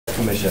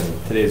Commission.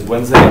 Today is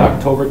Wednesday,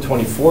 October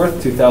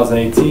 24th,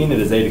 2018. It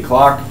is 8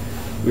 o'clock.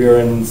 We are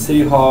in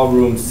City Hall,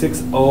 room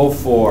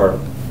 604.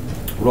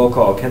 Roll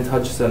call. Kent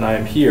Hutchison, I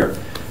am here.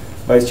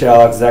 Vice Chair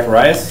Alex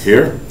Zacharias.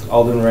 Here.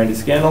 Alderman Randy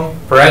Scannell.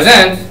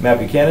 Present. Matt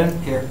Buchanan.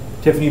 Here.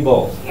 Tiffany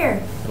Bull.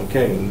 Here.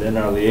 Okay, and then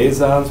our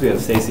liaisons, we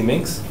have Stacy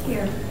Minks.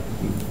 Here.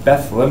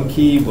 Beth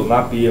Lemke will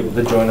not be able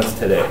to join us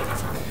today.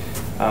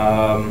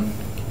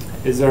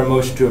 Is there a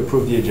motion to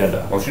approve the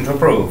agenda? Motion to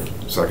approve.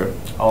 Second.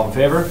 All in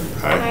favor?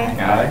 Aye.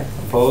 Aye.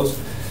 Opposed?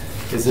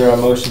 Is there a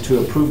motion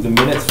to approve the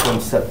minutes from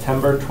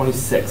September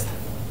 26th?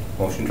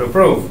 Motion to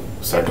approve.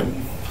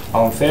 Second.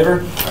 All in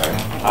favor?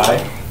 Aye.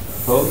 Aye.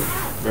 Opposed?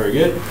 Very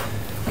good.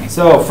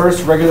 So,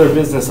 first regular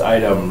business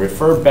item,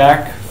 refer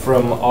back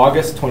from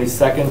August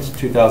 22nd,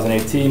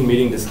 2018,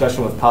 meeting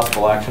discussion with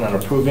possible action on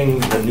approving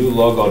the new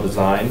logo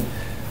design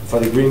for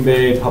the Green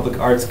Bay Public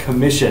Arts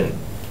Commission.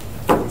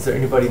 Is there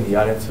anybody in the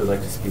audience who would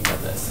like to speak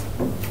on this?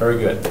 Very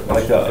good. I'd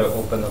like to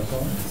open the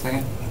floor.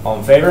 Second. All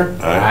in favor?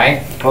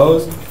 Aye.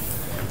 Opposed?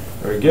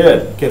 Very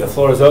good. Okay, the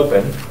floor is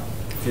open.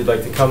 If you'd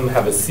like to come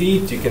have a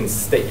seat, you can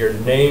state your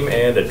name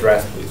and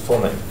address, please. Full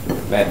name.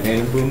 Matt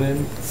Van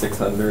Boomen,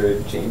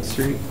 600 James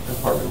Street,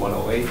 apartment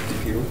 108,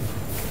 Depew.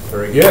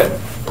 Very good.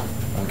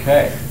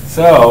 Okay,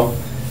 so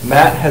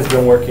Matt has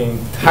been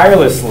working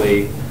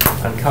tirelessly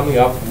on coming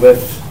up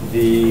with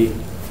the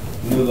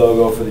new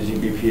logo for the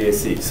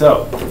GBPAC.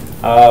 So,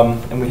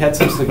 and we had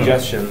some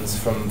suggestions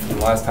from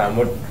last time.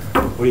 What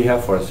do you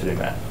have for us today,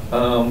 Matt?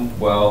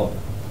 Well,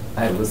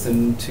 I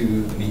listened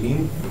to the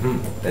meeting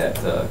that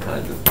kind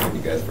of just when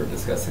you guys were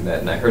discussing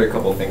that, and I heard a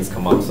couple of things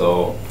come up,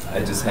 so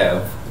I just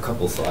have a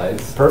couple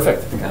slides.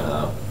 Perfect. To kind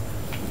of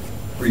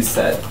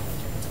reset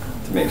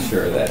to make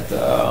sure that.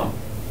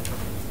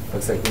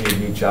 Looks like we need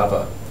new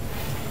Java.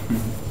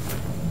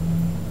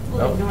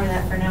 We'll ignore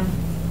that for now.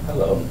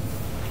 Hello.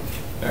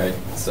 All right,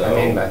 so.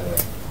 I'm in, by the way.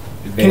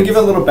 Can you give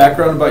a little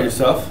background about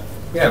yourself?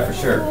 Yeah, for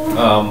sure.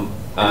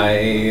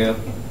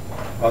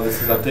 Oh,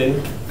 this is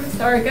updated?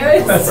 Sorry,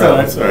 guys. That's all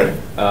right. Sorry.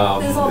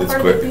 This is all It's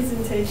part quick. of the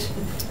presentation.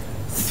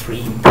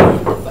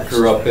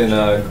 Grew up in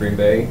Green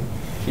Bay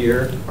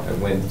here. I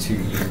went to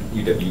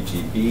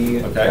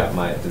UWGB, Okay. got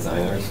my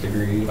design arts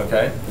degree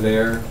Okay.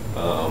 there.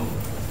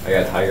 I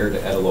got hired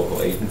at a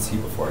local agency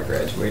before I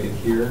graduated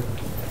here,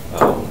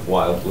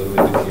 Wild Blue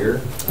in Depew.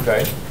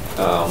 Okay.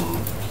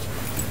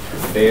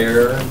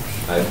 There,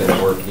 I've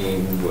been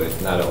working with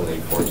not only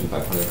Fortune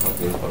 500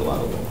 companies, but a lot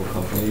of local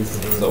companies.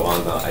 So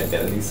on the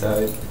identity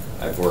side,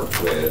 I've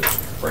worked with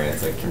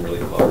brands like Kimberly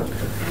Clark,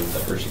 the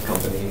Hershey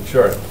Company.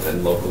 Sure. And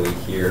then locally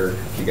here,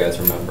 if you guys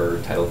remember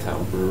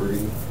Titletown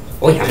Brewery.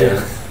 Oh,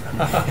 yeah.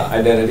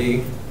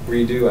 Identity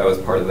redo, I was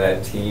part of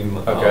that team.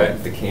 Okay.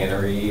 The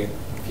Cannery,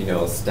 if you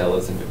know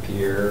Stella's in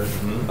Depew.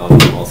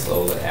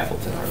 Also the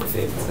Appleton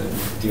Harley-Davidson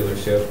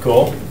dealership.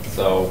 Cool.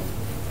 So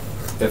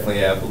definitely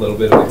have a little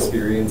bit of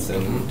experience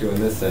in doing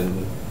this,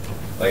 and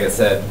like I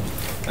said,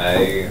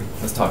 I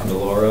was talking to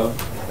Laura,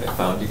 I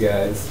found you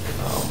guys,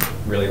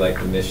 really like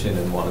the mission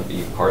and want to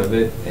be part of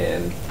it,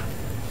 and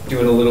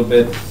doing a little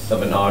bit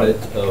of an audit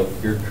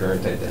of your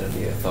current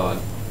identity, I thought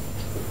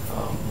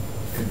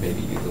could maybe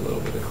use a little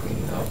bit of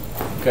cleaning up.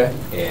 Okay.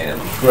 And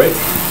Great.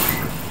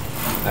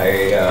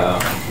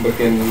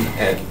 looking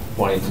at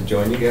wanting to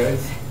join you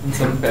guys in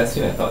some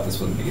capacity, and I thought this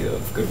would be a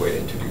good way to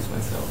introduce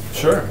myself.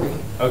 Sure.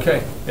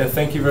 Okay. Yeah.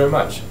 Thank you very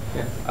much.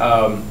 Yeah.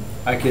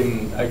 I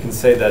can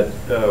say that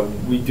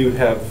we do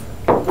have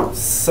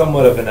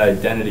somewhat of an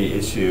identity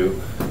issue.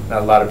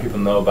 Not a lot of people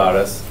know about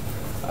us,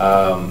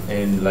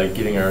 and like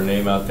getting our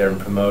name out there and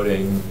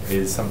promoting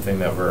is something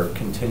that we're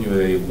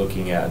continually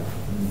looking at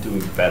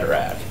doing better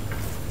at.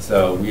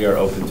 So we are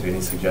open to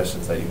any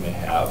suggestions that you may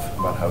have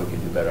about how we can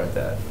do better at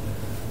that.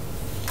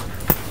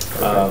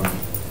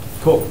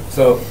 Cool.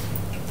 So I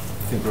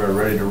think we're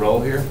ready to roll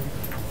here.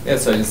 Yeah,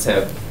 so I just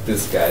have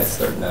this guy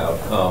starting out.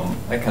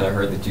 I kind of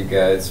heard that you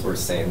guys were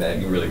saying that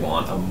you really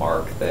want a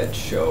mark that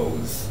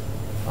shows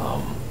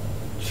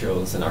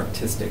an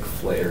artistic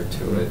flair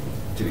to it,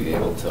 to be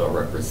able to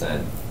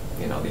represent,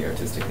 the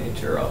artistic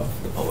nature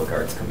of the Public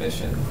Arts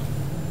Commission.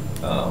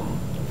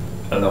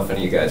 I don't know if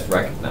any of you guys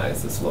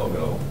recognize this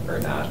logo or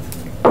not,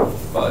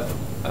 but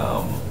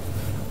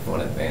if you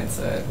want to advance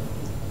that,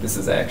 this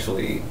is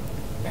actually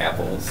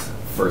Apple's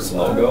first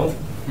logo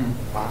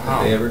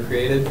that they ever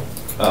created.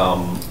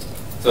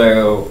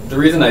 So the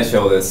reason I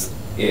show this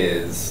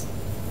is,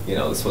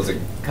 this was a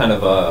kind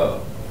of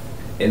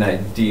an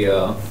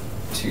idea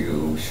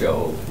to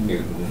show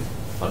Newton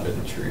under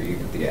the tree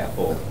with the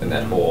apple and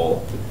that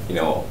whole,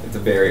 it's a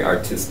very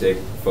artistic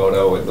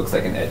photo. It looks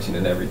like an etching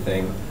and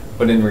everything,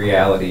 but in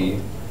reality,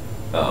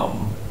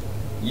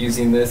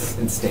 using this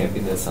and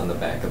stamping this on the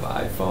back of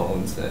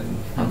iPhones and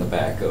on the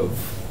back of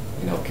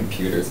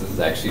computers, this is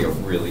actually a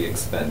really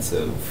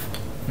expensive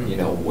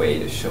way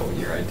to show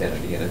your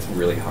identity, and it's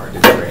really hard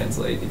to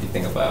translate. If you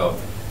think about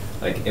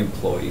like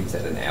employees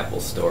at an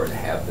Apple store to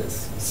have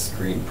this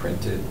screen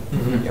printed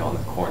on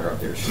the corner of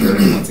their shirt,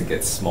 once it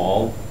gets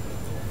small,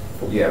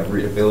 you have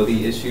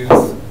readability issues.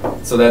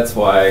 So that's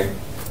why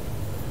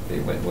they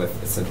went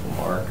with a simple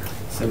mark.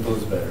 Simple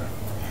is better.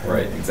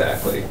 Right,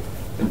 exactly.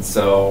 And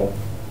so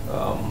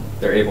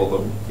they're able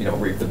to,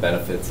 reap the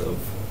benefits of,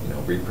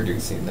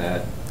 reproducing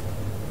that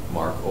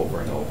mark over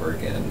and over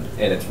again.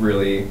 And it's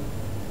really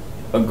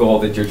a goal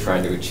that you're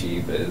trying to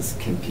achieve is,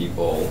 can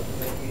people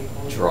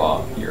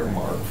draw your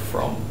mark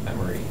from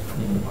memory?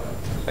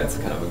 That's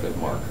kind of a good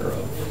marker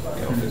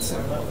of, if it's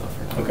simple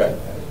enough. Okay.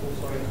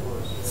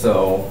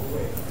 So,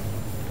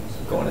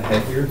 going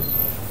ahead here,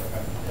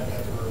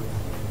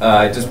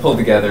 I just pulled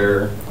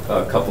together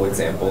a couple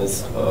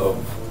examples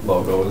of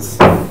logos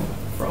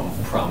from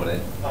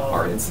prominent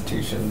art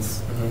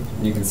institutions.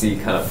 You can see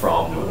kind of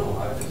from,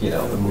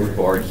 the mood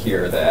board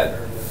here that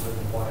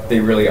they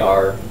really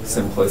are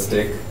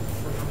simplistic.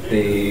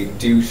 They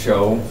do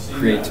show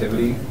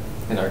creativity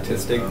and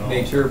artistic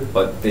nature,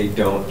 but they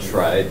don't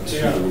try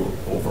to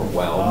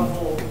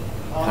overwhelm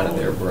kind of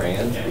their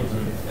brand.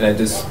 And I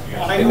just,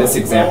 in this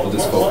example,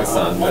 just focus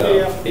on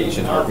the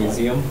Asian Art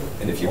Museum.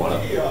 And if you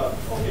want to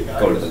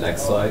go to the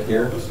next slide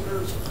here,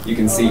 you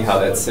can see how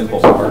that simple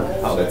mark,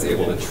 how that's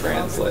able to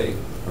translate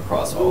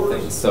across all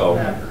things. So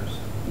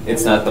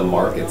it's not the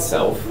mark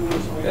itself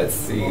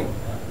that's the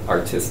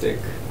artistic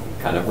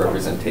kind of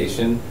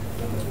representation.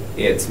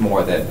 It's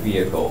more that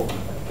vehicle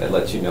that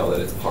lets you know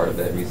that it's part of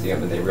that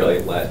museum, and they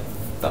really let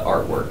the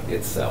artwork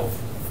itself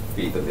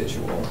be the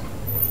visual.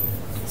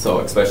 So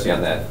especially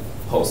on that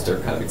poster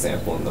kind of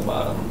example in the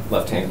bottom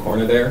left-hand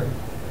corner there,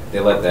 they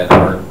let that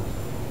art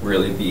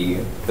really be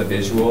the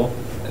visual,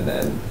 and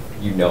then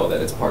you know that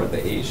it's part of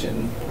the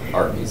Asian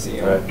Art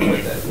Museum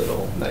with that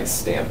little nice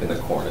stamp in the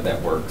corner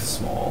that works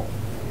small.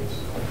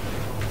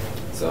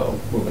 So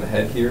moving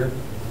ahead here.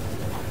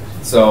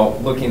 So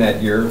looking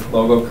at your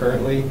logo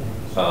currently,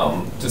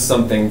 just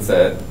some things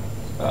that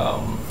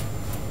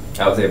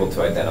I was able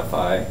to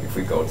identify if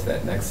we go to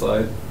that next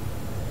slide.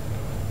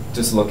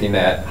 Just looking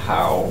at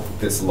how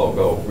this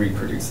logo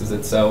reproduces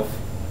itself.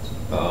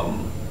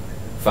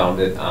 Found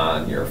it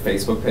on your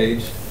Facebook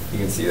page. You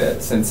can see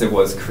that since it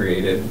was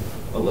created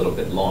a little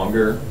bit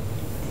longer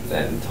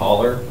than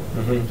taller,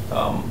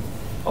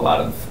 a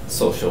lot of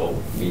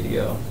social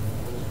media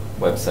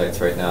websites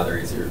right now,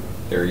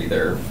 they're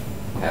either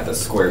have a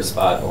square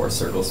spot or a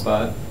circle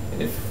spot,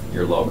 and if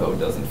your logo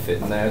doesn't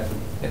fit in that,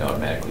 it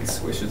automatically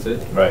squishes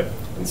it. Right.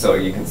 And so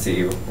you can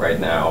see right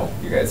now,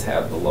 you guys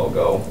have the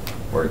logo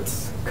where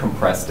it's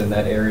compressed in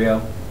that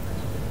area,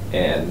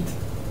 and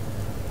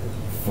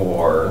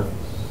for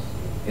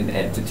an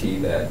entity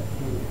that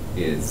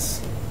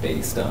is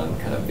based on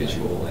kind of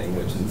visual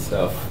language and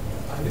stuff,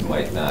 it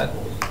might not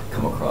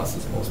come across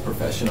as most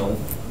professional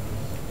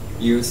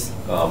use.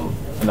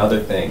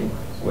 Another thing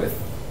with...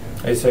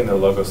 Are you saying the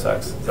logo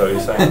sucks? Is that what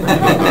you're saying?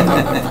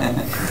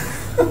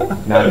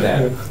 Not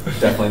that.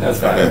 Definitely not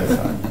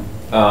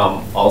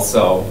that.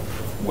 Also,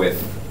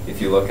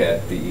 if you look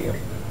at the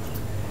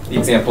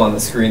example on the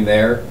screen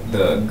there,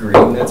 the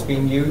green that's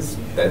being used,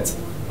 that's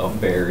a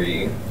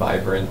very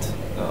vibrant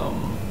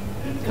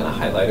kind of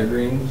highlighter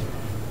green.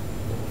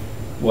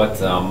 What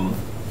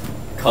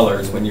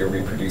colors, when you're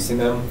reproducing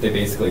them, they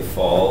basically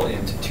fall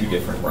into two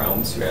different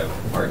realms. You have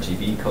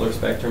RGB color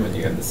spectrum and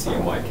you have the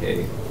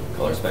CMYK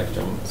color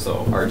spectrum.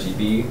 So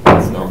RGB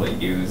is normally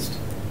used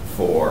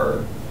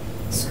for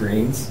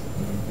screens,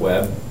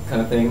 web kind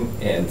of thing,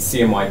 and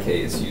CMYK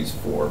is used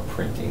for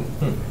printing.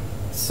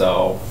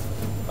 So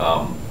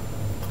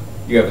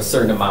you have a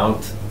certain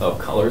amount of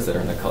colors that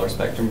are in the color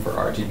spectrum for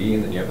RGB,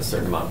 and then you have a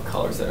certain amount of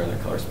colors that are in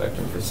the color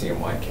spectrum for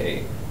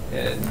CMYK,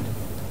 and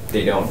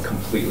they don't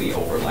completely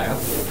overlap.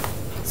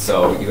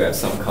 So you have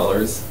some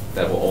colors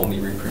that will only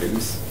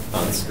reproduce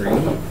on the screen,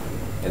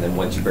 and then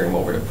once you bring them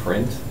over to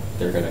print,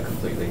 they're going to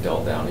completely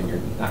dull down and you're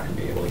not going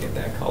to be able to get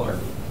that color.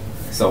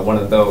 So one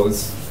of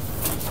those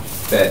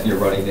that you're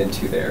running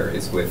into there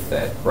is with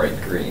that bright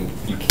green.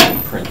 You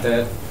can't print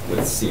that with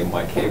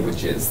CMYK,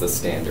 which is the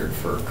standard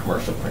for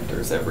commercial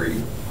printers. Every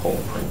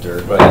home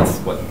printer, that's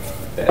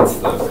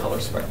the color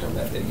spectrum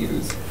that they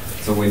use.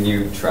 So when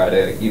you try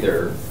to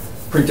either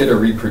print it or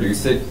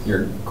reproduce it,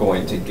 you're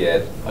going to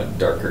get a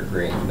darker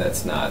green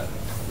that's not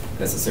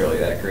necessarily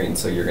that green.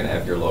 So you're going to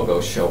have your logo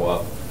show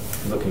up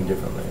Looking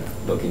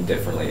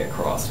differently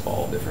across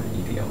all different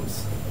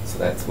mediums. So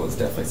that was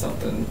definitely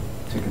something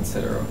to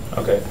consider.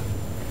 Okay.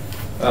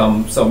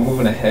 So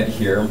moving ahead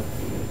here,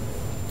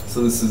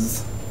 so this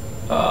is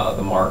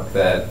the mark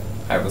that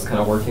I was kind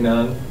of working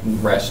on,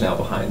 rationale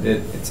behind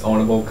it. It's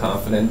ownable,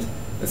 confident.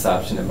 This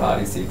option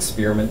embodies the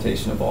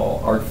experimentation of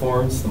all art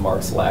forms. The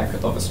mark's lack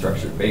of a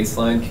structured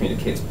baseline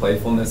communicates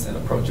playfulness and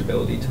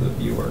approachability to the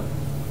viewer.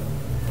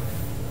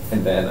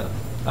 And then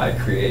I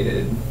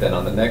created, then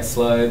on the next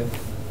slide,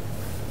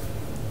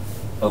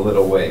 a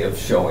little way of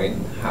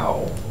showing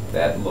how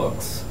that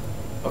looks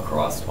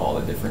across all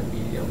the different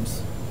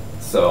mediums.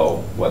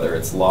 So whether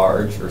it's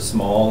large or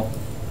small,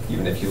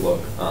 even if you look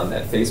on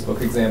that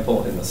Facebook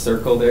example in the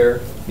circle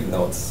there, even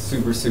though it's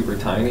super, super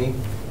tiny,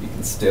 you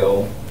can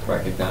still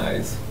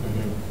recognize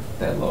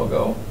that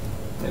logo.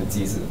 And it's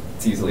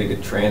easily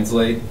to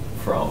translate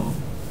from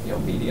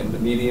medium to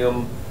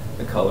medium.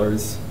 The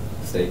colors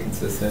stay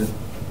consistent.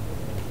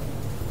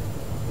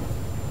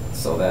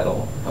 So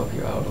that'll help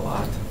you out a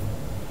lot,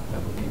 I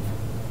believe.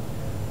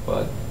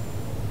 But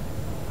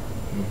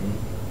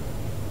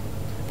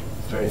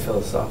It's very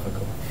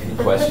philosophical. any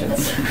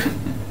questions?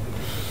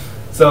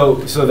 So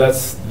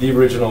that's the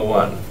original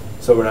one.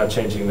 So we're not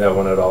changing that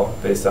one at all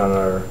based on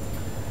our.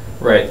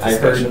 Right, I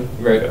heard, Discussion?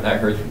 right, Okay. I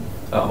heard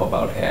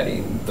about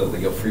adding the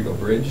Leo Frigo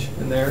Bridge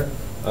in there.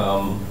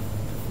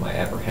 My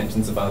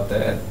apprehensions about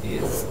that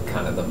is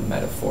kind of the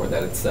metaphor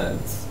that it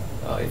sends.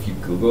 If you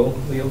Google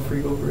Leo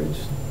Frigo Bridge,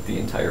 the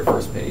entire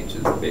first page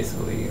is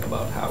basically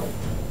about how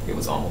it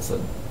was almost the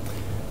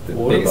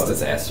What biggest about-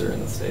 disaster in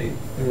the state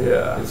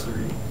Yeah.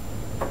 history.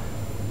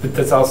 But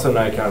that's also an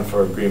icon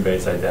for Green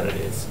Bay's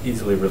identity. It's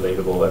easily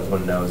relatable.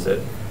 Everyone knows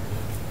it.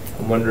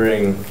 I'm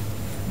wondering,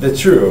 the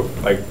true,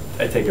 like,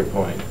 I take your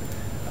point.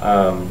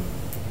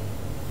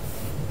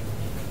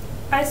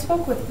 I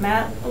spoke with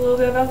Matt a little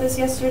bit about this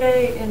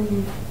yesterday,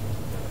 and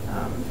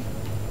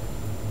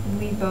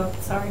we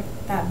both, sorry,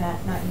 that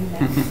Matt, not you,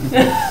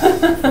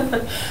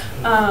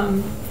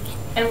 Matt.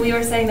 And we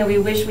were saying that we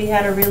wish we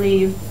had a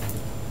really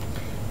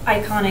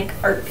iconic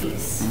art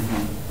piece.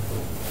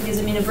 Because,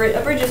 I mean, a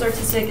bridge is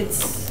artistic,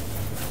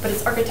 but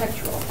it's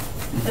architectural.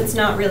 It's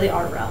not really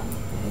our realm.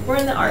 We're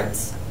in the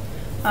arts.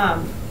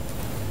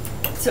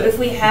 So if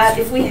we had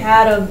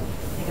a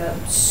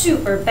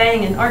super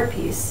banging art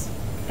piece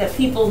that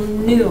people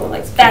knew,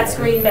 like, that's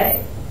Green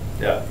Bay.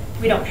 Yeah.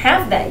 We don't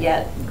have that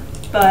yet,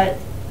 but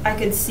I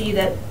could see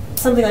that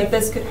something like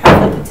this could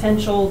have the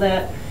potential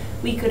that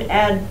we could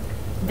add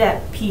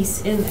that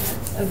piece in there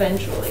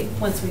eventually,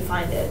 once we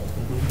find it.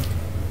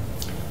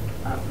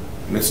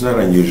 And it's not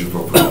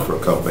unusual for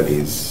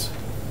companies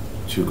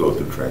to go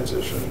through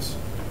transitions.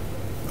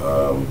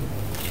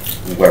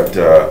 But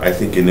I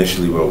think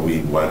initially what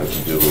we wanted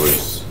to do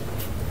was,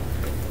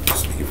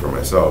 speaking for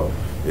myself,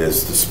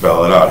 is to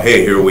spell it out.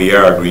 Hey, here we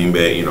are, Green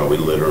Bay. You know, we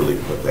literally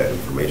put that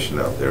information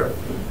out there.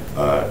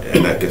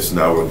 And I guess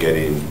now we're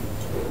getting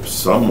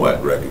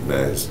somewhat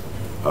recognized.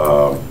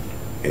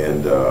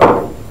 And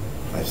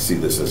I see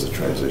this as a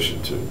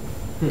transition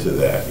to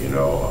that, you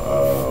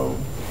know.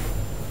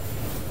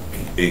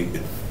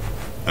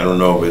 I don't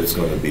know if it's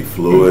going to be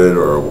fluid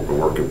or a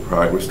work in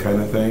progress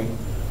kind of thing,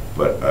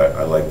 but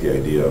I like the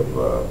idea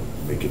of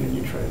making a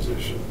new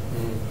transition.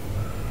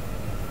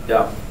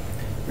 Yeah.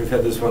 We've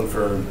had this one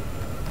for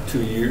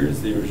 2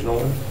 years, the original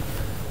one.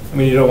 I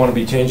mean, you don't want to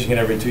be changing it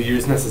every 2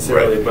 years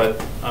necessarily, Right.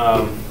 but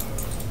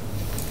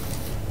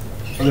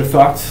other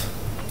thoughts?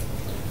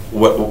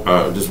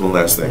 Just one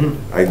last thing.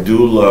 Mhm. I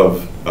do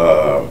love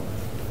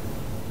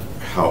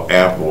how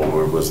Apple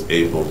was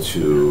able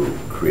to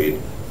create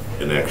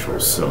an actual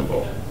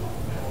symbol.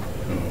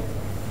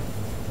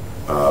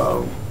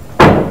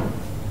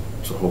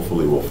 So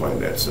hopefully we'll find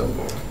that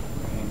symbol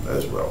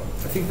as well.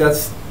 I think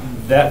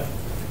that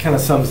kind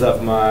of sums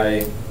up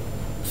my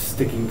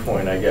sticking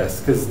point, I guess,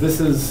 because this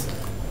is,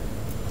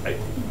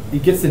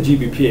 it gets the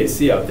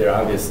GBPAC out there,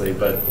 obviously,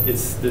 but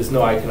there's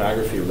no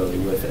iconography really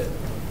with it.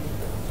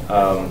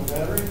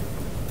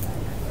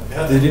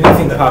 Did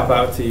anything pop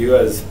out to you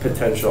as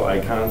potential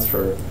icons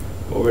for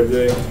what we're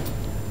doing?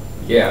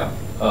 Yeah.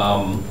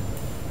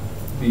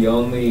 The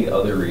only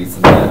other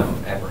reason that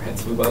I'm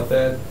apprehensive about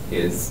that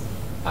is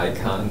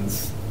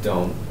icons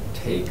don't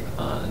take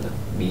on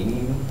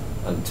meaning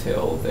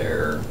until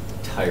they're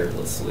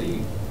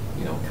tirelessly,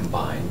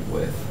 combined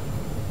with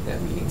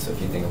that meaning. So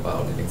if you think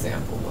about an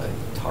example like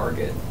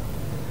Target,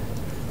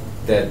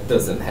 that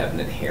doesn't have an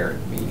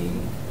inherent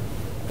meaning.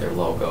 Their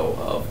logo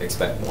of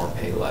expect more,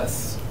 pay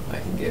less. I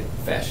can get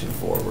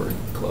fashion-forward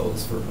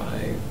clothes for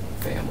my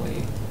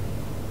family.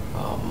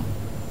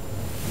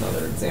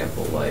 Another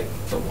example, like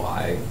the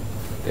Y,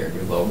 their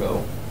new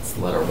logo, it's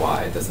the letter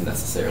Y. It doesn't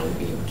necessarily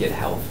mean get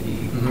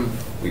healthy. Mhm.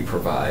 We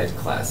provide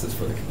classes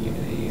for the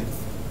community.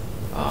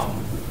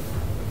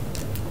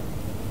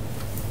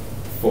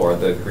 For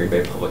the Green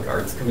Bay Public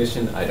Arts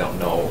Commission, I don't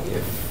know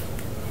if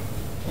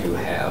you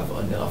have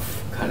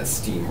enough kind of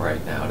steam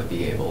right now to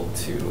be able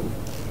to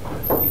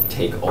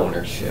take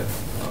ownership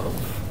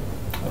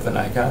Of an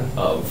icon?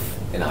 of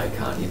an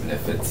icon, even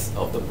if it's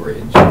of the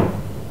bridge,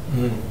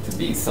 to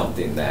be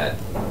something that,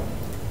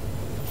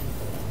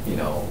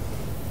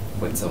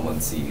 when someone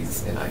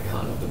sees an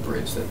icon of the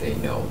bridge, that they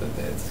know that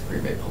that's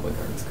Green Bay Public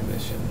Arts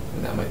Commission,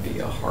 and that might be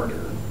a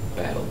harder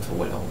battle to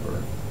win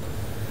over.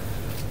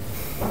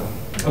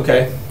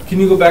 Okay, can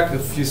you go back a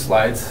few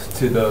slides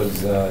to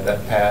those,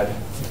 that pad at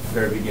the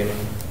very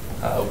beginning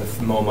with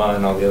MoMA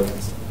and all the other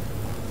ones?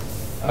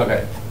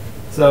 Okay,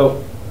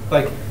 so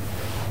like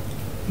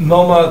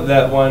MoMA,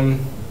 that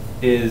one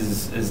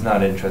is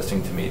not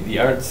interesting to me. The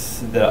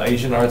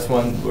Asian arts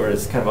one, where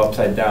it's kind of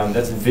upside down,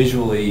 that's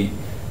visually,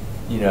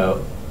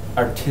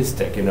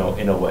 artistic in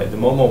a way. The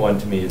MoMA one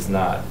to me is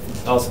not.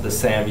 Also the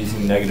SAM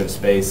using negative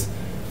space,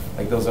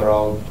 like those are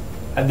all,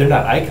 and they're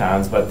not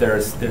icons, but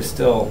they're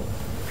still,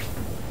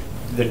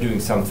 they're doing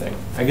something.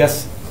 I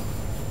guess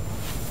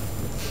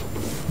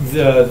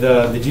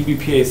the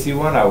GBPAC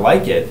one, I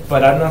like it,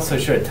 but I'm not so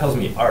sure it tells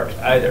me art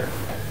either.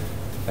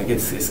 Like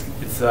it's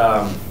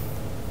our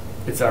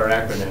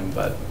acronym,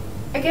 but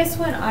I guess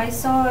when I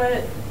saw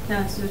it,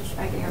 no, switch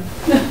back here.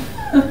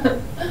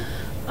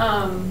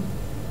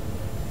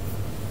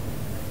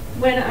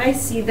 When I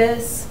see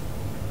this,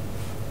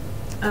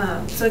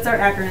 so it's our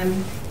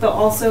acronym, but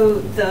also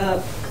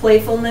the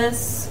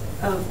playfulness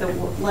of the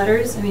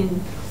letters. I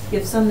mean, you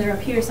have some that are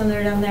up here, some that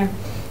are down there.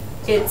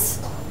 It's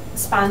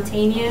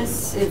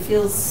spontaneous. It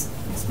feels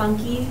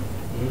spunky.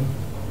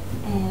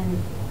 And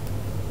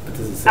But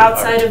does it say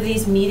outside art? of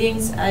these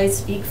meetings, I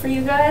speak for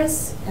you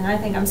guys, and I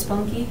think I'm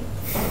spunky.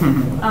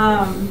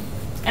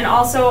 And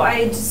also,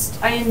 I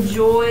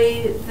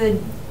enjoy the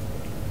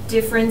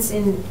difference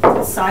in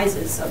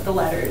sizes of the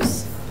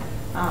letters.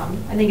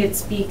 I think it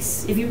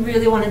speaks, if you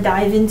really want to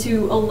dive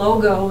into a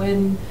logo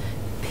and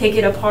pick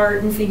it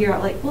apart and figure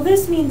out like, well,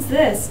 this means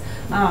this.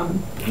 I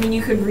mean,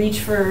 you could reach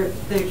for,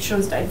 it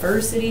shows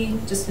diversity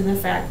just in the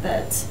fact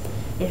that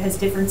it has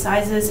different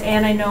sizes.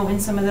 And I know in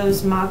some of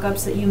those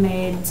mock-ups that you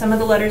made, some of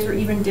the letters were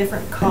even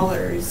different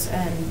colors,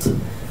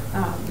 and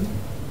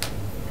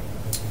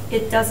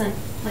it doesn't,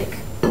 like,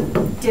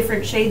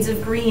 different shades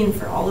of green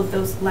for all of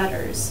those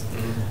letters.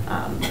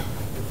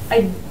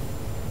 I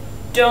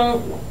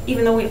don't,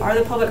 even though we are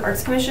the Public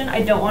Arts Commission,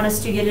 I don't want us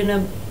to get in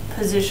a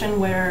position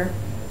where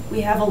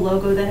we have a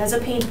logo that has a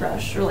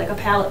paintbrush or like a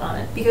palette on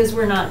it, because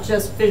we're not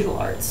just visual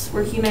arts,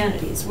 we're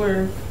humanities,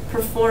 we're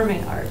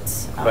performing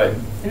arts. Right.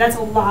 And that's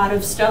a lot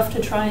of stuff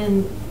to try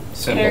and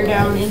pare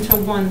down into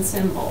one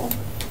symbol.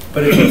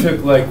 But if you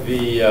took like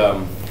the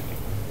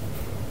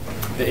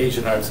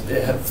Asian arts,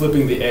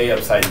 flipping the A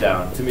upside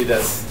down, to me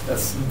that's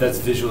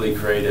visually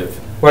creative.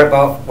 What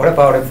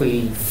about if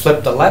we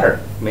flipped the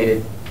letter, made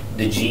it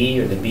the G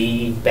or the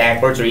B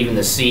backwards, or even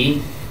the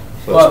C?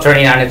 So Well, it's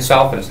turning on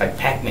itself, and it's like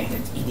Pac-Man,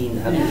 it's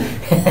eating the...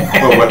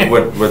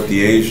 Well, what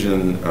the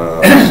Asian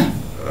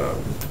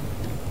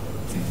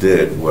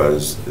did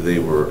was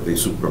they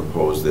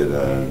superimposed it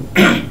and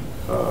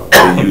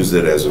they used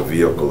it as a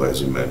vehicle,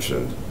 as you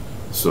mentioned.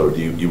 So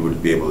you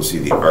would be able to see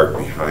the art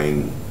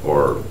behind,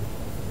 or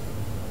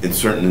in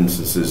certain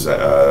instances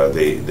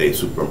they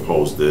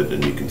superimposed it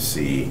and you can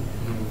see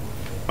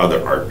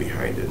other art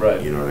behind it.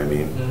 Right. You know what I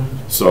mean?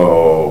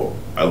 So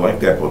I like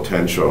that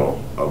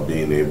potential of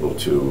being able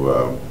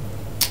to.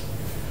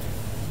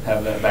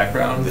 Have that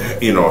background.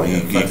 You know, Yeah,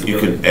 you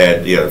flexibility. could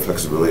add, the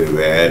flexibility of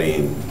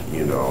adding,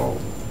 you know.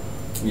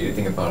 You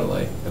think about it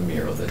like the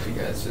mural that you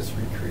guys just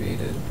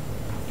recreated.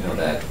 You know,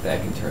 that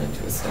can turn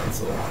into a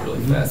stencil really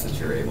fast, that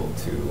you're able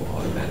to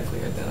automatically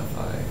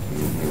identify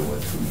who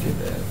did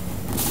that.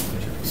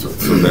 So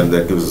then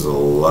that gives us a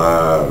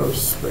lot of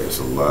space,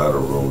 a lot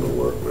of room to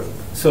work with.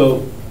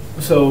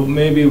 So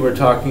maybe we're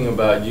talking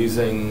about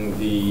using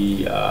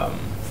the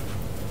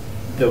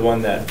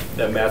one that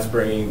Matt's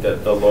bringing, the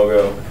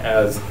logo,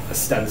 as a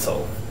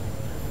stencil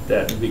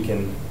that we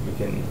can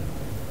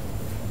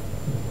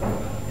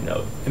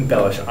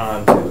embellish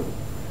onto.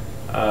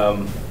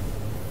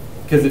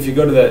 Because if you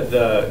go to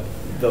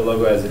the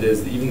logo as it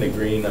is, even the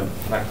green, I'm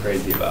not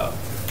crazy about.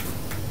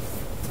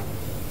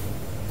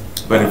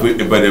 But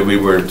if we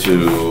were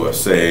to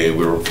say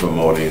we were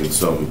promoting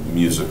some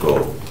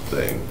musical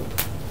thing,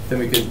 Then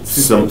we could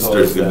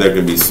superimpose that. there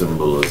could be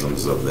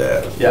symbolisms of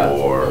that, Yeah.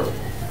 or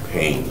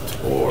paint,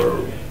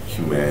 or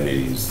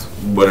humanities,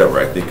 whatever.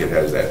 I think it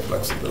has that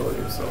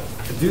flexibility. So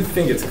I do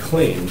think it's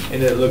clean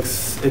and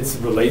it's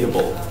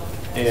relatable,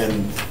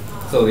 and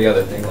So the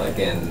other thing, like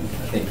in,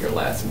 I think your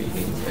last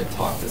meeting, you had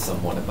talked to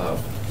someone about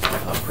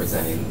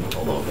presenting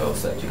a logo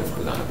so that you can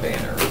put on a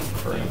banner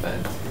for an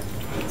event.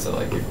 So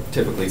like you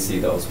typically see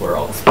those where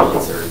all the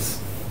sponsors,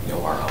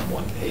 are on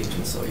one page,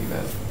 and so you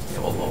have,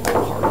 a logo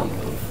party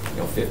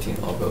of,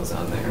 15 logos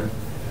on there.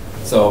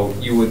 So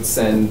you would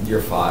send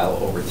your file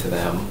over to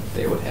them,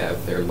 they would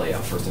have their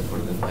layout, person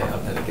put it in layout,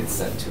 and then it gets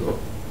sent to a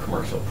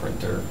commercial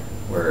printer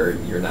where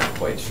you're not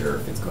quite sure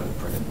if it's going to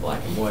print in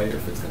black and white or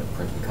if it's going to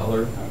print in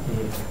color.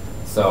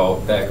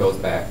 So that goes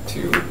back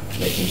to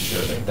making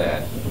sure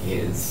that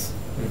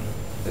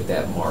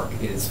mark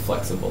is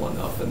flexible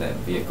enough and that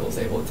vehicle is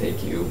able to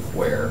take you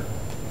where,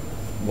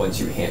 once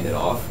you hand it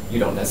off, you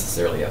don't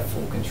necessarily have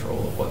full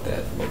control of what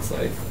that looks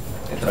like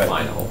at the Right.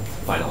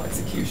 final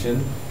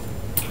execution.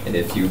 And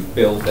if you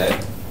build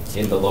that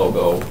in the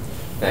logo,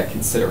 that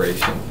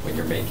consideration when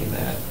you're making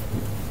that,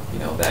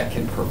 that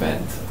can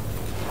prevent,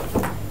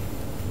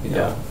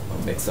 Yeah.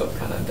 a mix-up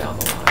kind of down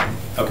the line.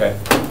 okay.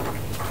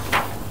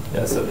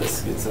 Yeah, so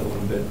this gets a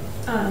little bit.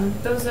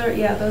 Those are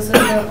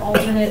the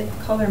alternate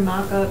color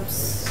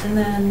mock-ups, and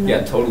then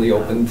Yeah, totally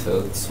open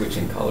to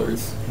switching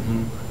colors.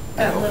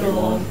 that if you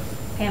little want.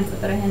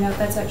 pamphlet that I hand out,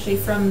 that's actually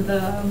from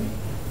the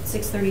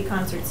 6:30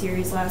 concert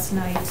series last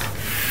night,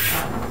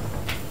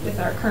 with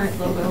our current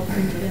logo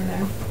printed in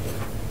there.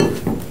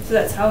 So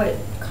that's how it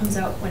comes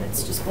out when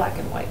it's just black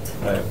and white.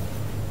 Right.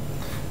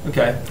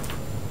 Okay.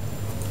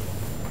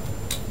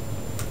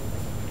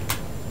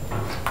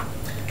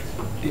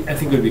 I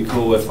think it would be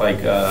cool with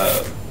like,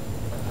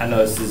 I know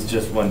this is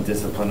just one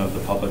discipline of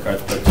the public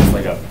arts, but just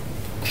like a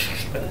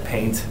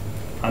paint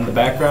on the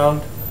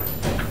background.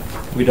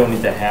 We don't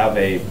need to have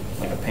a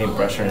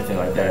paintbrush or anything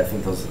like that. I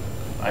think those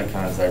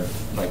icons are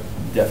like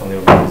definitely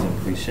overused and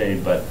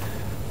cliched, but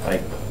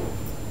like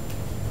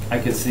I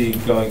could see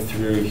going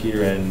through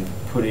here and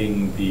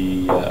putting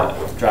the,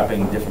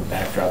 dropping different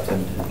backdrops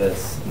into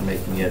this and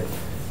making it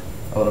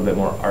a little bit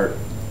more art,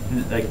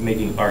 like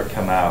making art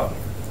come out,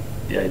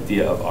 the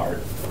idea of art.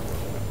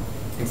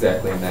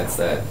 Exactly, and that's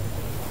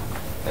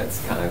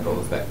kind of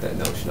goes back to that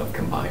notion of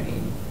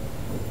combining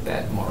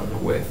that mark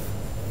with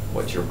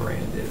what your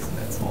brand is, and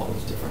that's all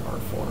those different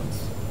art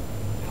forms.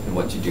 And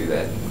once you do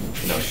that and,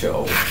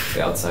 show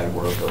the outside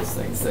world those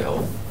things,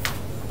 they'll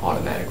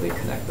automatically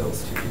connect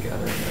those two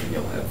together, and then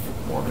you'll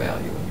have more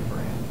value in your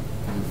brand.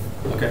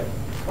 Okay.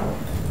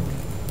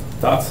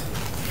 Thoughts?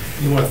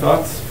 Any more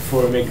thoughts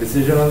before we make a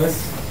decision on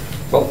this?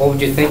 What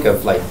would you think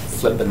of like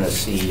flipping the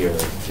C or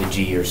the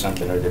G or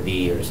something, or the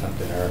B or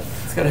something, or?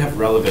 It's gotta have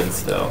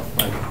relevance though.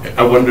 Like,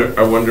 I wonder,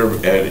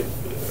 Ed,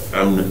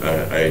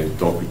 I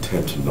don't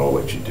pretend to know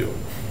what you do.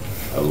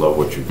 I love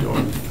what you're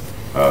doing.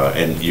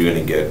 And you're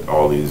gonna get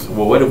all these,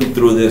 well, what if we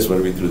threw this, what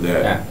if we threw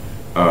that?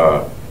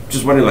 Yeah.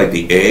 Just wondering, like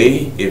the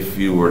A, if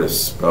you were to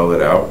spell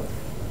it out,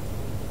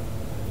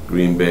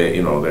 Green Bay,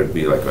 there'd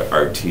be like an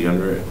RT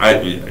under it.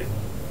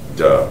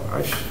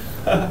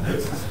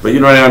 But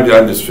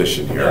I'm just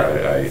fishing here.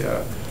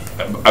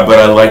 But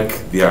I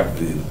like the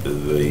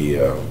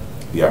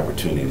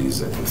opportunities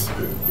that this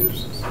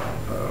gives us.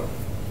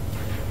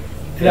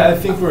 yeah, I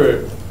think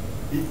we're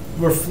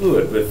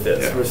fluid with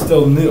this. Yeah. We're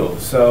still new.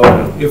 So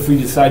if we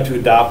decide to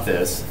adopt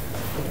this,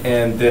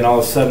 and then all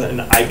of a sudden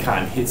an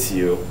icon hits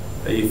you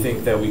that you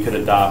think that we could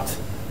adopt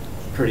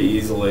pretty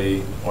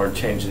easily, or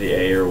change the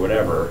A or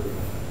whatever,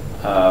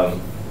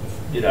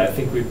 I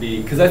think we'd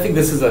be, because I think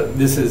this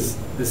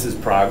is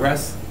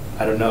progress.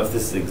 I don't know if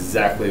this is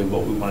exactly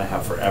what we want to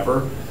have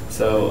forever.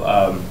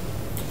 So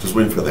Just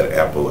waiting for that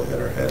apple to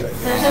hit our head, I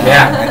guess.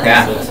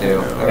 Yeah, So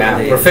too. yeah.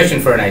 We're fishing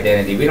for an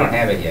identity. We don't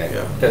have it yet.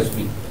 Yeah. Because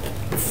we,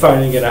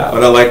 finding it out.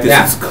 But I like this,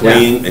 Yeah,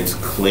 it's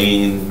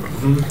clean,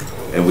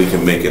 and we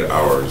can make it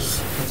ours.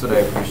 That's what I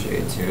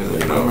appreciate too, the You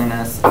know.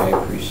 cleanliness. I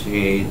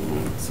appreciate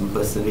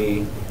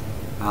simplicity.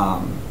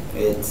 I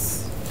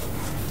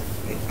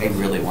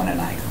really want an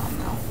icon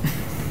now.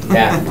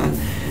 Yeah.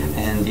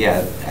 And yeah,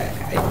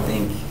 I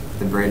think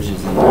the bridge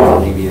is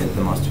maybe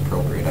the most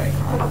appropriate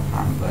icon.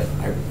 But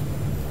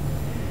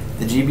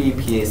the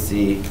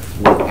GBPAC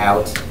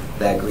without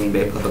that Green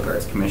Bay Public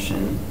Arts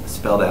Commission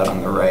spelled out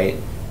on the right,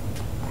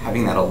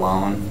 having that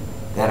alone,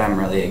 that I'm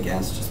really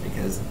against, just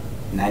because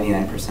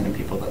 99% of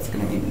people, that's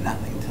going to mean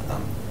nothing to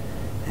them.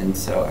 And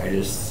so I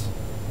just...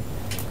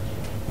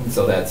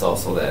 So that's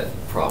also that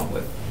problem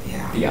with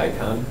the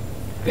icon.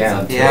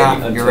 Yeah.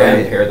 Until You're right.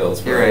 you pair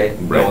those, You're right?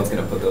 right. No one's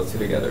going to put those two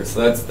together.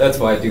 So that's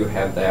why I do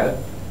have that.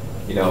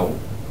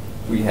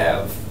 We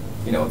have,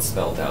 it's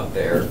spelled out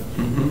there.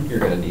 Mhm. You're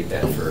going to need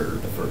that for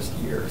the first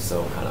year or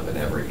so, kind of in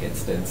every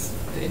instance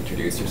to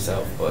introduce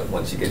yourself. But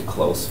once you get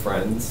close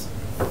friends,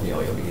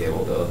 you'll be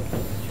able to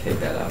take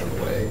that out of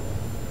the way.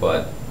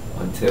 But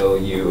until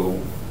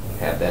you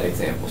have that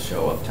example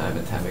show up time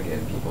and time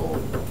again,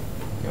 people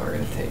are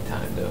going to take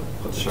time to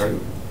put the two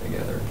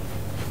together.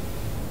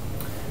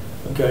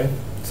 Okay,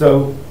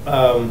 so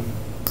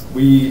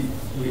we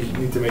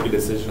need to make a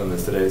decision on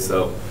this today.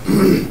 So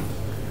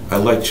I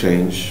like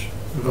change.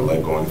 I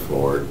like going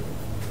forward.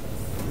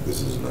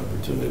 This is an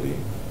opportunity.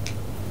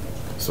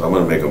 So I'm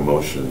going to make a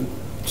motion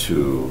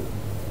to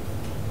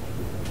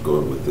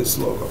go with this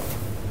logo.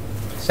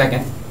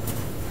 second.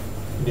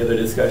 any other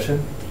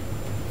discussion?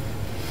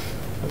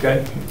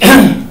 Okay.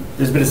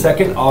 There's been a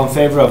second. All in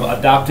favor of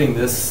adopting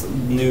this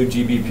new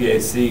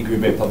GBPAC,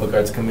 Green Bay Public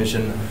Arts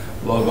Commission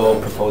logo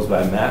proposed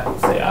by Matt,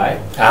 say aye.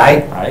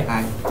 Aye. Aye.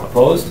 Aye.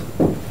 Opposed?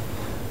 Oh,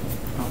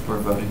 we're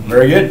voting.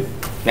 Very good.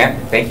 Yeah,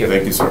 thank you.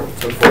 Thank you, sir.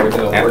 Look forward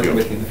to Thank working you.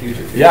 with you in the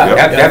future. too. Yeah.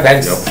 Yep,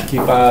 that's...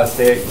 Keep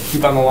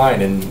on the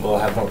line, and we'll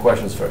have more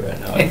questions for you.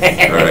 No, All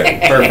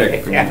right.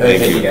 Perfect. Yeah.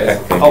 Thank you. guys.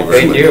 Thank Oh, you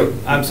very Thank much. you.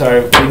 I'm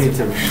sorry. We need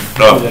to.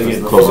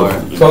 Oh,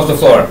 close the- Close the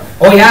floor.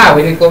 Oh, yeah,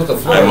 we didn't close the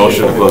floor. I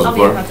motion to close the I'll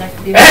be in floor. contact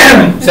with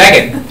you.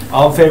 Second.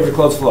 All in favor to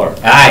close floor?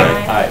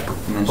 Aye. Aye.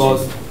 And then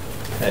Opposed?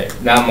 Hey.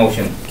 Now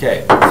motion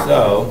Okay.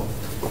 So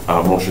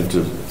Motion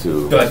to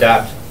to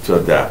adopt.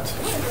 adapt.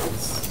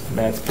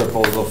 Matt's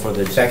proposal for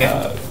the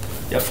Second.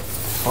 Yep.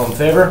 All in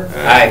favor?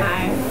 Aye.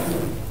 Aye.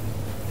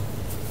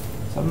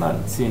 So I'm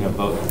not seeing a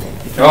vote.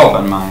 Oh,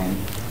 on mine.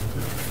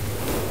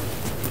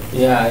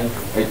 Yeah,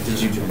 Did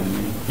you join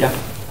me? Yeah.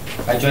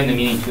 I joined the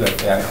meeting too. I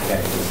forgot to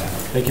do that.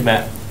 Thank you,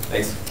 Matt.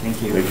 Thanks.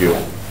 Thank you. Thank you.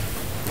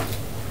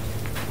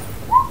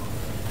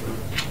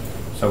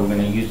 So we're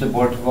gonna use the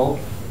board to vote?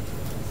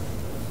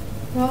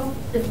 Well,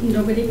 if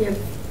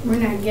we're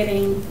not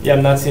getting, Yeah,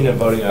 I'm not seeing a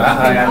voting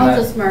option. Aye. I'll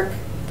just mark.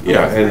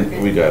 Yeah,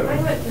 and we got I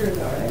it. went through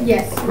though, right?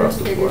 Yes, Across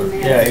the listed board. in there.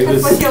 Yeah, it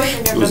was, That's what the only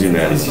thing It was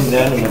unanimous. it's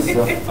unanimous.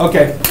 So.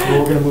 Okay, well,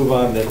 we're gonna move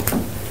on then.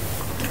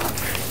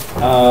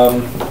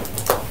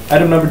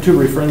 Item number 2,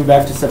 referring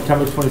back to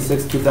September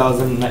 26,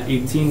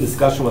 2018,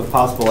 discussion with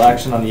possible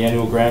action on the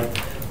annual grant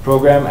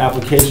program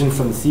application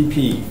from the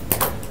CP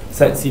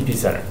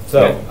Center.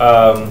 So,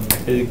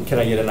 can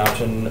I get an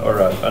option or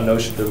a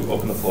notion to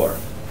open the floor?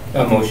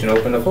 A motion to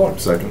open the floor.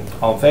 Second.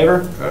 All in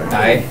favor?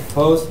 Aye.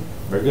 Opposed?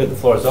 Very good, the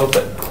floor is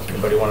open.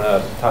 Anybody want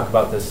to talk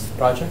about this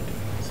project?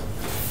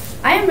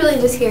 I am really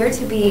just here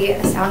to be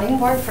a sounding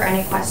board for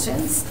any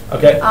questions.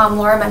 Okay.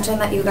 Laura mentioned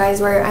that you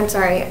guys were, I'm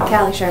sorry,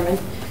 Callie Sherman.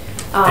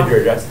 And your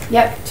address?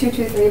 Yep,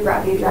 223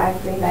 Broadview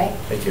Drive, Green Bay.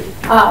 Thank you.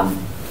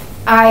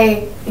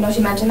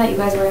 She mentioned that you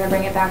guys were going to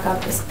bring it back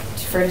up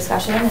for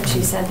discussion, and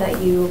she said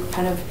that you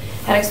kind of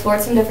had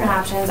explored some different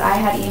options. I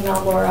had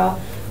emailed Laura.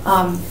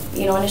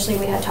 Initially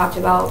we had talked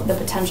about the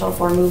potential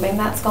for moving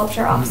that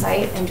sculpture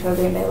off-site into a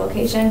Green Bay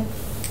location.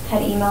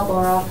 Had emailed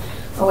Laura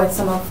with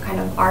some of kind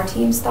of our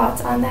team's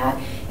thoughts on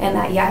that, and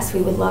that yes,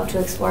 we would love to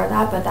explore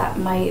that, but that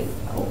might,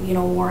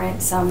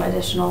 warrant some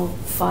additional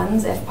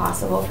funds if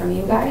possible from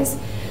you guys.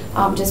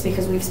 Just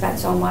because we've spent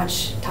so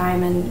much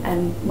time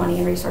and money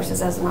and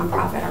resources as a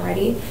nonprofit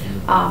already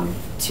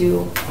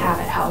to have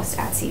it housed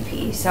at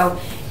CP. So,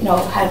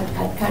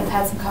 had kind of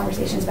had some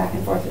conversations back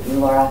and forth with you,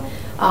 Laura,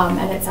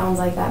 and it sounds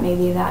like that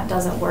maybe that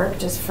doesn't work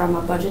just from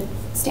a budget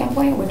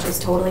standpoint, which is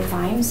totally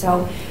fine.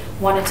 So,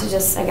 wanted to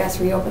just, I guess,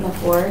 reopen the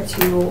floor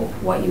to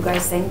what you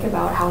guys think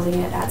about housing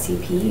it at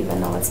CP, even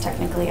though it's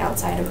technically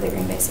outside of the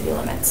Green Bay city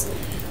limits.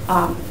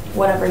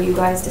 Whatever you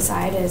guys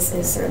decide is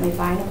certainly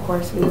fine. Of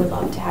course, we would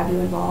love to have you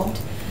involved.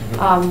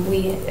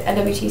 We at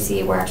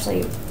WTC, we're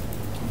actually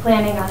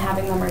planning on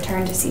having them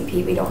return to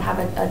CP. We don't have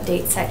a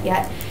date set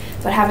yet,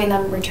 but having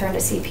them return to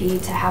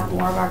CP to have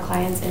more of our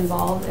clients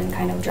involved and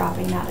kind of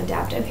dropping that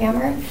adaptive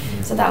hammer.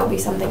 So that would be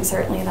something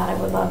certainly that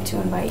I would love to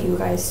invite you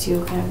guys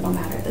to, kind of no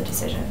matter the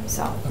decision.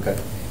 So. Okay.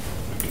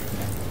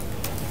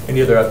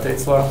 Any other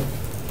updates, Laura?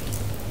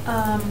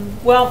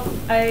 Well,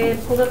 I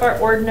pulled up our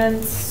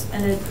ordinance,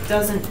 and it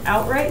doesn't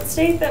outright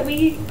state that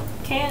we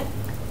can't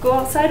go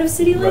outside of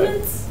city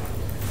limits.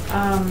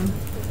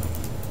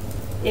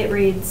 It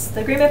reads,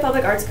 the Green Bay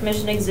Public Arts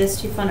Commission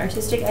exists to fund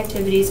artistic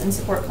activities and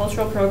support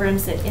cultural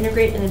programs that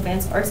integrate and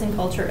advance arts and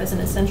culture as an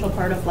essential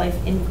part of life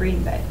in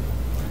Green Bay.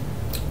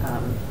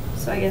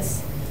 So I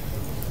guess.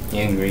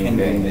 In Green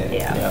Bay.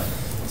 Yeah.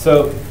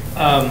 So,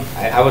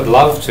 I would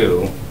love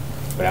to,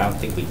 but I don't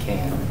think we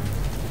can.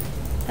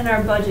 And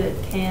our budget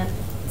can't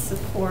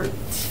support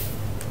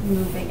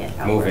moving it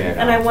outward. Moving it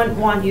and I out. wouldn't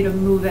want you to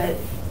move it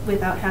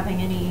without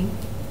having any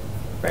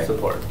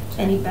support.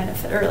 any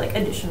benefit or like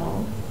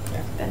additional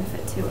Yeah.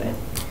 benefit to it.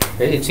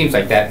 It seems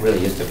like that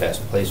really is the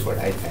best place for it,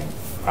 I think,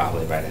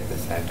 probably right at the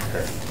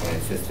center. And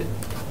it's just a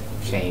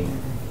shame.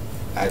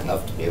 I'd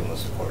love to be able to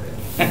support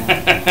it.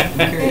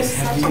 I'm curious,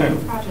 It's such a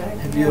good project.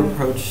 have you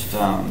approached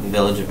the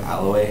village of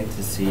Alloway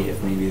to see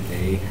if maybe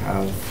they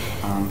have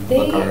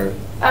book art?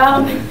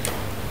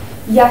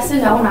 Yes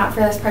and no, not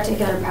for this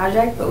particular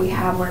project, but we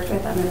have worked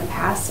with them in the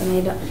past,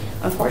 and they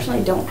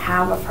unfortunately don't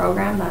have a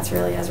program that's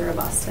really as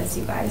robust as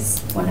you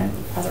guys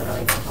as it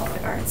relates to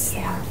public arts. They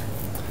have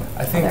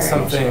I think other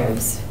something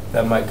initiatives.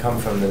 that might come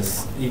from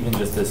this, even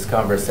just this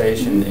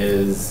conversation,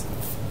 is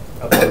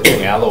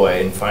approaching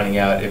Alloway and finding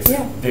out if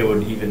Yeah. they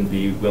would even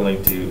be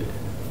willing to,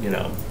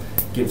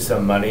 give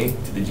some money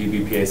to the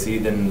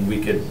GBPAC, then we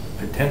could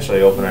potentially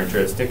open our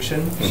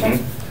jurisdiction. Sure.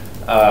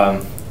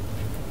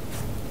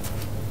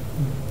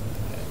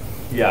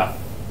 Yeah,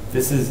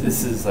 this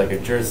is like a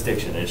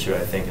jurisdiction issue, I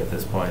think, at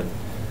this point.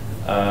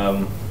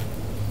 Or,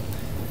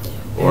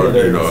 Any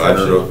other I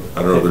don't know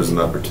discussion? if there's an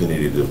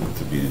opportunity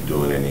to be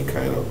doing any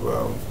kind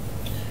of,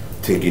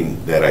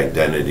 taking that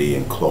identity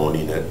and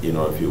cloning it,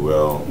 if you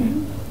will.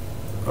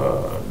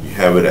 Mm-hmm. You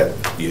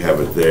have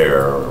it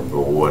there,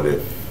 but what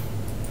if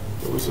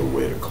there was a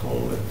way to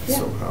clone it Yeah.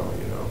 somehow,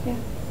 Yeah.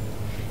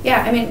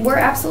 Yeah, I mean, we're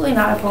absolutely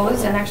not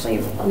opposed, and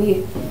actually,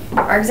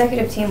 our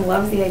executive team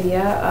loves the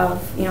idea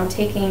of,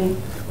 taking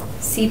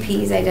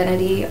CP's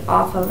identity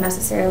off of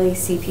necessarily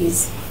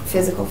CP's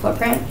physical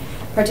footprint,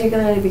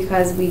 particularly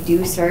because we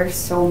do serve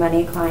so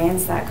many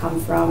clients that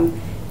come from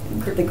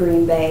the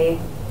Green Bay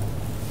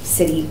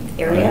city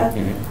area.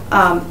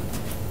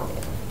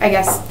 I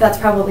guess that's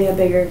probably a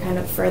bigger kind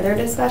of further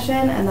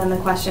discussion, and then the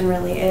question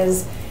really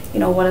is,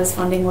 what does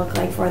funding look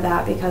like for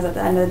that? Because at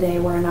the end of the day,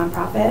 we're a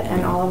nonprofit,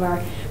 and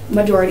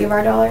majority of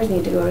our dollars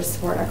need to go to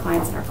support our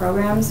clients and our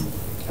programs,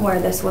 where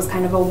this was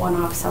kind of a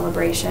one-off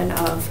celebration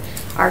of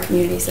our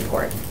community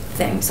support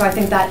thing. So I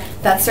think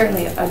that's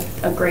certainly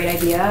a great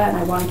idea, and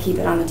I want to keep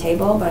it on the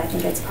table, but I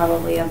think it's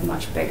probably a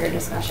much bigger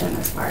discussion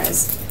as far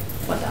as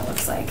what that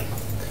looks like.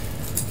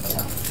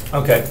 So.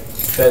 Okay,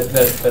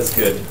 that's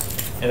good.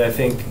 And I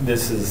think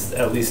this has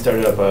at least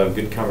started up a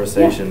good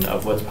conversation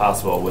of what's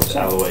possible with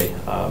Alloway.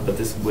 But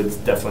this would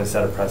definitely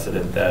set a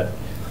precedent that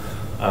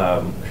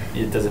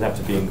it doesn't have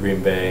to be in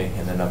Green Bay,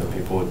 and then other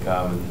people would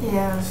come.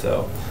 Yeah.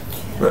 So.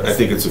 But I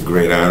think it's a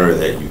great honor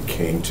that you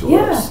came to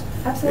us.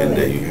 Absolutely. And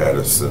that you had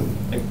us in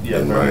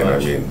Yeah, very mind.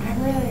 much. I mean,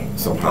 I really, the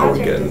somehow we're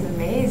project getting. is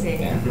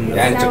amazing. Yeah. Mhm.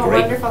 Yeah, It's it's a so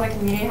great, wonderful the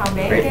community, how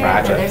big great it is,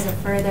 project. and there's a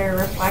further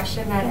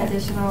reflection that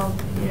additional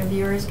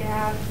viewers can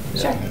have.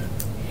 Sure.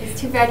 It's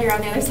too bad you're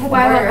on the other side of the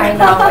Well, border. I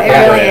know, it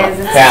Yeah. really is,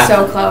 it's Yeah.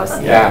 so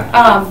close.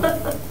 Yeah.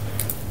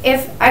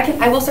 If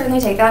I will certainly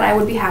take that. I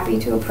would be happy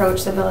to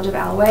approach the Village of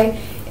Alloway.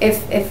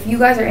 if you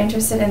guys are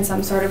interested in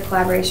some sort of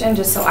collaboration,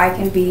 just so I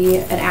can be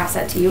an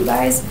asset to you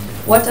guys,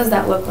 what does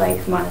that look like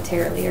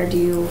monetarily,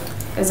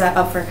 or is that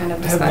up for kind of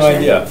I discussion? have no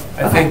idea.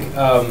 I Okay.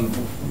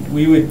 think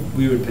we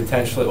would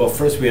potentially, well,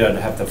 first we'd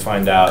have to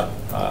find out,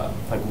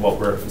 like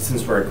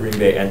since we're a Green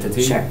Bay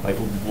entity, Sure. like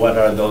what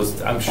are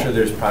those, I'm sure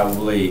there's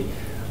probably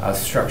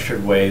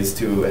structured ways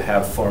to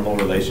have formal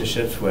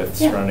relationships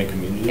with Yeah. surrounding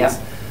communities. Yep.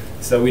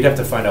 So we'd have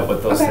to find out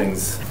what those Okay.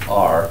 things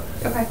are.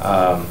 Okay.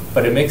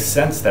 But it makes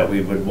sense that we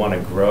would want to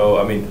grow.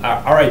 I mean,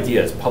 our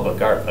idea is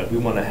public art. Like, we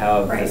want to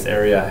have this Right.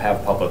 area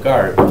have public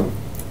art,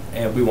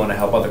 and we want to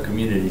help other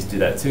communities do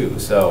that too.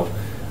 So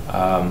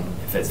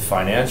if it's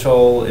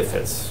financial, if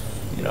it's,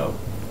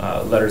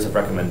 letters of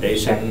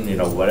recommendation,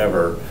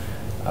 whatever,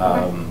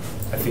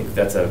 I think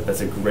that's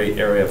a great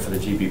area for the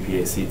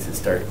GBPAC to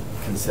start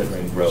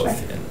considering growth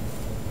Sure. in.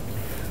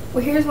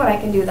 Well, here's what I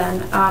can do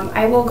then.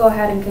 I will go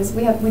ahead and, because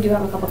we do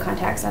have a couple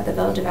contacts at the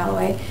Village of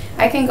Alloway,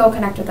 I can go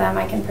connect with them.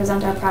 I can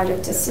present our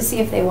project just to see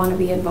if they want to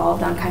be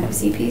involved on kind of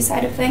CP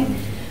side of thing.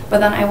 But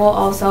then I will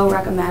also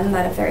recommend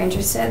that if they're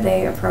interested,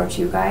 they approach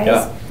you guys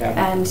Yeah.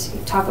 and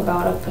talk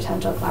about a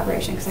potential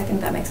collaboration, because I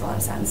think that makes a lot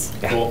of sense.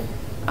 Cool.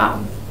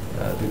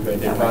 That'd be great.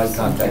 They'd That probably works.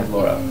 contact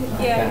Laura.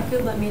 Yeah, you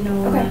could let me know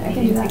when Okay, that I can do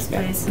meeting that. takes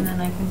place, and then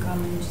I can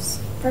come and just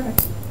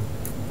Perfect.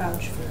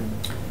 vouch for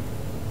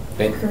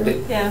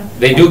Yeah.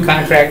 They do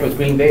contract with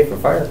Green Bay for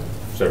fire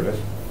service,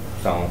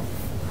 so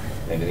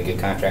maybe they could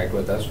contract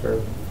with us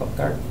for public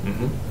art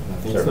Mm-hmm. I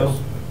think service.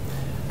 so.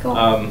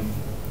 Cool.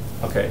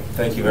 Okay,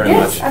 thank you very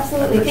Yes, much.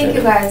 absolutely. I Thank you appreciate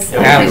it. guys. Yeah,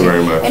 I Thank you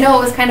appreciate- very much. I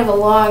know it was kind of a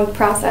long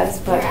process,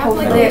 Your but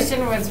hopefully,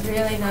 application was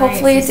really nice.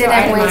 hopefully it and so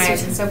didn't waste itemized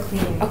your- and so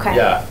clean. okay,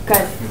 Yeah.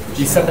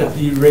 good.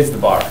 You raised the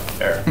bar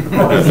there.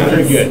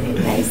 Very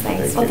good. Nice,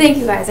 thanks. Well, thank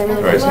you guys. I really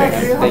All right, appreciate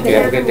thank it. you. Thank you,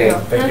 have a good day.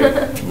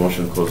 Thank you.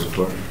 Motion to close the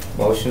floor.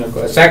 Motion to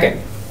go,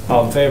 second.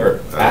 All in favor?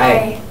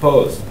 Aye.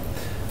 Opposed?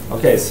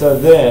 Okay, so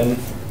then,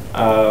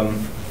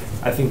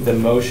 I think the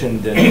motion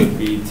then would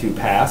be to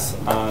pass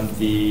on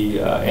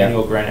the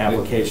annual grant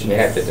application. We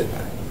have to deny.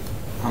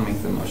 I'll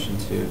make the motion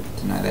to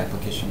deny the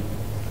application.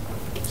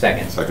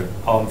 Second. Second.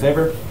 All in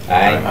favor?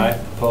 Aye.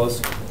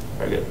 Opposed?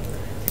 Very good.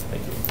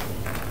 Thank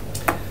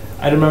you.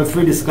 Item number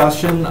 3,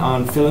 discussion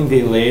on filling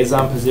the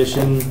liaison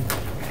position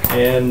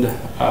and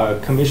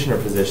commissioner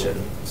position.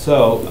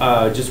 So,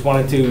 just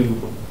wanted to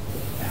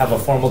have a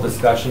formal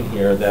discussion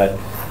here that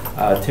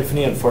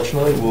Tiffany,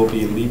 unfortunately, will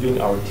be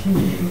leaving our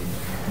team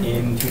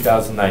in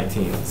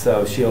 2019.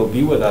 So she'll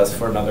be with us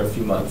for another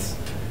few months,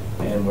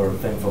 and we're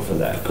thankful for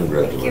that. Thank you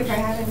for Congratulations.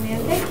 having me,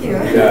 and thank you.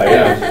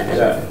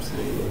 Yeah.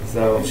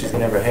 So she's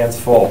gonna have her hands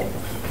full.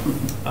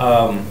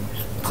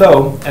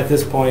 So at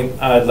this point,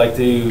 I'd like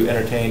to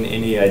entertain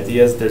any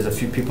ideas. There's a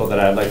few people that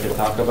I'd like to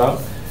talk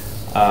about.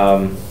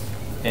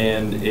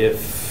 And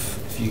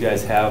if you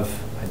guys have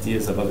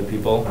ideas of other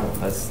people,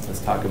 let's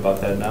talk about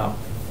that now.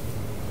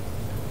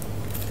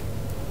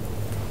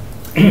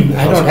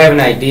 I don't have an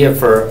idea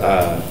for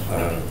a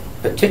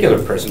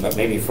particular person, but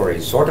maybe for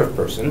a sort of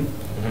person.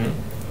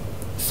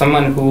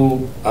 Someone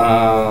who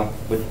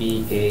would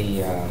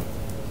be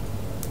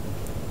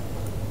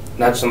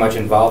not so much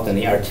involved in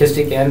the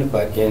artistic end,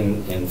 but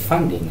in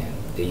funding end,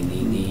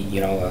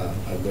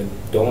 a good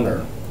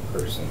donor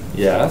person.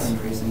 Yes.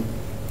 Fundraising.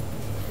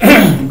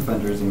 I think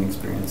fundraising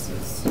experience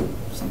is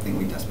something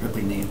we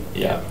desperately need.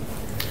 Yeah.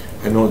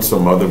 I know in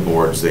some other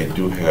boards, they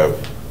do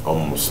have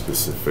almost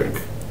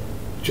specific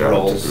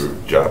Roles.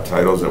 job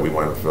titles that we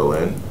want to fill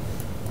in.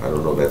 I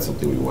don't know if that's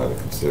something we want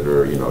to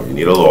consider, you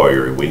need a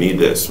lawyer, we need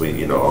this,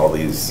 all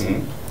these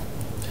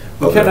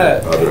Mm-hmm. We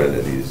kinda- other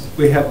entities.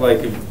 We have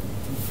like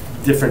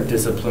different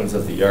disciplines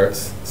of the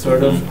arts,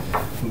 sort of,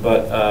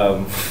 but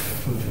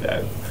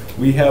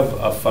we have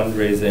a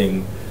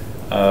fundraising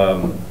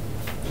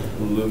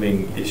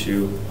looming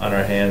issue on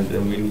our hands,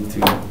 and we need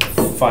to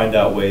find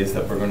out ways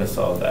that we're going to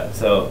solve that.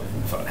 So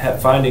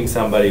finding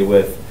somebody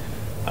with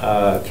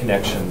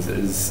connections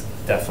is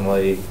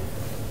definitely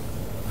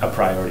a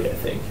priority, I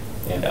think.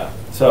 Yeah.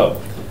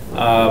 So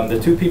the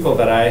 2 people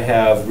that I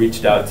have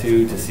reached out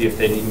to see if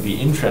they'd even be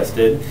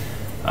interested,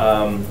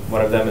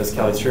 one of them is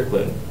Kelly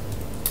Strickland.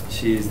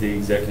 She's the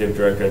executive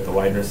director at the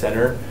Widener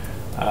Center.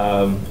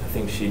 I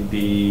think she'd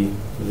be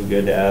really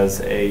good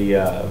as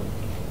a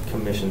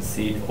commission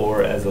seat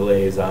or as a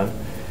liaison.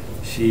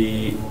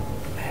 She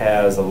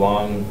has a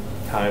long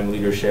time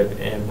leadership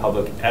in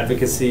public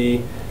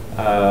advocacy.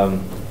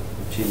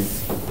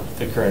 She's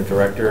the current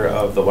director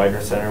of the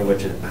Widener Center,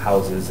 which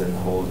houses and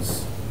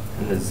holds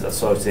and is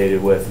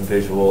associated with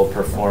visual,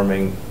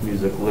 performing,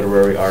 music,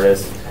 literary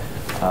artists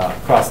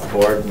across the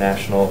board,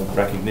 national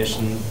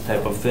recognition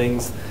type of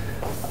things.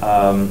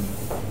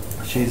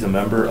 She's a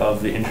member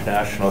of the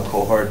international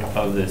cohort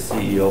of the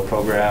CEO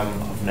program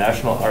of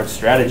National Art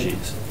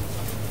Strategies,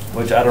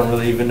 which I don't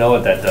really even know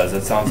what that does.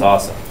 It sounds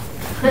awesome.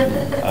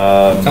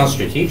 Sounds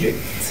strategic.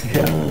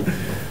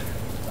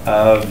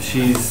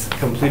 She's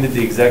completed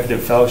the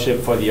executive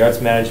fellowship for the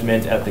arts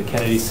management at the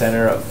Kennedy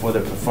Center for the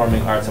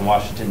Performing Arts in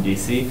Washington,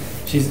 D.C.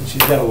 She's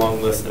got a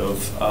long list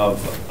of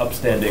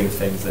upstanding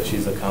things that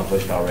she's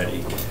accomplished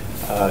already.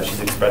 she's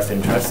expressed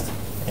interest,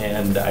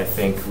 and I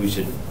think we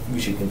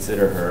should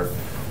consider her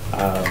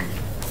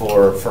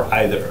for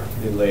either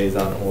the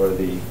liaison or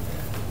the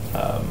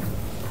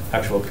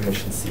actual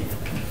commission seat.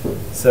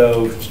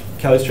 So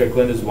Kelly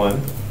Strickland is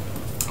one.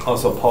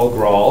 Also, Paul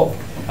Grawl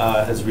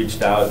has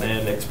reached out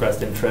and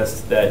expressed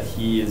interest that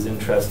he is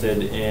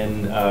interested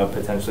in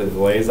potentially the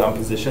liaison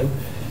position.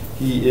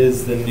 He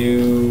is the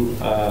new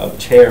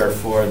chair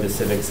for the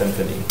Civic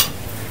Symphony.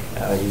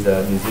 He's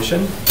a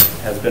musician,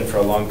 has been for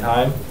a long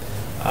time,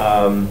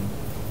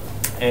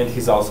 and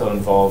he's also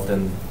involved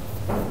in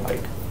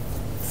like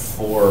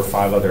 4 or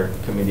 5 other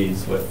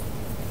committees with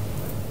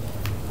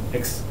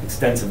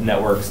extensive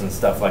networks and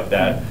stuff like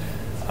that,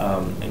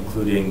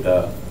 including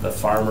the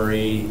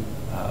Farmery.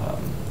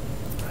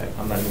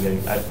 I'm not even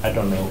getting, I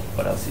don't know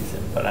what else he's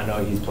in, but I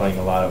know he's playing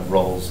a lot of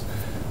roles.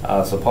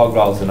 So Paul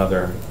Grawl is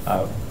another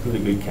really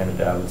good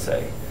candidate, I would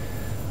say.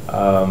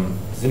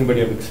 Does anybody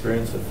have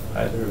experience with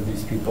either of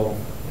these people?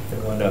 They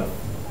want to.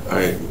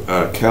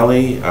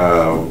 Kelly,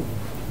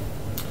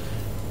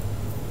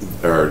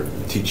 our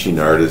teaching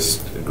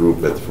artist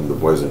group from the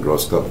Boys and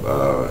Girls Club,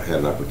 had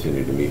an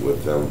opportunity to meet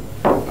with them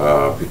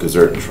because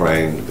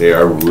they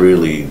are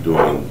really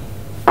doing,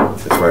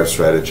 as far as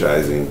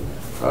strategizing,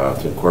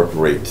 to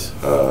incorporate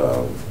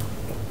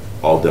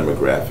all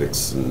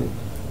demographics and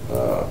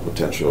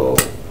potential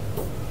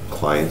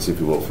clients, if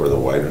you will, for the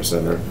Widener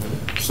Center.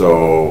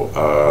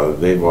 So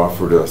they've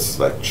offered us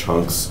like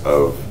chunks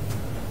of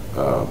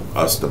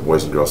us, the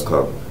Boys and Girls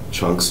Club,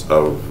 chunks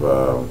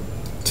of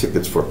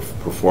tickets for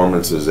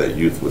performances that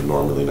youth would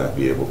normally not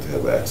be able to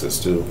have access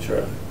to.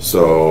 Sure.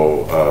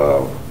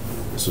 So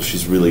so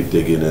she's really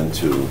digging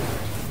into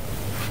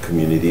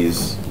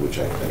communities, which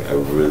I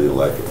really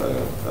like.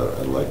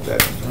 I like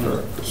that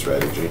her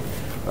strategy,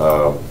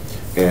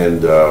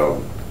 and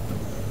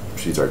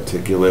she's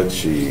articulate.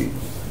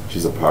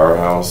 She's a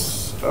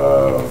powerhouse,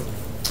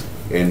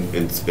 and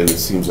it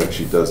seems like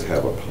she does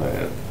have a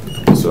plan.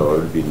 So it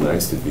would be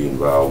nice to be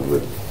involved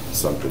with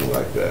something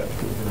like that,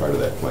 part of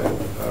that plan.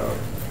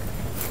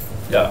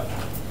 Yeah.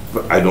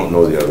 But I don't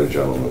know the other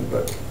gentleman,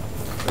 but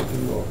I do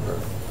know her.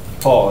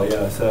 Paul,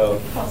 yeah. So.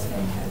 Paul's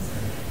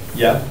fantastic.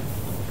 Yeah.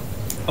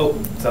 Oh,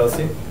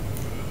 Celestine?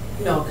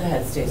 No, go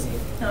ahead, Stacy.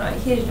 No,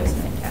 he's just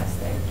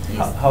fantastic.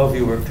 How have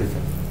you worked with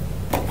him?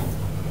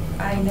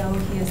 I know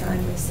he is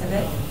on with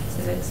Civic.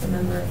 Civic's a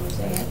member of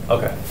Mosaic.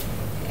 Okay.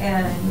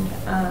 And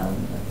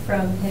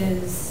from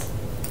his,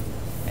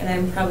 and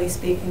I'm probably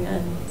speaking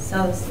on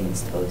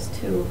Celestine's toes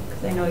too,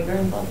 because I know you're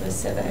involved with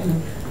Civic.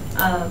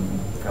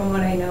 From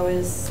what I know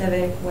is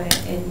Civic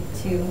went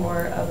into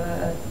more of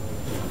a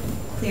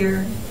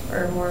clear,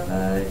 or more of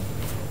a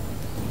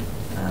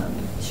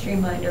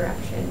streamlined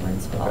direction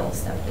once Paul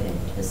stepped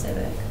into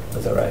Civic.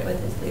 Is that right? With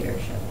his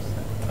leadership.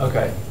 So.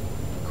 Okay.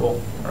 Cool.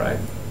 All right.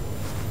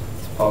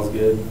 So Paul's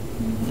good.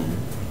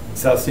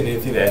 Celestine,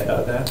 anything to add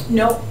about that?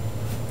 Nope.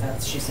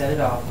 She said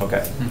it all.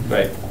 Okay.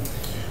 Great.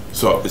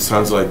 So it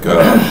sounds like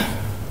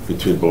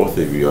between both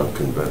of you, I'm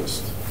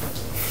convinced.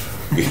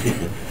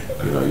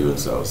 You know, you and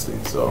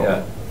Celestine. So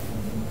Yeah.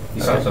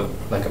 He's also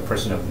like a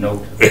person of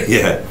note.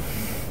 yeah.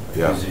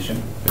 Yeah.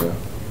 Musician. Yeah.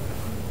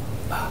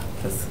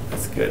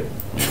 That's good.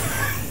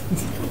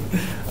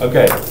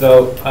 Okay,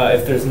 so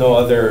if there's no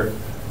other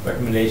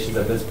recommendations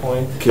at this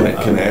point, Can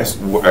I ask?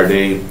 Are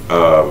they?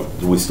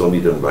 Do we still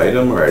need to invite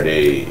them, or are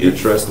they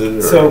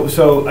interested? Or?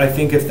 So I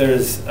think if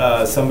there's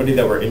somebody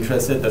that we're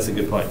interested, that's a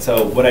good point.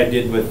 So what I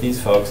did with these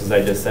folks is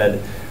I just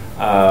said,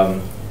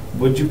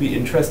 would you be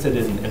interested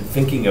in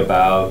thinking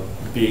about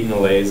being a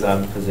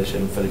liaison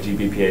position for the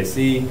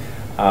GBPAC?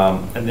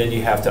 And then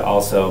you have to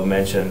also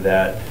mention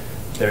that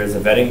there is a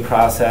vetting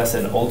process,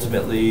 and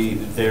ultimately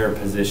their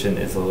position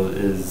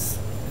is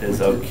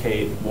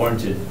okay,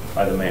 warranted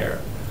by the mayor.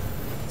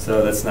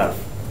 So that's not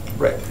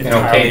Right.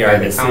 entirely our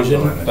by the council,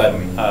 decision, I'm but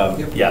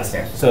assuming. yes.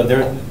 Yes. So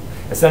there,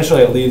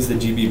 essentially it leaves the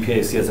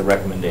GBPAC as a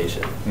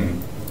recommendation.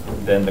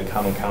 Then the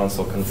common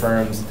council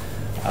confirms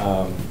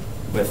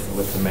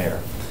with the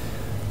mayor.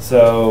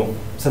 So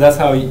that's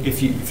how,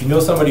 if you know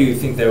somebody you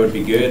think that would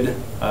be good,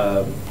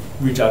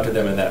 reach out to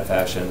them in that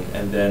fashion,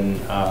 and then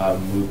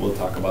we'll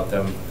talk about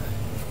them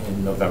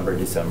in November,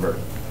 December.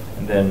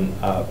 And then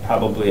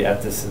probably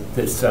at this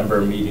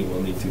December meeting,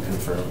 we'll need to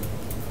confirm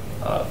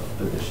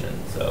position.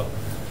 So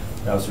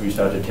I also reached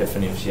out to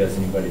Tiffany if she has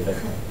anybody that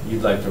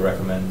you'd like to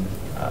recommend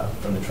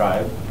from the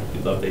tribe.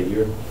 We'd love to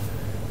hear.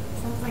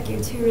 Sounds like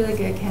you're 2 really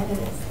good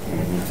candidates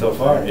there. So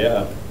far,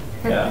 yeah.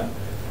 Yeah.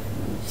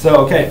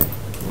 So, okay.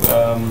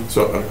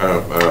 So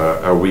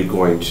are we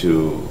going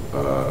to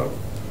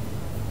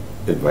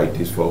invite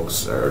these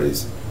folks, or at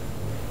least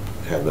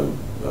have them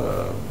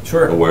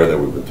Sure. aware that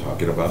we've been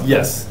talking about?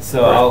 Yes.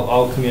 So Right.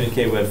 I'll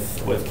communicate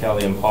with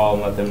Kelly and Paul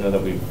and let them know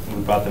that we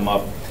brought them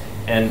up.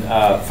 And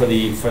for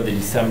the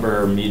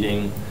December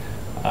meeting,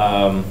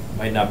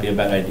 might not be a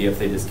bad idea if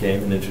they just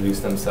came and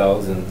introduced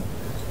themselves and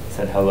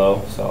said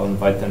hello. So I'll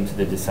invite them to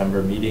the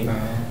December meeting.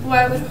 Well,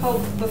 I would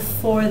hope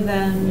before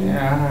then,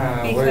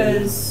 Yeah.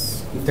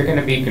 because If they're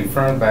gonna be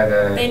confirmed by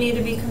the. They need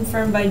to be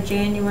confirmed by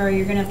January.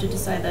 You're gonna have to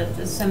decide that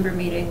December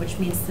meeting, which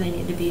means they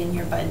need to be in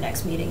here by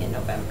next meeting in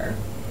November.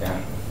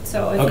 Yeah.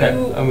 So if Okay,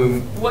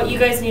 what you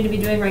guys need to be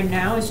doing right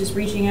now is just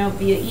reaching out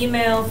via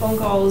email, phone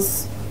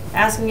calls,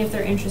 asking if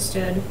they're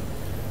interested.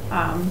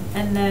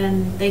 And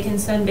then they can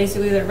send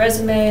basically their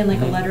resume and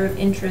like a letter of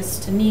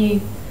interest to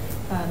me,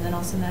 and then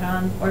I'll send that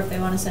on. Or if they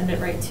want to send it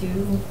right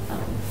to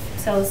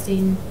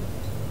Celestine,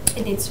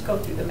 it needs to go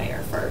through the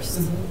mayor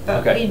first.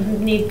 But Okay. we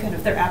need kind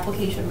of their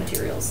application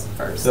materials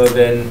first. So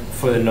then,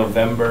 for the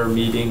November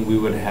meeting, we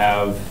would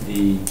have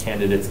the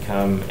candidates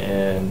come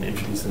and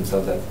introduce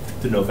themselves at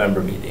the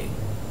November meeting.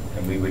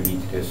 And we would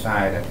need to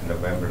decide at the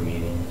November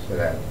meeting so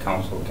that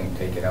council can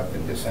take it up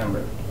in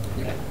December.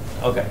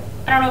 Okay.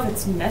 I don't know if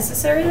it's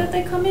necessary that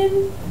they come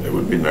in. It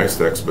would be nice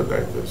to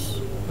expedite this.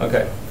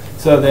 Okay.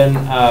 So then,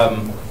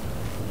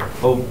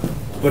 well,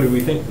 what do we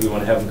think? Do we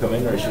want to have them come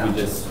in, or should we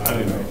just, I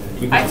mean,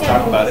 we can I just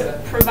talk about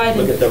it? can provide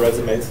Look at an the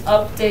resumes?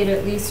 update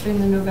at least during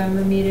the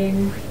November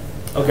meeting.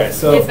 Okay,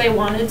 so. If they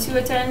wanted to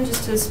attend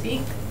just to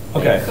speak,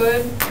 Okay. they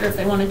could, or if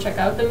they want to check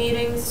out the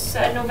meetings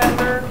at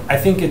November. I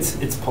think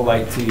it's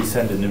polite to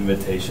send an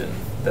invitation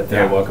that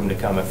they're Yeah. welcome to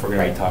come if we're going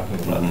to be Right. talking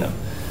about Mhm. them.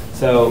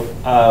 So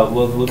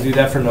we'll do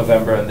that for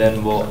November, and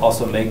then we'll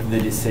also make the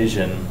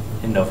decision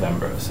in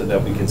November so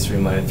that we can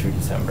streamline it through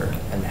December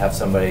and have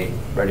somebody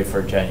ready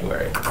for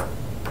January.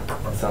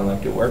 That sound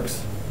like it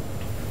works?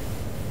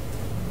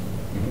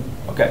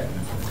 Okay.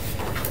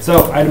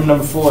 So item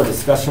number 4,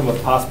 discussion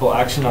with possible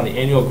action on the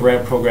annual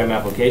grant program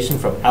application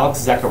from Alex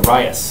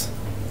Zacharias.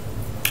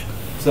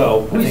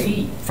 So Who I is think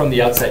he? from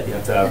the outset, you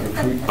have to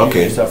recruit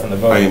Okay, yourself from the I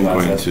voting am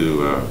going process.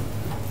 to,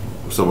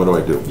 so what do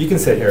I do? You can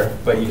sit here,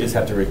 but you just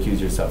have to recuse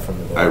yourself from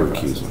the voting I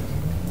process. recuse me.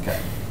 Okay.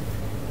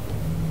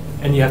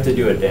 And you have to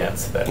do a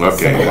dance that Okay.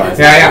 symbolizes.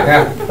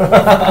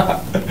 Yeah.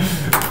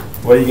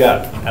 What do you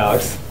got,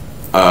 Alex?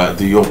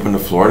 Do you open the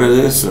floor to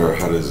this, or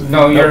how does it?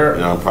 No, you're.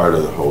 I'm part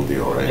of the whole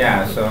deal, right?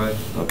 Yeah, so it's.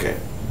 Okay,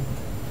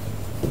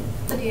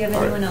 Do you have All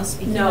right. anyone else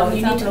speaking? No, on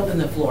you this need to topic? open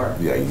the floor.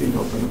 yeah, you need to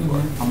open the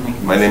floor. I'll make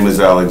a My name is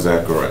Alex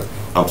Zacharias.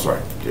 I'm sorry,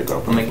 you can I'll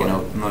open the make a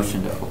floor.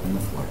 motion to open the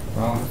floor.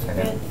 Well,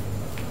 second.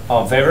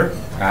 All in favor?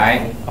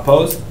 Aye.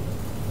 Opposed?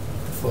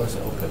 The floor is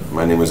open.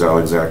 My name is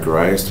Alex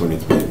Zacharias,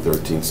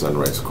 2313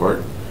 Sunrise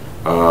Court.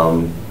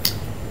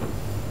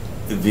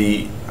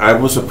 I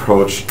was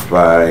approached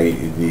by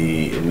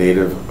the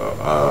Native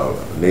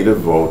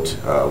Vote,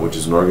 which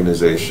is an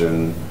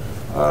organization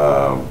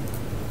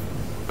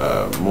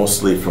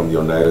mostly from the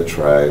Oneida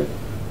tribe,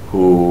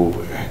 who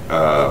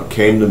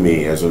came to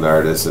me as an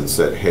artist and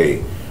said,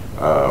 hey,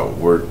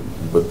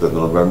 with the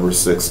November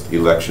 6th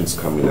elections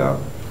coming up,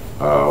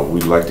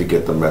 we'd like to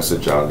get the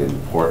message out, the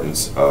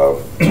importance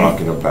of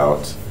talking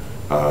about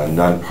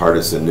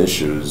nonpartisan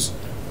issues,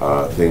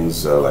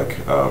 things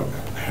like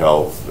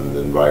health and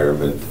the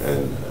environment,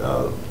 and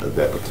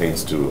that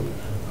pertains to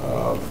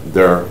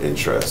their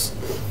interests.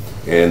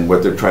 And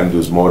what they're trying to do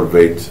is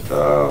motivate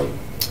the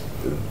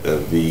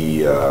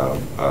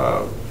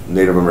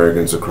Native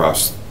Americans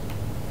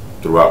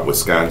throughout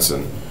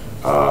Wisconsin.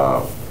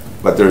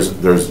 But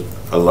there's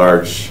a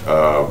large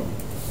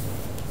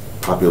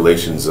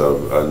populations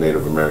of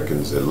Native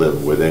Americans that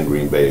live within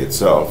Green Bay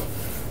itself.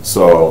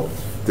 So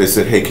they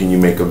said, hey, can you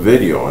make a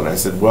video? And I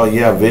said, well,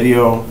 yeah,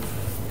 video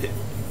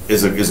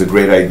is a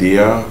great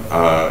idea.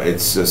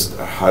 It's just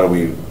how do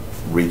we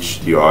reach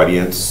the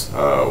audience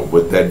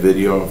with that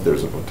video if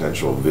there's a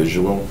potential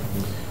visual.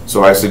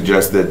 So I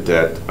suggested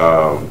that,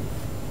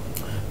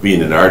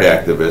 being an art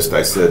activist,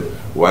 I said,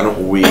 why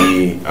don't we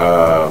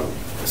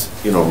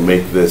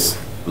make this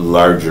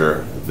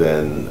larger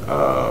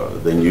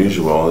than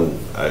usual. And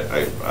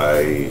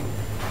I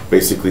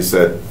basically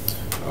said,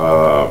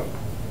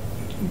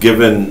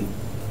 given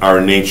our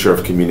nature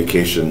of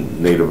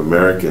communication, Native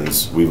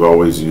Americans, we've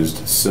always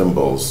used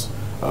symbols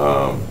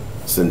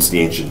since the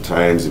ancient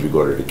times. If you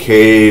go to the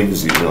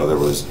caves, there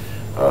was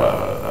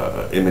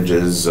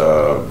images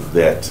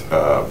that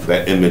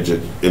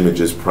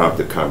images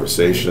prompted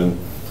conversation.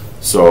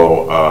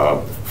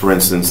 So, for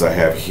instance, I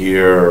have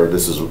here.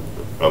 This is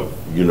a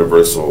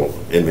universal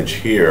image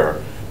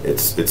here.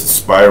 It's a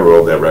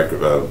spiral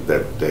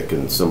that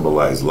can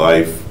symbolize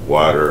life,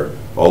 water,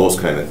 all those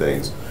kind of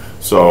things.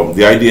 So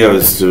the idea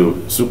is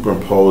to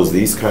superimpose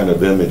these kind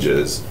of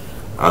images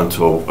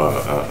onto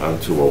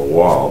a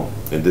wall.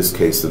 In this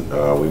case,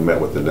 we met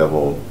with the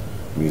Neville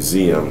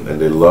Museum, and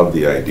they loved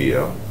the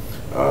idea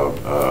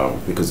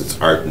because it's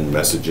art and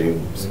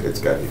messaging. It's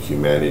got the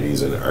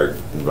humanities and art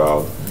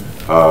involved.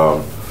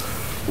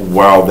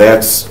 While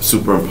that's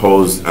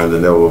superimposed on the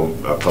Neville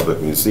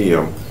Public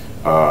Museum,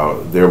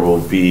 there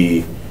will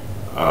be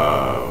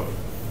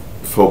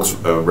folks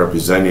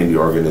representing the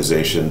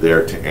organization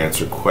there to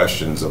answer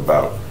questions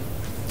about,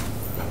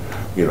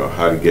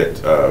 how to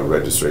get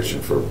registration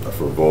for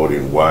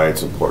voting, why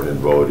it's important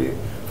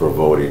for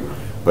voting.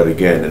 But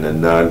again, in a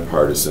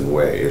nonpartisan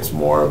way, it's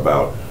more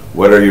about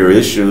what are your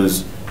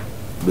issues.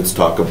 Let's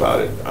talk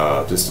about it.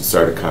 Just to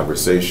start a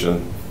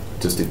conversation,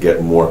 just to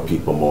get more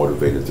people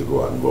motivated to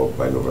go out and vote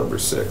by November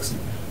 6th.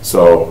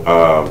 So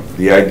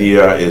the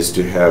idea is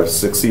to have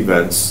 6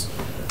 events.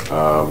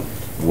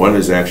 One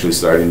is actually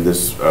starting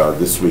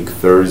this week,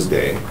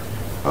 Thursday.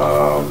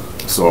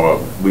 So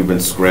we've been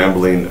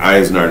scrambling, I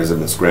as an artist have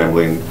been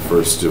scrambling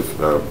first to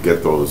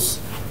get those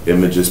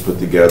images put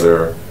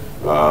together,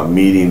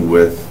 meeting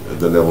with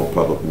the Neville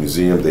Public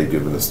Museum, they've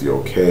given us the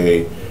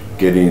okay,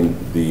 getting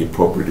the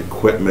appropriate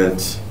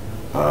equipment,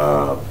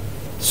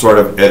 sort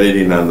of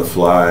editing on the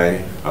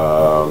fly,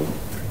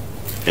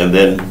 and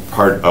then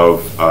part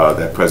of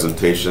that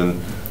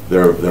presentation,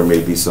 there may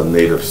be some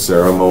native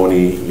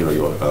ceremony,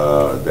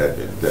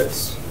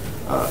 that's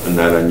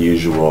not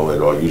unusual.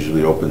 It all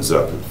usually opens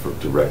up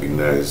to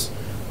recognize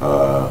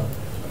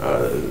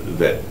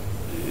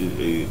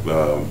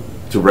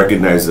to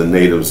recognize the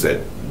natives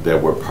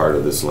that were part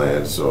of this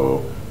land.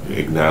 So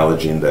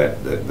acknowledging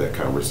that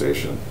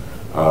conversation.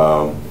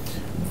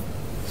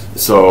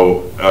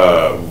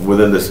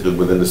 Within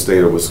the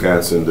state of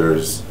Wisconsin,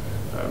 there's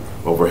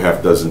over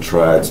half dozen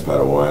tribes: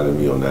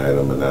 Potawatomi,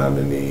 Oneida,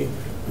 Menominee,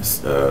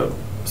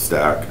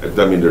 Stack.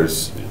 I mean,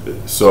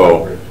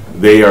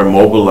 they are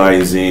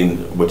mobilizing,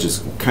 which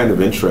is kind of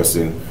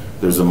interesting.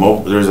 There's a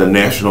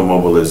national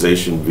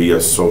mobilization via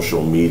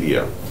social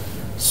media.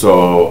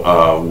 So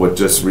what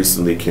just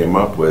recently came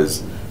up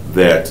was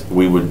that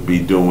we would be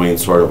doing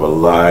sort of a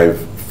live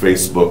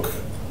Facebook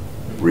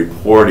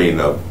reporting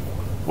of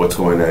what's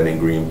going on in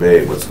Green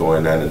Bay, what's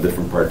going on in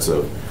different parts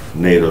of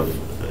Native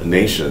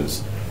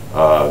nations,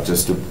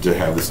 just to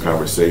have this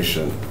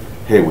conversation.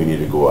 Hey, we need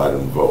to go out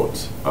and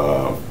vote.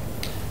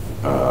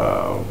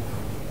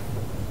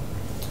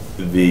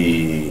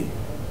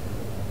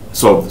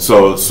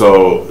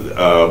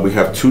 We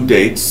have 2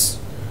 dates,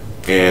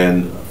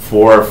 and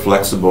 4 are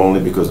flexible only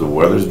because the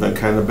weather's been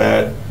kind of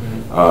bad.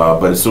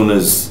 But as soon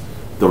as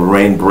the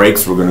rain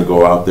breaks, we're going to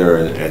go out there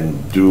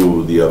and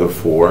do the other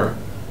 4.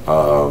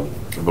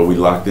 But we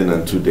locked in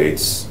on 2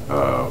 dates,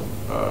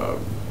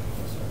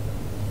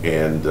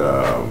 and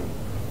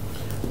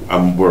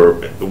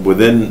we're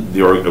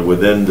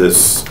within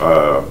this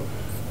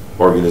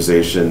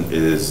organization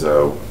is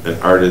an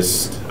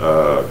artist.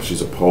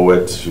 She's a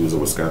poet. She was a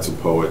Wisconsin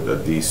poet,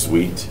 Dee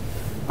Sweet,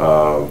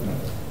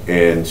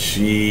 and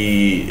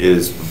she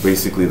is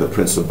basically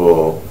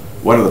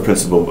one of the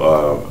principal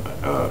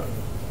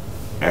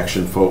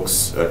action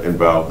folks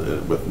involved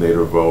with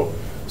Native Vote.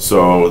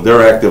 So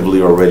they're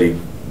actively already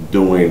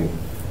doing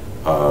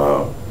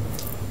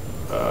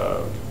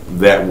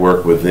that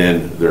work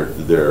within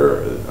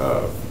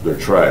their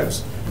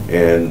tribes,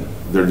 and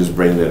they're just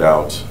bringing it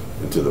out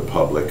into the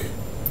public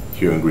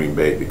here in Green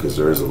Bay because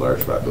there is a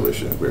large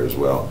population here as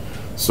well.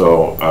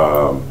 So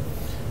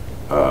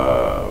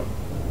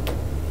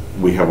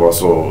we have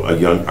also a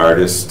young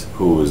artist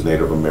who is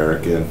Native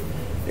American,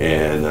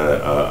 and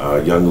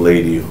a young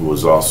lady who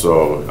is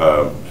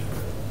also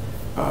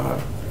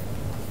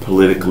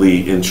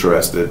politically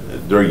interested.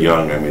 They're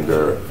young, I mean,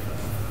 they're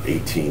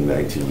 18,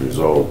 19 years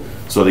old.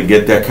 So to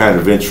get that kind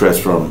of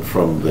interest from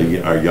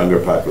our younger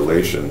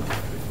population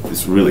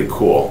is really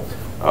cool.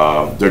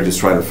 They're just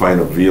trying to find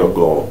a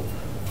vehicle,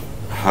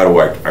 how to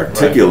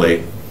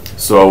articulate. Right.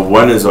 So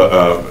one is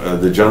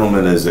the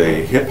gentleman is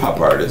a hip hop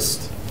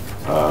artist,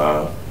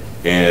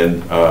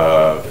 and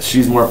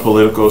she's more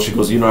political. She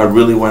goes, I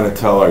really want to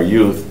tell our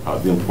youth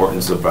the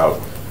importance about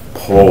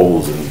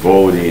polls and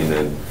voting,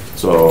 and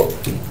so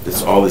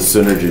it's all this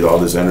synergy, all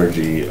this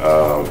energy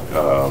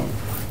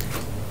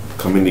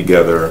coming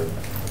together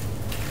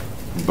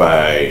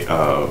by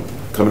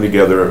coming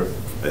together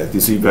at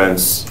these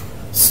events,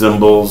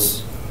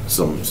 symbols,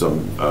 some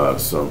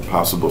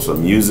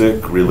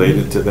music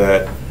related to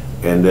that,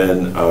 and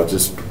then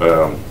just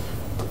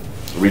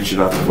reaching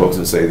out to folks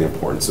and say the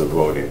importance of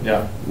voting.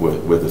 Yeah.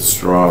 With a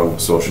strong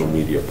social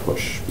media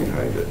push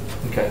behind it.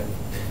 Okay.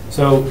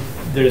 So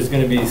there's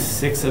going to be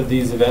 6 of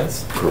these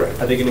events.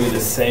 Correct. Are they going to be the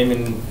same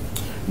in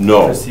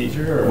No.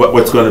 procedure? Or?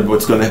 What's going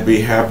to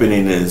be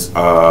happening is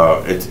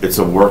it's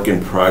a work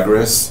in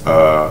progress.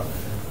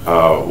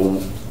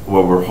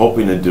 What we're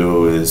hoping to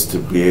do is to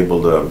be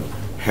able to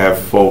have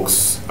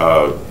folks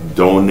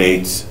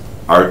donate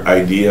art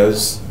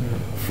ideas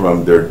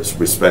from their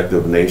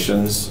respective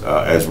nations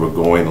as we're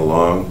going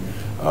along.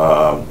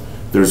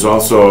 There's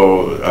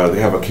also they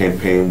have a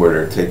campaign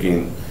where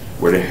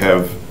they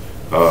have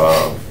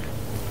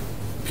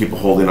people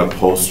holding up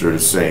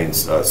posters saying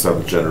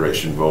 7th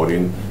generation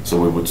voting, so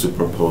we would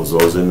superimpose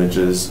those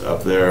images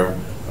up there.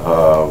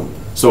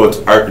 So it's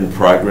art in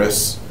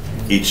progress.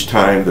 Each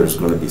time there's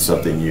going to be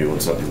something new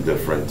and something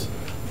different,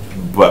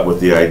 but with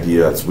the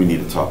idea is we need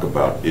to talk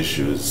about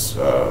issues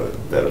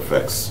that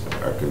affects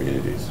our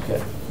communities.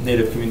 Okay.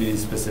 Native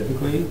communities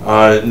specifically?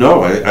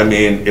 No, I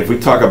mean, if we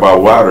talk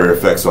about water, it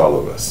affects all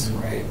of us.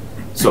 Right.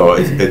 So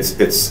it's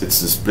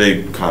this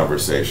big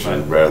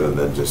conversation rather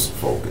than just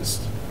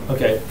focused.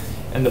 Okay.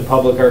 And the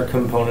public art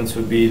components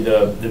would be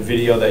the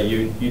video that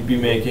you'd be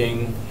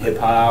making, hip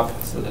hop,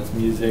 so that's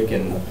music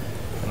and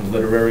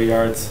literary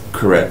arts.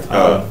 Correct.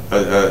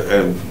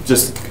 And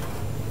just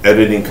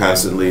editing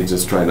constantly,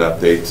 just trying to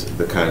update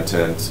the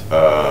content,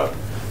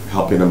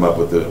 helping them out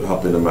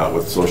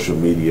with social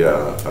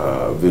media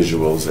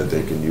visuals that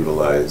they can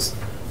utilize,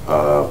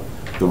 the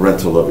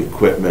rental of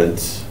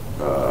equipment,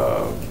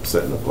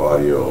 setting up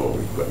audio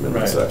equipment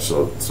and such.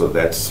 So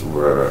that's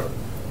where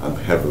I'm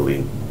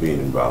heavily being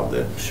involved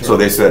in. Sure. So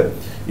they said,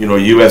 you know,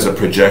 you as a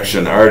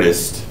projection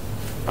artist,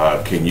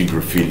 can you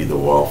graffiti the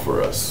wall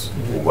for us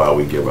while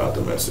we give out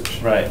the message?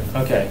 Right,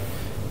 okay.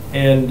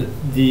 And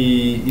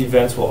the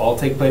events will all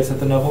take place at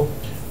the Neville?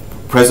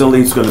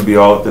 Presently, it's going to be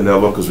all at the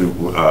Neville because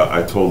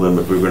I told them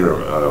if we were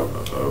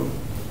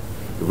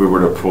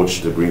to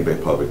approach the Green Bay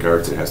Public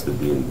Arts, it has to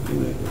be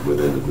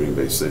within the Green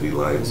Bay city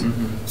lines.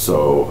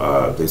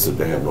 So they said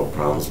they have no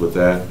problems with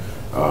that.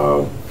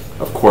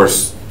 Of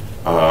course,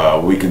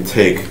 we can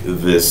take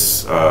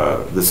this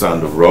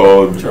on the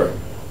road, Sure.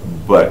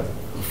 but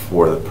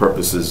for the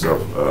purposes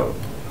of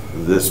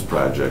this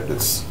project,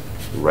 it's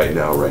right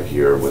now, right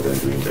here within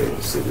Green Bay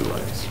city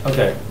lines.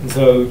 Okay, and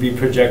so it would be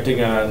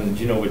projecting on,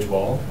 do you know which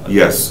wall?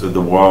 Yes,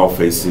 the wall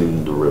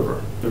facing the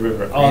river. The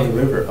river, oh, the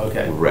river,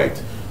 okay.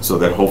 Right, so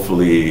that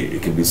hopefully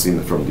it can be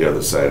seen from the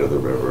other side of the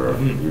river.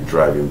 You're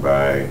driving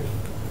by,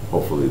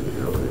 hopefully,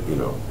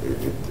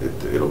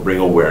 it'll bring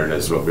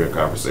awareness, it'll bring a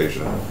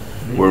conversation.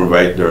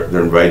 They're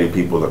inviting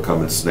people to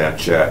come and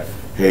Snapchat,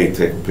 hey,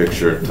 take a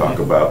picture, talk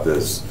about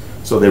this.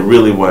 So they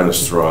really want a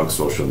strong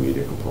social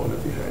media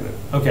component behind it.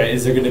 Okay,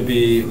 is there going to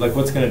be, like,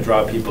 what's going to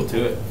draw people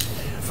to it?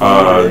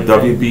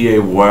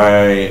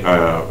 WBAY,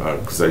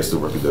 because I used to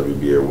work at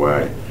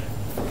WBAY,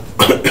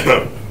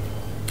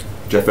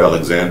 Jeff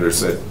Alexander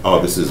said, oh,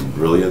 this is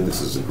brilliant,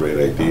 this is a great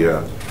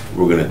idea,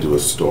 we're going to do a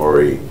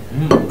story.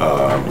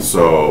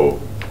 So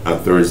on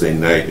Thursday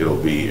night, it'll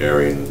be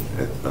airing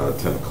at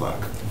 10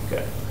 o'clock.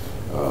 Okay.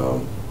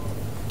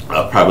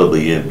 I'll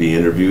probably be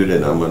interviewed,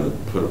 and I'm going to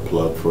put a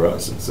plug for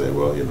us and say,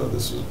 well, you know,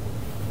 this is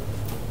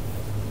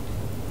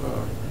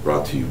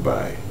brought to you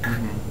by.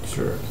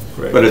 Sure,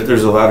 great. But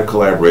there's a lot of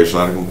collaboration, a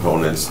lot of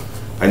components.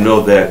 I know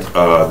that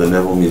the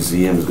Neville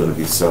Museum is going to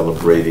be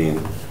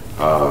celebrating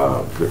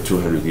their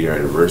 200th year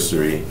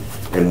anniversary,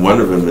 and one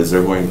of them is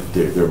they're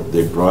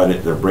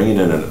bringing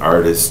in an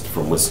artist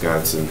from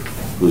Wisconsin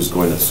who's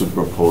going to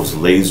superimpose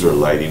laser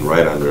lighting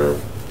right on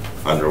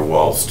their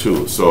walls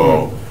too.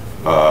 So.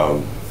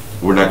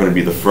 We're not going to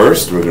be the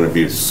first. We're going to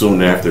be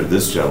soon after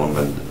this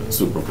gentleman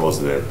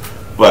superimposing it.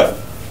 But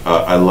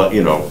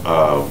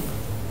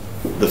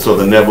so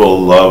the Neville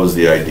loves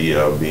the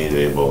idea of being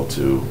able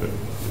to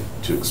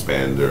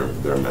expand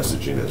their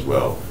messaging as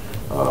well.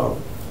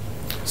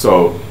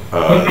 So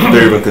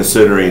they're even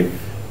considering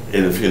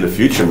in the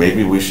future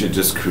maybe we should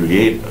just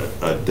create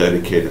a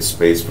dedicated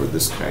space for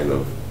this kind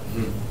of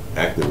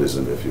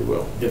activism, if you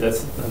will. Yeah,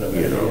 that's another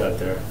idea out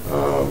there.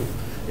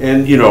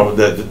 And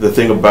the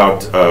thing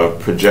about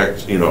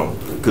project,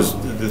 because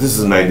this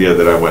is an idea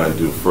that I want to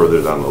do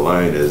further down the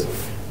line, is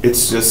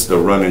it's just a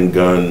run and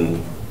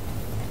gun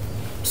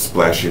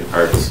splashing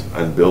art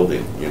on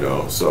building,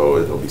 so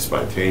it'll be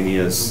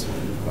spontaneous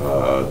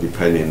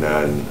depending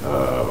on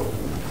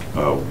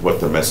what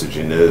the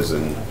messaging is,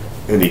 and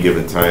any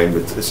given time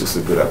it's just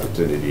a good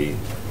opportunity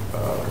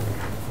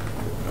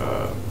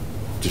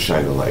to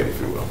shine the light, if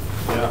you will.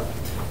 Yeah.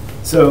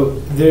 So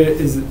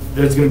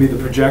there's going to be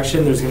the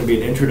projection, there's going to be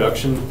an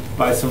introduction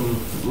by some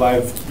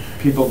live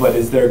people, but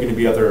is there going to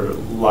be other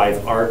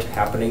live art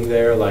happening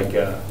there, like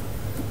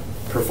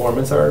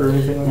performance art or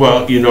anything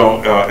like that?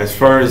 Well, as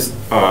far as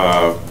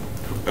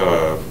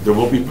there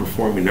will be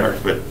performing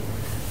art, but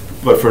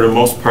for the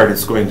most part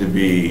it's going to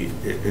be,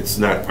 it's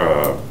not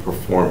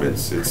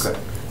performance,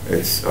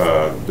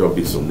 there'll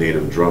be some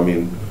native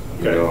drumming,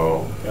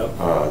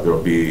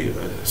 there'll be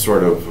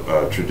sort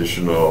of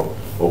traditional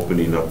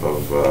opening up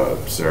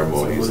of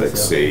ceremonies like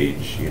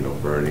sage,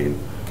 burning.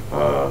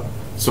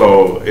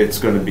 So it's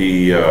going to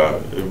be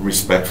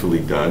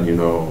respectfully done,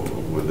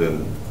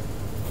 within.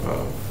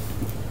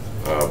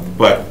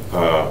 But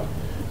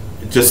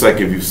just like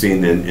if you've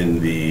seen in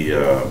the,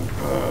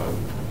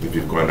 if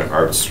you've gone to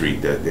Art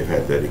Street, that they've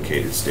had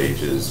dedicated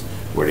stages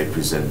where they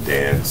present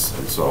dance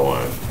and so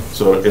on.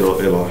 So it'll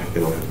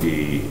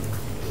be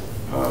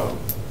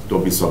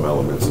there'll be some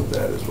elements of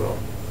that as well.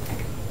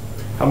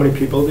 How many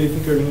people do you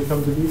think are going to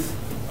come to these?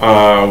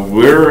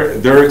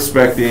 They're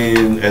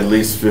expecting at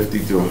least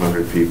 50 to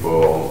 100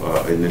 people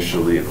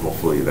initially, and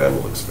hopefully that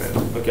will expand.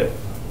 Okay,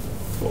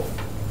 cool.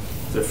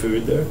 Is there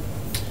food there?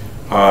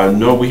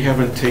 No, we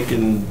haven't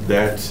taken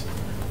that,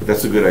 but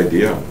that's a good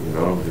idea.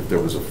 If there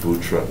was a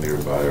food truck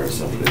nearby or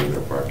something in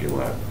their parking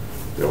lot,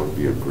 that would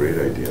be a great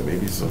idea.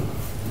 Maybe some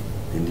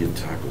Indian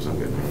tacos. I'm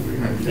getting hungry.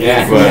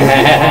 Yeah.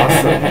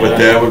 But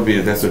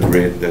that's a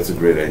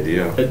great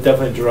idea. It'd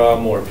definitely draw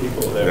more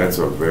people there. That's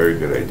a very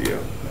good idea.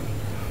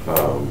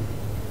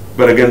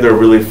 But again, they're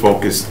really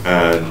focused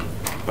on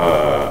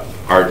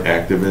art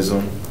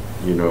activism.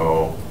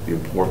 The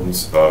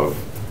importance of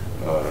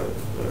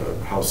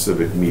how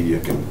civic media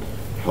can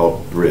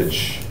help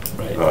bridge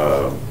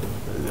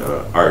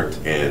art,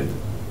 and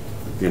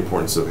the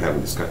importance of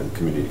having these kind of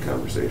community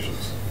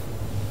conversations.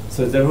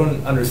 So does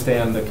everyone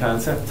understand the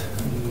concept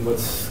and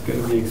what's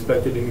going to be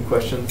expected? Any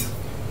questions?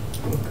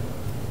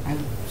 I have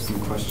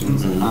some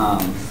questions.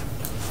 Mhm.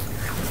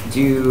 Do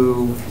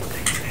you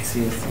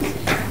see?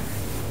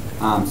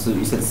 So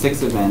you said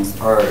 6 events.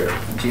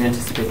 Do you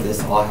anticipate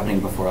this all happening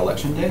before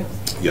Election Day?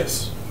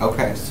 Yes.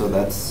 Okay, so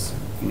that's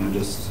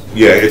just.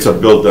 Yeah, it's a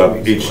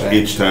build-up. weeks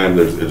away. Each time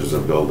there's a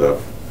build-up.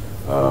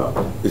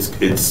 It's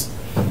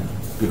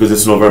because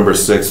it's November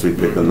 6th, we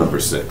picked the number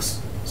 6.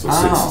 So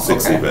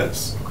six okay.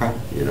 events, Okay,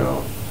 you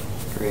know.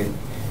 great.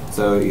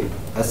 So you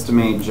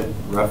estimate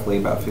roughly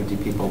about 50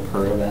 people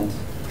per event?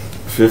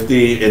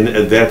 50,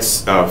 and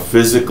that's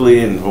physically,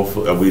 and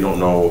hopefully, we don't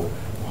know,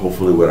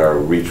 hopefully what our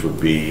reach would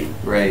be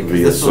Right, 'cause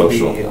via this will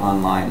social. be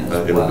online as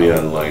well. It'll be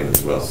online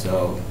as well.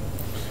 So,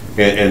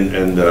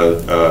 And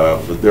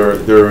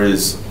there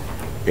is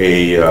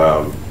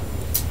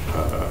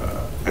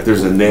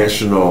there's a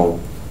national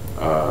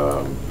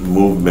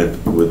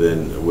movement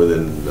within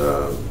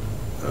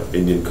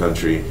Indian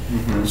country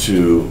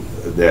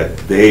that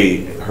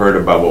they heard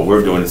about what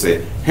we're doing and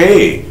say,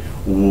 hey,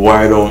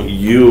 why don't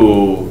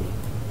you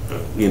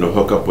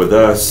hook up with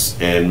us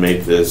and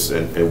make this,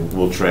 and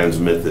we'll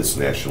transmit this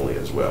nationally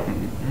as well.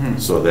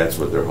 So that's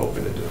what they're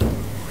hoping to do.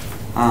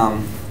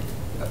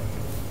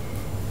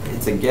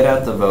 it's a get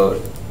out the vote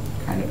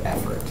kind of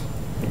effort.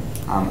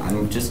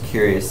 I'm just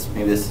curious,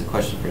 maybe this is a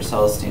question for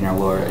Celestine or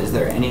Laura, is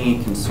there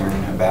any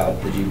concern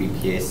about the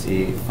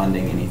GBPAC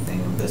funding anything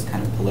of this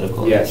kind of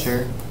political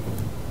nature?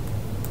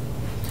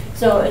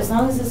 So as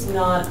long as it's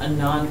not a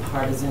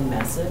nonpartisan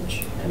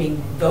message, I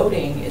mean,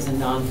 voting is a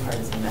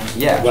nonpartisan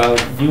message. Yeah. Well,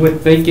 you would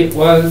think it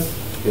was,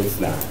 it's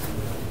not.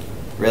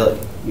 Really?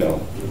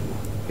 No.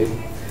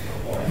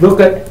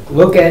 Look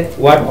at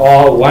what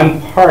all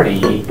one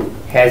party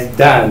has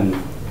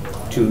done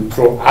to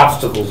throw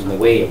obstacles in the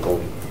way of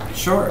voting.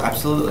 Sure,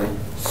 absolutely.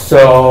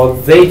 So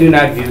they do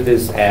not view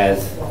this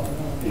as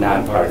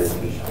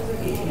nonpartisan,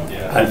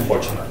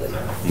 unfortunately.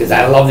 Because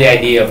I love the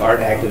idea of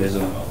art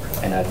activism,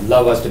 and I'd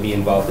love us to be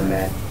involved in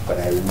that, but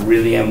I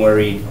really am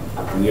worried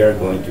we are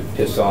going to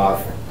piss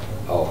off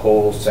a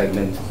whole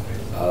segment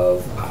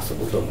of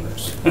possible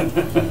donors.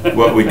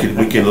 Well, we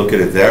can look at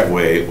it that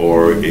way,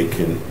 or we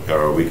can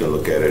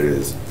look at it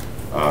as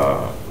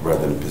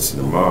rather than pissing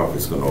them off,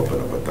 it's going to open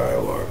up a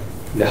dialogue.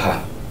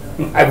 Nah,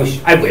 I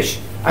wish.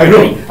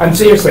 I'm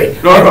seriously.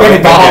 No,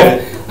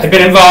 I've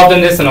been involved in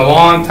this in a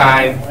long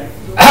time.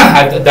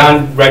 I've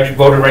done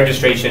voter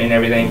registration and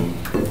everything,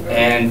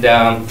 and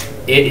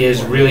it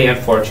is really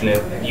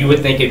unfortunate. You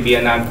would think it'd be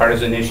a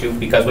nonpartisan issue,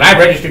 because when I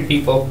registered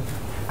people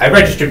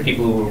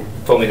who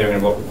told me they were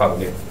going to vote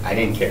Republican. I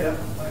didn't care.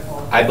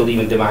 I believe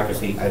in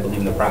democracy. I believe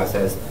in the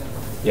process.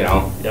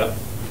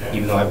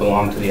 Even though I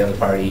belong to the other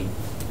party.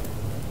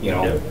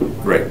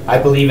 Right. I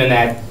believe in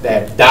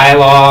that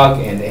dialogue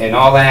and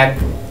all that.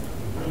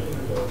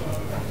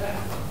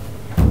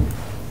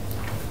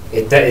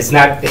 It's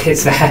not.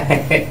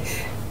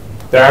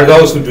 There are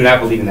those who do not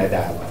believe in that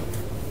dialogue.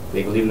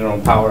 They believe in their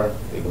own power.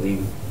 They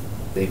believe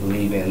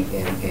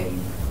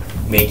in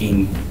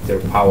making their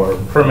power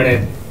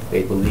permanent.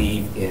 They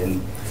believe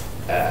in.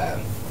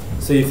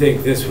 So you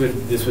think this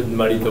would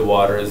muddy the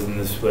waters, and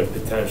this would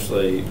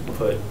potentially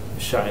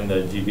shine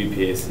the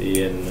GBPAC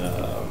in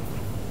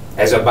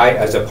as a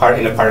part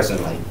in a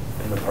partisan light.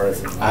 In the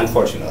partisan.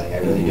 Unfortunately, I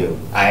really do.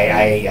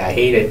 I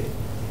hate it.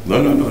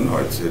 No.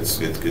 It's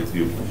good.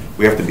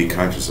 We have to be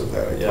conscious of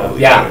that. I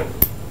totally Yeah. get it.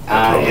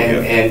 I totally get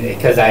it. And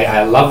because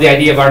I love the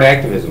idea of art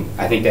activism.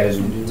 I think that is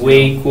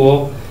way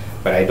cool,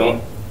 but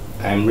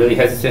I'm really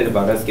hesitant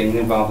about us getting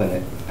involved in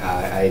it.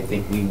 I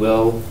think we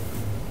will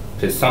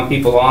piss some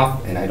people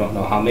off, and I don't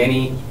know how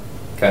many,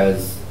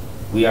 because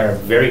we are a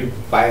very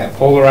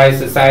polarized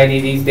society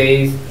these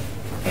days,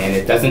 and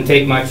it doesn't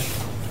take much,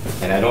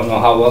 and I don't know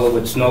how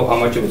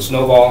much it would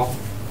snowball.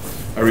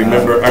 I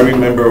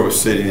remember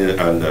sitting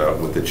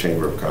with the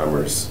Chamber of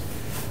Commerce,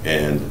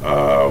 and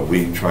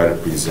we try to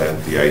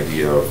present the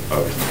idea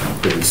of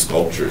putting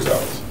sculptures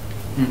out.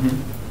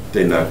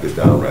 They knocked it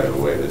down right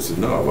away. They said,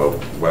 no, well,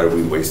 why are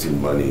we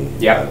wasting money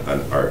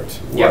on art?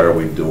 Why are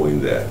we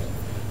doing that?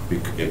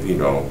 Because,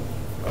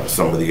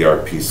 some of the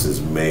art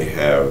pieces may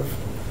have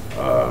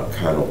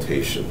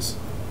connotations.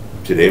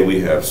 Today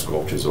we have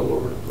sculptures all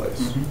over the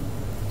place.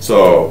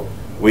 So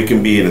we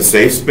can be in a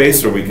safe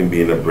space, or we can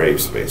be in a brave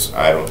space.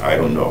 I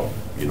don't know.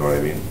 You know what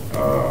I mean?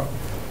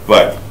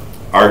 But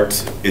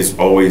art is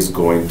always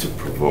going to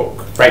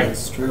provoke. Right.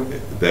 That's true.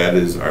 That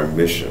is our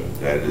mission.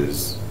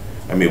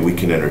 We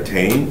can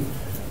entertain,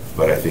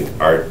 but I think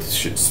art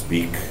should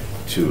speak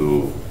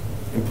to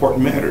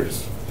important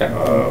matters.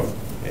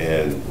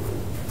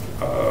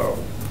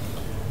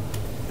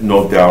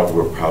 No doubt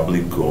we're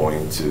probably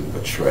going to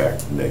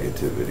attract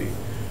negativity.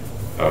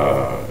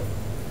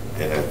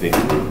 And I think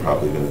we're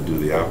probably going to do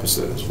the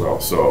opposite as well.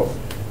 So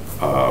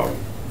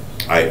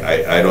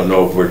I don't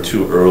know if we're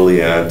too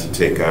early on to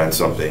take on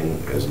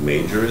something as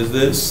major as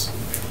this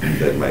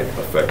that might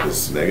affect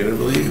us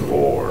negatively,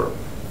 or.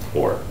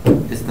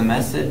 Is the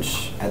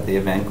message at the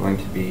event going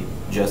to be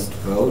just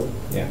vote?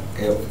 Yeah.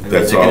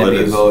 That's all it is.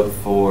 Is it going to be vote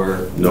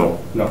for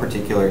No.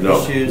 particular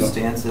issues,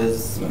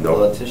 stances, No.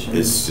 politicians?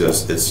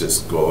 It's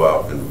just go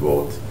out and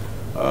vote.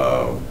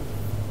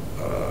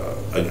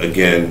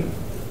 again,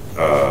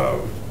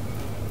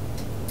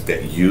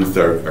 that youth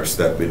are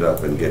stepping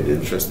up and getting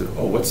interested.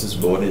 Oh, what's this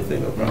voting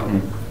thing about?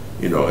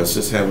 You know, it's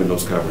just having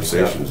those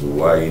conversations with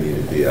why you need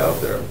to be out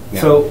there.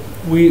 So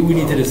we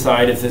need to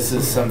decide if this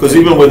is something. Because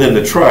even within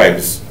the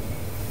tribes,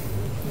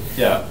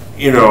 yeah,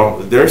 you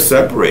know, they're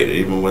separated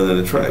even within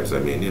the tribes. I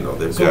mean, you know,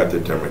 they've got their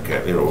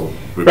Democrat, you know.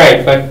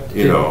 Right, but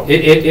you know,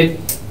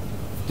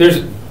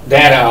 there's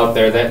data out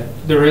there that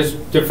there is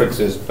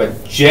differences,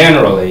 but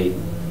generally,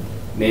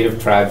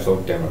 Native tribes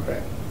vote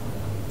Democrat,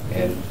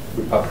 and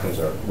Republicans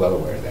are well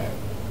aware of that.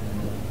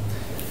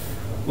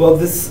 well,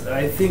 this,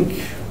 I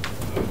think,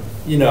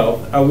 you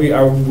know,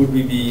 would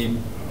we be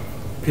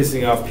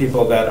pissing off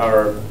people that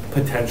are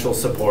potential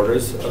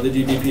supporters of the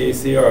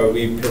GBPAC, or are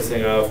we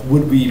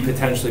would we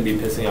potentially be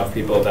pissing off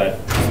people that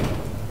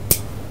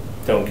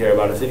don't care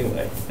about us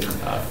anyway?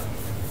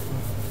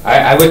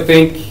 I would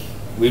think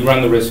we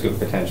run the risk of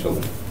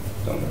potential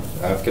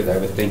donors, because I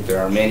would think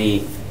there are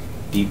many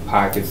deep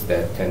pockets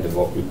that tend to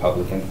vote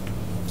Republican.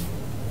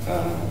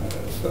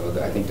 So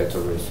I think that's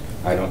a risk.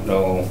 I don't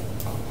know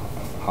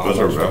how those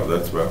are much. valid.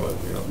 That's valid.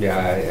 You know.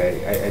 Yeah,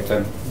 it's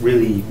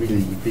really,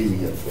 really,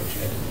 really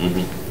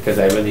unfortunate, because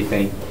I really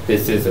think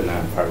this is a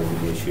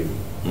nonpartisan issue.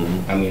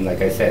 I mean,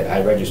 like I said,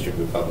 I registered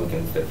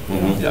Republicans, that,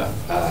 you know,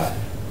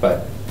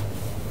 but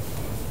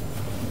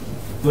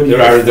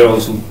there are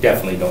those who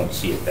definitely don't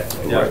see it that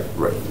way. Yeah.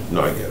 Right.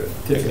 No, I get it.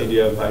 Tiffany, do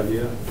you have an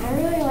idea? I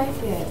really like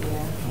the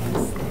idea,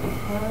 honestly.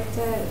 I looked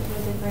at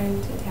the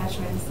different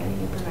attachments that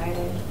you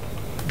provided,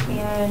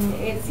 and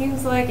it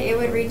seems like it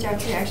would reach out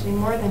to actually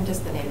more than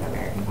just the Native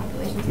American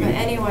populations, but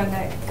anyone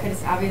that could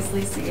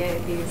obviously see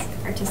it, these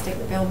artistic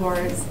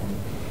billboards.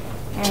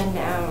 And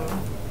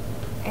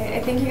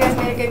I think you guys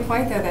made a good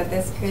point, though, that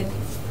this could,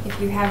 if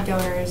you have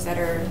donors that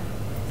are,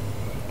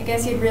 I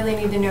guess you'd really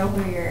need to know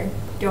who your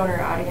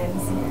donor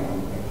audience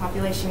and your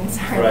populations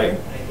are. Right,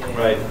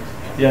 right.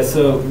 Yeah,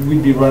 so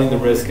we'd be running the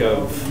risk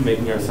of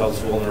making ourselves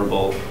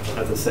vulnerable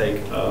at the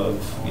sake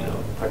of, you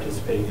know,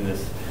 participating in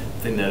this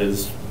thing that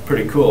is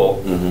pretty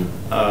cool,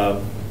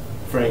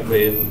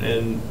 frankly,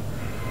 and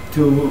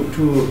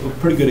to a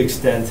pretty good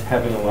extent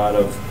having a lot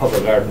of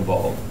public art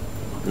involved.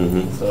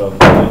 So,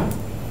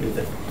 what do you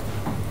think?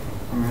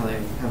 I'm really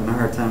having a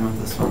hard time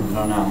with this one.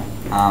 I don't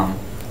know.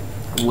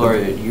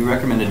 Laura, you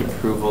recommended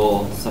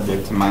approval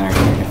subject to minor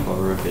technical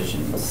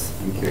revisions.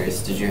 I'm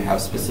curious, did you have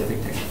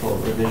specific technical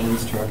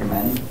revisions to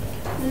recommend?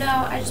 No,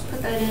 I just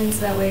put that in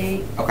so that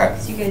way, Okay.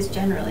 so you guys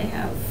generally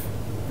have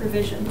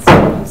revisions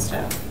and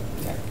stuff.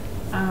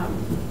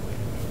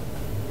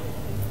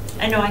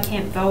 I know I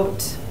can't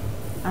vote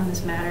on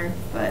this matter,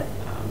 but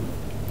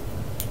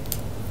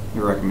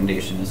Your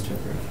recommendation is to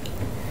approve.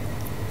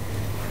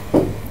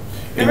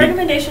 the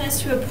recommendation is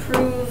to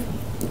approve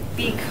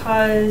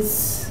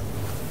because,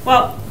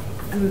 well,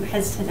 I'm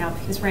hesitant now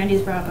because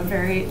Randy's brought up a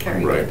very,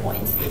 very good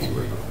point.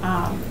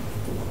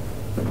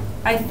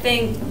 I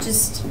think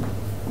just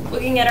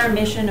looking at our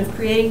mission of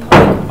creating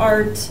public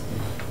art,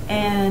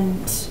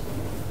 and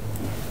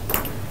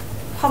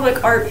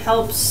public art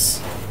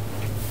helps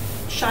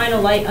shine a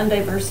light on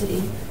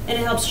diversity, and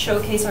it helps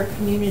showcase our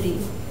community.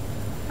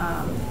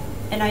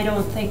 And I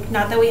don't think,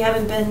 not that we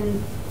haven't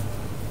been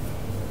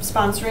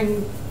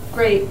sponsoring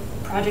great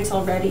projects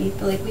already,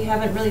 but like we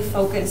haven't really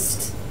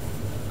focused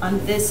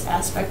on this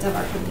aspect of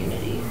our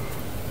community.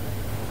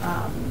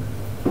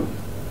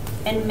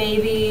 And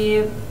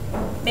maybe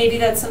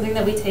that's something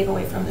that we take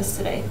away from this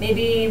today.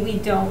 Maybe we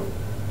don't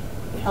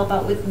help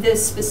out with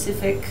this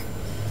specific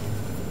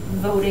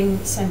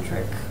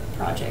voting-centric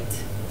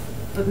project,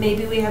 but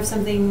maybe we have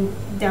something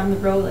down the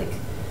road like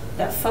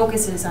that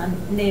focuses on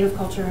Native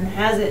culture and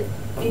has it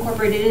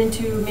incorporated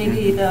into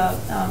maybe the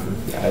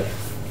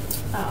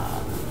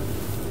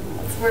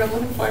what's the word I'm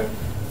looking for?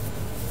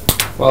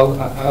 Well,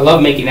 I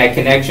love making that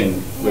connection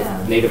with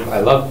Yeah. Native.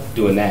 I love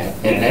doing that,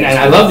 and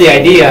I love the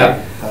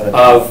idea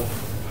of,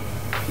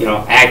 you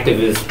know,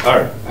 activist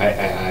art.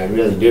 I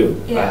really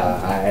do.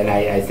 Yeah. And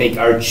I think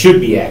art should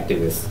be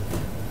activist,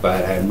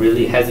 but I'm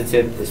really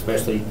hesitant,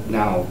 especially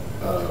now.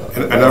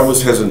 And I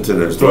was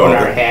hesitant as well. Throwing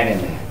our hat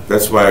in that.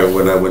 That's why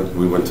when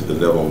we went to the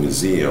Neville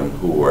Museum,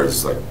 who are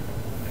just like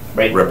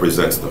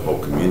represents the whole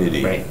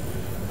community. Right.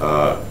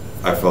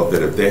 I felt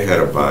that if they had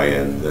a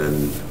buy-in,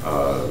 then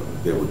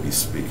they would be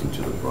speaking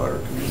to the broader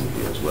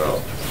community as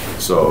well.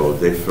 So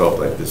they felt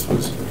like this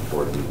was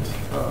important,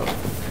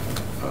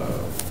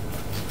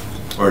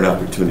 or an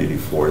opportunity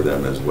for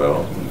them as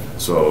well.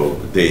 So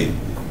they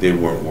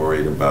weren't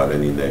worried about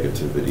any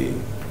negativity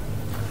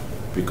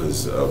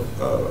because of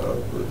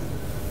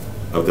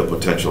the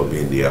potential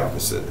being the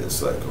opposite.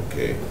 It's like,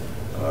 okay,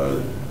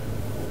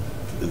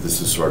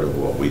 this is sort of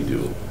what we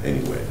do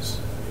anyways.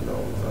 You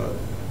know,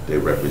 they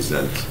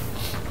represent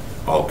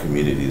all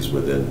communities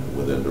within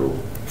the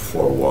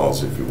four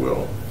walls, if you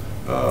will.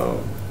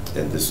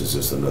 And this is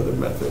just another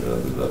method,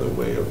 another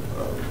way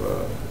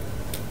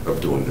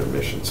of doing their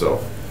mission.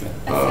 So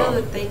I feel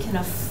that they can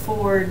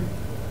afford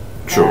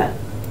true. that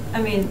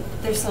I mean,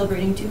 they're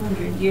celebrating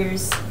 200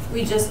 years.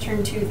 We just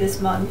turned 2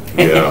 this month.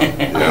 Yeah,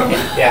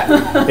 yeah.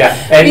 Yeah,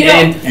 yeah. And, We don't-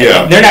 and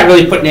Yeah. they're not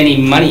really putting any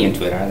money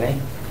into it, are they?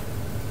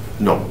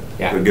 No,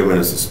 Yeah. they're giving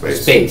us a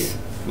space. Space,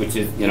 which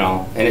is, you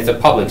know, and it's a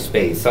public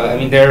space. So, I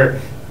mean, they're,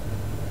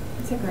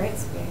 It's a great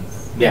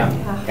space. yeah,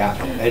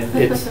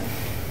 it's,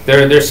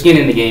 their skin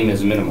in the game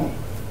is minimal.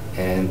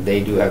 And they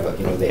do have,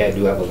 you know, they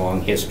do have a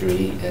long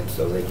history, and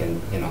so they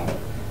can, you know,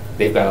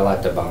 they've got a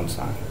lot to bounce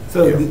on.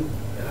 So Yeah.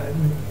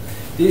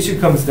 the issue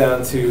comes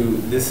down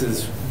to, this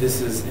is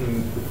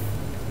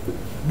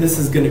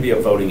going to be a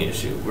voting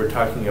issue. We're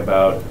talking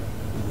about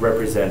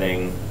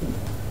representing,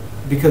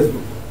 because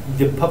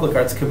the Public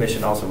Arts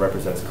Commission also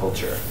represents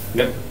culture.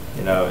 Yep.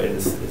 You know,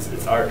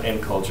 it's art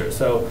and culture.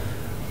 So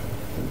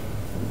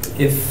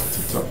It's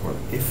a tough one.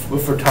 if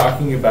we're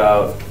talking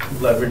about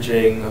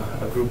leveraging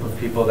a group of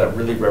people that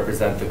really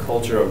represent the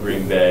culture of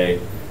Green Bay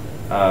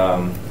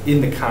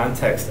in the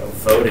context of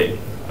voting,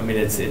 I mean,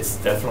 it's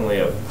definitely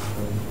a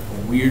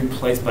weird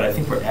place, but I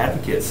think we're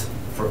advocates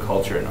for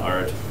culture and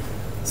art.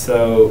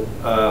 So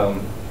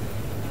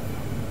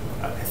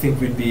I think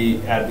we'd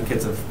be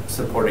advocates of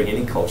supporting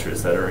any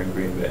cultures that are in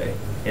Green Bay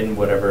in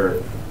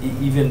whatever,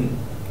 even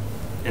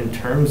in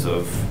terms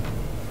of,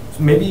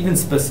 maybe even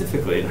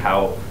specifically in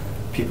how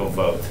people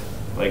vote.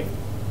 Like,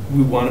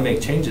 we want to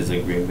make changes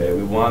in Green Bay.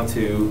 We want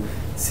to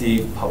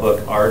see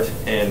public art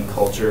and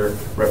culture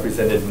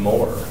represented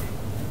more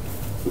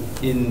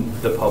in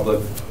the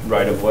public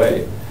right of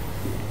way.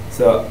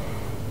 So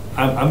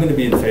I'm going to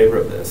be in favor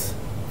of this,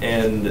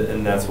 and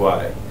that's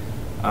why.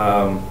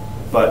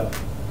 But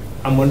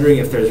I'm wondering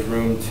if there's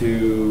room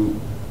to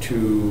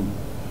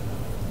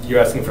you're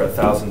asking for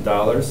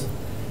 $1,000.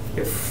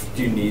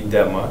 Do you need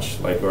that much?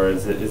 Like, or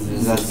is this?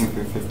 He's asking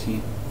for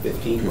 15.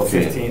 15? Oh,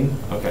 15?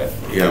 Okay.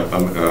 Yeah,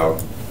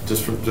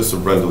 just the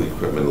rental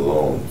equipment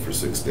alone for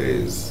 6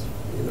 days,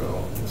 you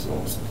know, it's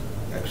almost,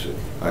 actually,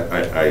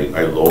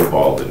 I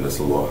lowballed it and it's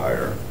a little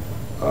higher.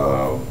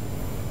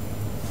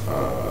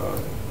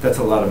 That's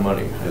a lot of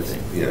money, I It's,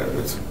 think. yeah,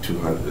 it's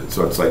 200,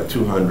 so it's like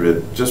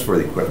 200, just for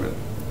the equipment,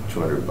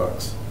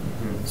 $200.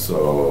 Mhm.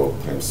 So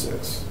times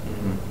 6,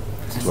 Mhm.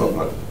 it's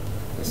 1,200.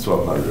 It's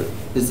 1,200.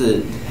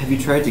 Have you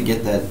tried to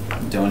get that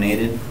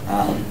donated?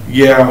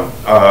 Yeah,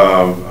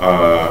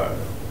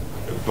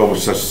 but with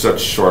such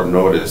short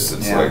notice,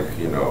 it's Yeah. like,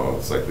 you know,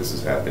 it's like this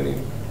is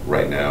happening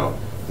right now.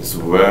 It's,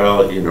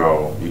 well, you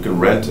know, you can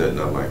rent it, and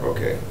I'm like,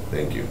 okay,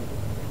 thank you,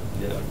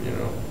 Yeah. you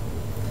know.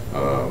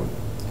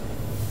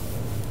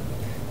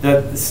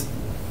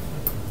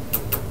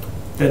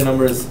 That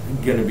number is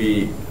going to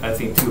be, I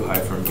think, too high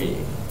for me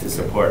to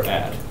support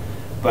ad.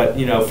 But,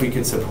 you know, if we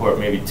could support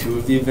maybe 2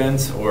 of the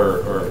events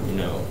or you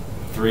know,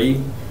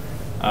 3,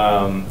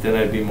 then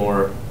I'd be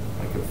more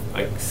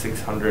like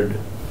 600.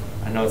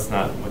 I know it's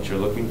not what you're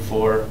looking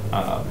for,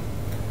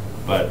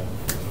 but.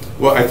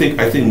 Well, I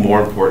think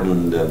more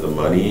important than the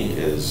money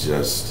is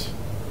just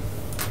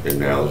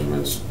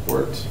acknowledgement,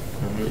 support.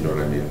 Mhm. You know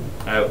what I mean?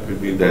 I would be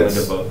willing to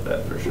That's- vote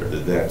that for sure.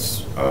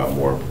 That's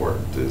more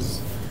important,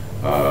 is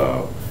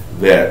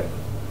that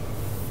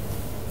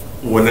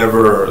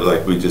whenever,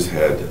 like, we just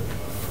had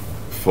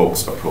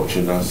folks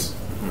approaching us,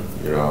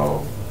 you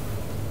know,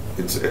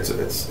 it's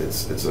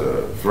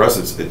a, for us,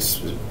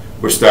 it's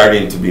we're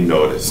starting to be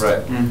noticed.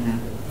 Right.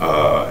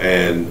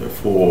 And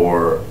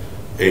for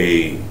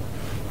a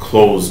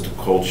closed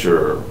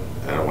culture,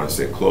 I don't want to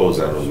say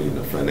closed, I don't mean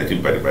to offend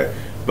anybody,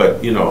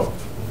 but you know,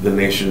 the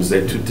nations,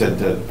 they too tend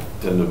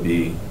to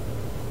be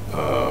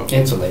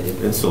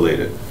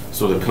insulated.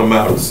 So to come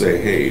out and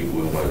say, hey,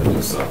 we want to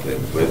do something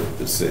with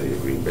the city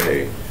of Green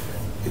Bay,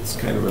 it's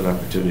kind of an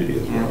opportunity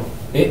as well.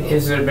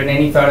 Has there been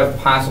any thought of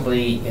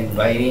possibly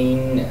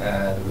inviting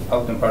the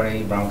Republican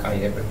Party, Brown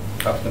County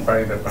Republican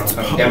Party, the Brown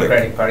County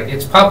Democratic Party?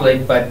 It's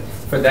public, but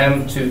for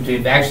them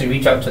to actually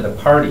reach out to the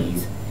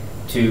parties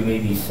to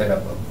maybe set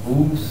up a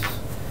booth,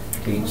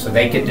 so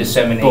they could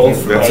disseminate Both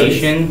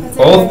information. That's a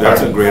Both good-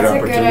 That's a parties. great That's a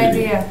opportunity.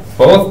 good idea.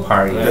 Both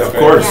parties. Yeah, That's of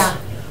great. course. Yeah.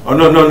 Oh,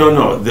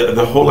 no.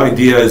 The whole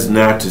idea is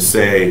not to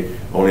say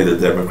only the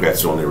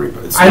Democrats, only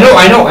Republicans. I know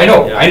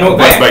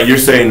But that. you're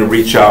saying to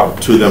reach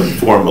out to them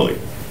formally.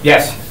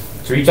 Yes,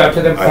 to reach out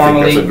to them I think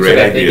formally that's a so great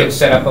that they idea. can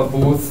set up a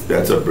booth,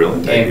 That's a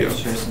brilliant And- idea.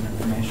 Share some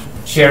information.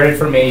 share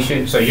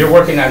information. So you're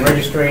working on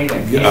registering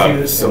and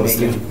issues and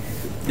making.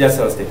 Yes,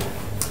 Steve.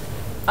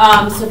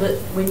 So that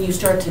when you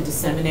start to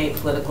disseminate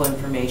political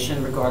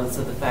information, regardless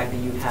of the fact that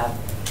you have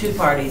 2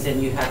 parties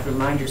and you have to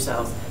remind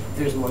yourselves,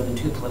 there's more than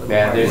 2 political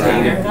Yeah, parties. there's in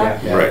either,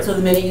 America. yeah. Right. So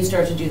the minute you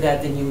start to do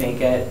that, then you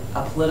make it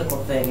a political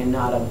thing and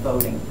not a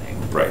voting thing.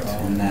 Right.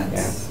 And Yeah,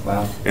 that's,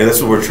 well, And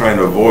that's what we're trying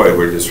to avoid.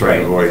 We're just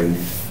trying to Right. avoid.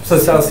 So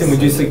Celestine,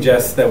 would you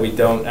suggest that we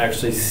don't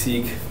actually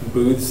seek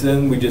booths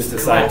in? We just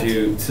decide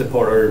to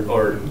support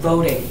or,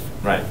 Voting,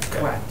 right, okay.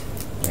 correct.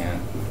 yeah.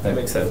 That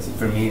makes sense.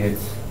 For me,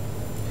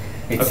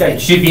 Okay.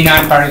 it should be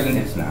nonpartisan,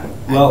 it's not.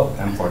 Well-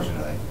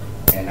 Unfortunately.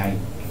 And I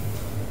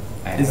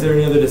Is there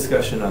any other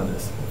discussion on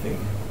this? I think.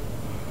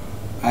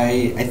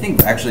 I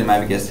think actually my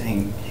biggest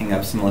hang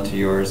up, similar to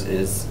yours,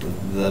 is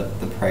the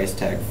price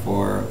tag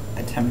for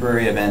a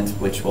temporary event,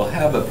 which will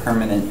have a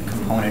permanent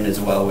component as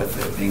well with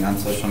it being on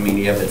social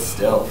media, but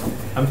still.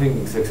 I'm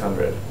thinking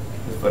 600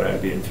 is what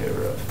I'd be in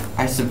favor of.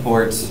 I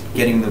support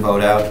getting the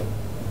vote out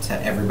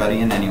to everybody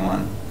and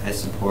anyone. I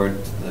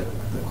support the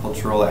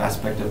cultural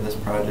aspect of this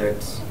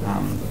project,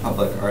 the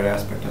public art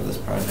aspect of this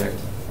project.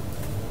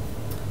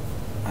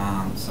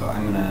 So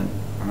I'm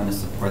gonna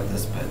support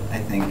this, but I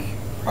think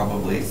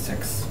probably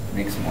 6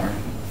 makes more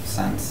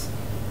sense.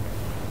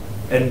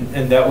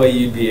 And that way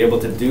you'd be able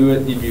to do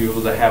it, you'd be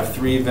able to have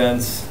 3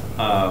 events,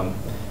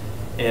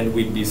 and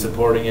we'd be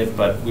supporting it,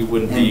 but we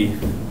wouldn't be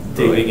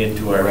digging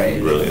into our. Right.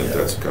 Brilliant,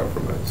 that's a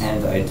compromise.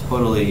 And I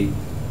totally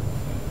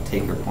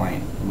take your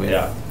point with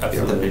Yeah, the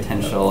absolutely.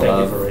 potential Thank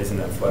of. you for raising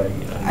that flag.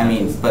 You know. I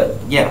mean, but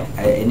yeah,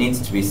 it needs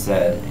to be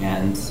said,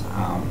 and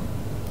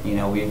you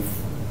know,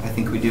 I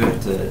think we do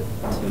have to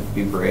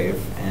be brave,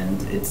 and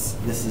this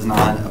is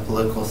not a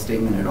political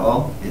statement at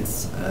all.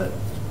 It's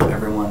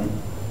everyone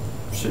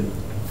should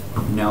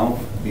know,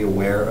 be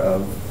aware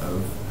of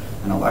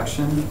an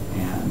election,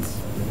 and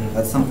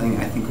that's something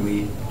I think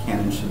we can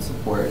and should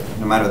support,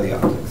 no matter the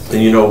optics.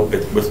 And you know,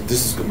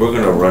 we're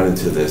going to run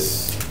into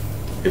this,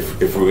 if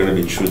we're going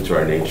to be true to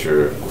our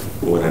nature,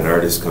 when an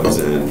artist comes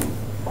in,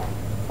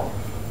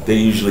 they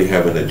usually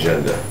have an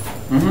agenda.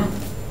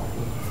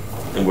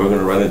 And we're going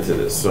to run into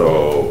this.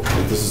 So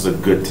this is a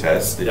good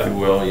test, if you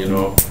will, you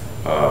know.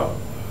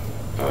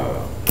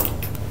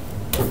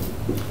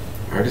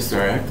 Artists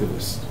are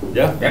activists.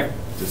 Yeah. Yeah.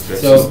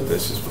 That's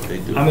just what they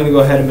do. I'm going to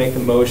go ahead and make the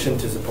motion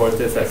to support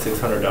this at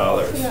 $600.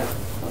 Yeah.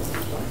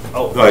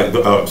 Oh.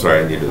 I'm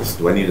sorry,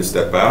 do I need to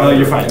step out? No,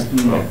 you're fine.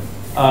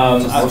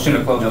 Motion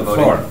to close the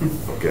floor.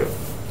 Okay.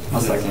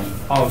 I'll second.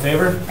 All in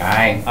favor?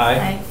 Aye.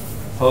 Aye.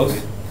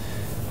 Opposed?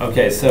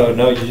 Okay, so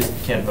no, you just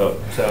can't vote.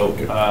 So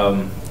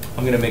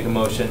I'm going to make a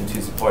motion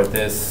to support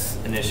this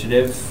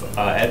initiative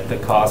at the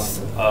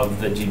cost of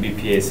the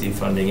GBPAC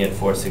funding it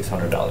for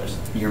 $600.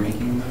 You're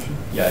making a motion?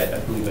 Yeah, I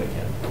believe I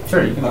can.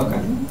 Sure, you can.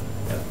 Okay.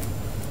 Yeah.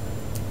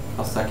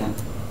 I'll second.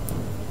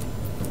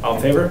 All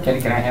in favor?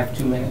 Can I have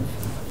 2 minutes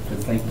to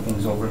think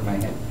things over in my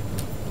head?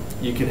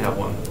 You can have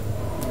one.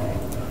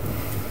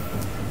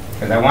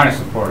 Because I want to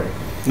support it.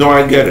 No,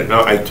 I get it.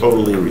 No, I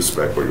totally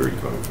respect where you're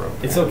coming from.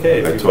 It's okay.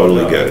 if I you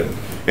totally vote no. get it.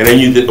 And I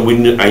knew that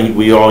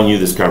we all knew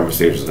this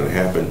conversation was going to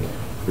happen,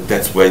 but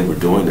that's why we're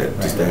doing it,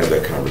 just to have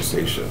that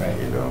conversation. Right.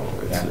 You know,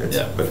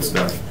 Yeah. but it's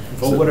not.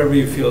 Vote whatever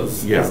you feel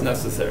is Yeah.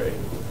 necessary.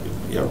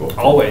 Yeah, vote.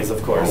 Always,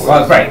 of course.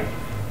 Well, right.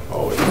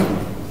 Always.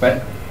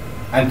 But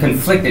I'm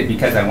conflicted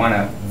because I want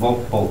to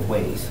vote both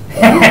ways.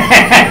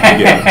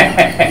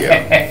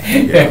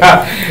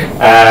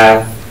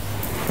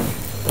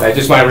 I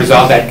just want to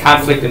resolve that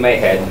conflict in my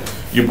head.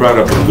 You brought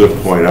up a good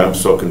point. I'm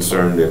so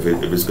concerned if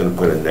it's going to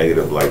put a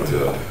negative light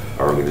to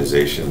our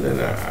organization, then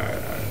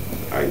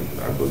I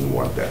wouldn't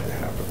want that to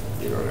happen.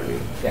 You know what I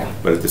mean? Yeah.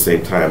 But at the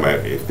same time,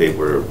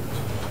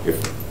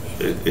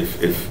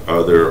 if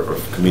other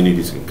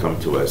communities can come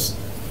to us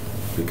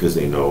because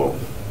they know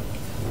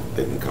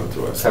they can come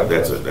to us,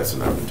 that's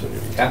an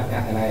opportunity. Yeah,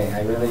 and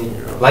I really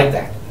like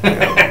that.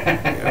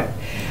 Yeah.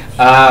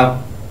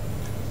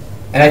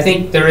 And I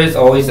think there is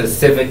always a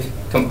civic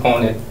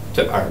component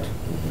to art,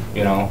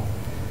 you know.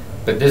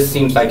 But this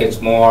seems like it's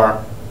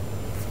more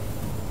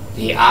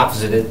the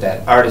opposite,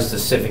 that art is the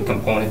civic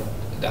component.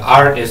 The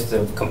art is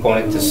the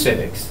component to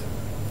civics.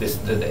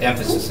 The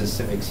emphasis is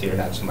civics here,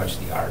 not so much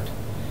the art.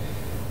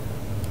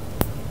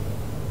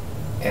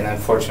 And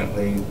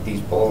unfortunately,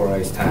 these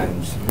polarized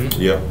times,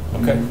 Yeah.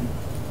 Okay.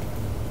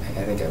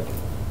 I think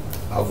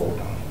I'll vote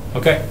no.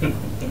 Okay.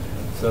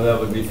 So that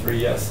would be 3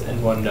 yes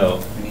and 1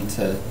 no. We need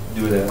to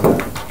do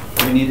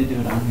we need to do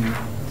it on here?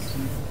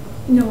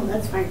 No,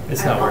 that's fine.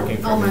 It's not working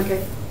for I'll me. mark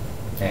it.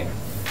 Okay.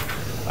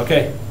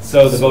 Okay.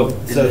 So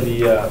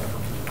the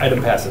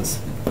item passes.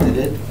 Did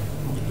it?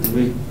 Did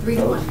we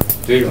 3-1.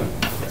 3-1.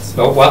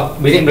 Oh, well,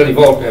 we didn't really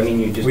vote. I mean,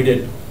 you just. We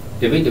did.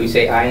 Did we? Did we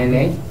say aye and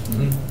nay?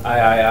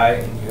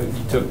 Aye. And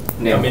you took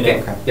No. I mean,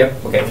 Okay.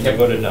 Yep. Okay. You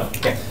voted no.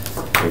 Okay.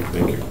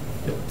 Thank you.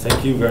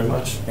 Thank you very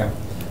much. Yeah.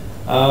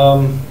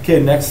 Okay,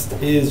 next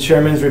is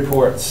Chairman's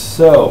reports.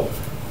 So,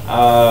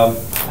 I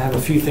have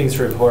a few things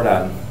to report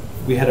on.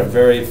 We had a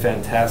very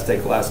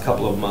fantastic last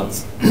couple of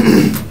months.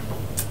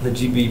 The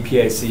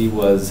GBPAC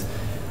was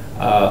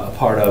a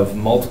part of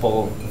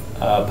multiple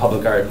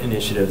public art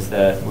initiatives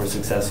that were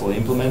successfully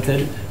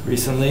implemented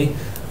recently.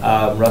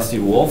 Rusty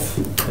Wolf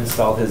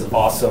installed his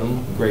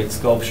awesome, great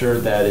sculpture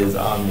that is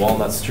on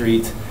Walnut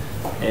Street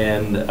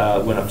and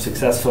went up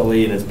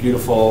successfully, and it's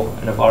beautiful,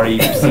 and I've already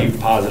received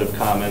positive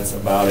comments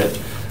about it.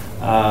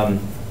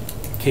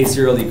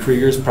 Casey Early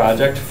Krieger's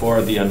project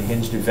for the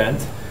Unhinged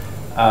event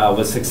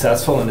was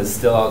successful and is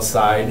still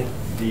outside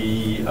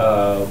the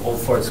Old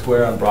Fort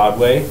Square on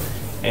Broadway,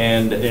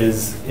 and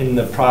is in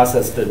the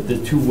process, the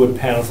 2 wood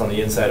panels on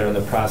the inside are in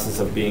the process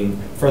of being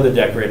further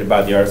decorated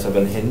by the artists of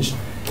Unhinged,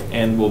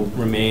 and will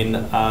remain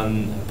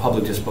on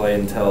public display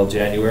until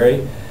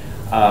January.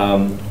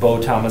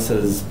 Bo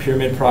Thomas's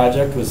pyramid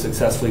project was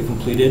successfully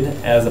completed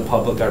as a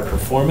public art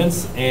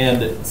performance,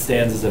 and it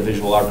stands as a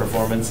visual art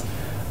performance.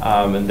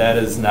 And that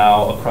is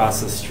now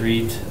across the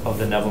street of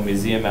the Neville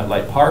Museum at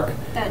Light Park.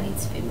 That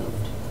needs to be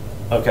moved.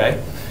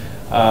 Okay.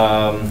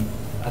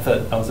 I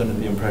thought I was under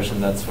the impression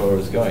that's where it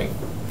was going,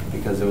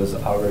 because it was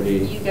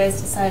already. You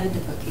guys decided to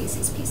put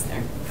Casey's piece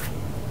there.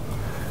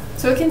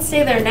 So it can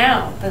stay there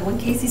now, but when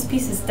Casey's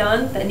piece is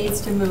done, that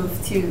needs to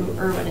move to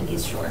Irwin and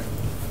East Shore.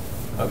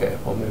 Okay,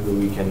 well, maybe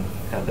we can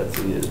have that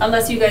seated.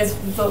 Unless you guys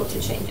vote to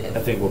change it.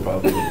 I think we'll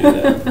probably do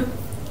that.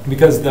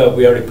 Because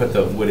we already put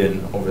the wood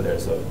in over there,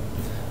 so.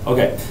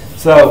 Okay,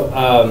 so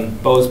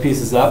Bo's piece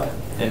is up,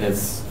 and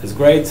it's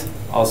great.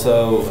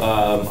 Also,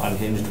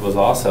 Unhinged was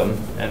awesome,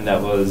 and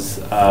that was,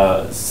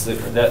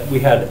 that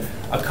we had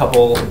a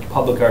couple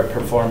public art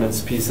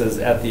performance pieces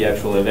at the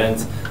actual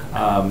event.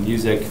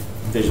 Music,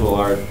 visual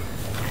art,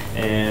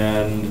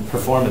 and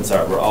performance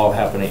art were all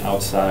happening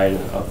outside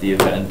of the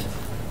event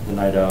the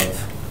night of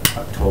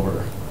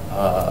October,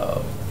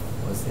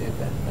 what's the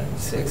event,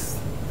 96th?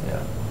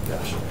 Yeah,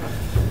 gosh,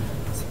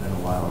 it's been a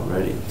while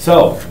already.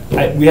 So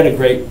we had a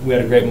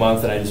great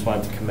month, and I just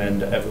wanted to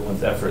commend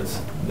everyone's efforts.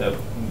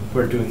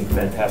 We're doing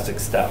fantastic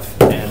stuff,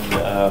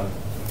 and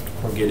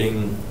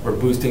we're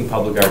boosting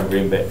public art in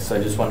Green Bay. So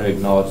I just want to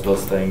acknowledge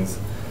those things.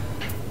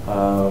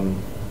 And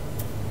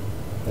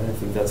I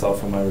think that's all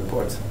from my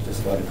reports.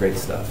 Just a lot of great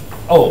stuff.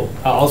 Oh,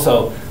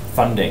 also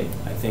funding.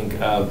 I think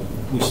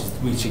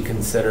we should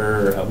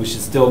consider. We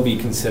should still be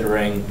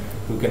considering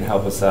who can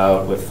help us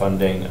out with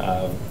funding.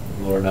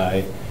 Laura and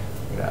I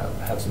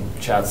have some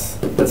chats.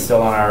 That's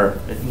still on our.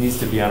 It needs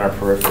to be on our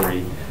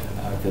periphery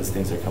because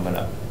things are coming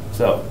up.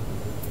 So,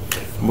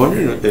 I'm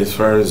wondering, as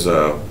far as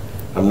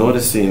I'm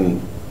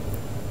noticing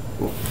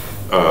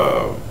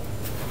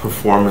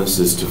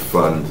performances to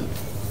fund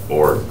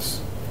orgs,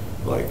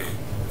 like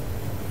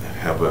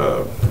have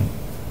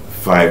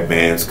 5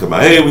 bands come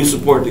out. Hey, we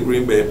support the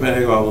Green Bay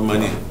Panic, all the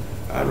money.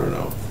 I don't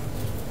know.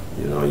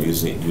 You know,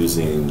 using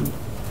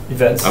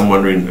events. I'm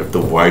wondering if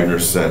the Widener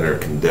Center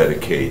can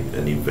dedicate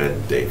an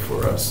event day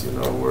for us. You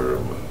know, where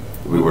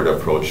we were to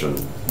approach them.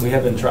 We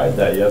haven't tried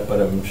that yet, but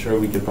I'm sure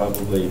we could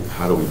probably.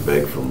 How do we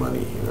beg for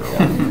money? You know,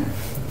 yeah.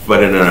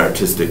 But in an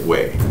artistic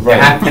way.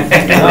 Right.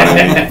 You know what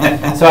I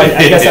mean? So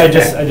I guess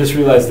I just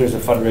realized there's a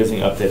fundraising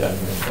update on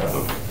here.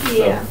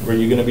 Yeah. So were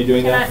you going to be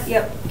doing that?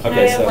 Yep. Can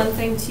Okay, I add so one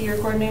thing to your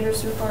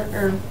coordinator's report,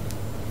 or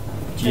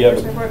Yeah,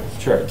 checkers report?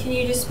 Sure. Can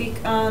you just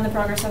speak on the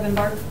progress of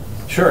Embark?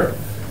 Sure.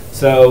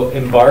 So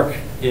Embark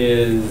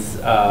is,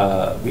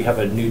 we have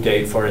a new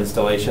date for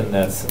installation.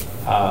 That's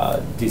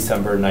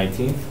December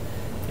 19th.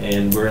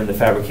 And we're in the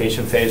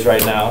fabrication phase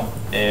right now,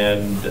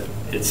 and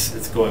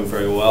it's going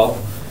very well.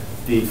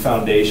 The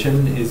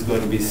foundation is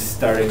going to be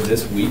starting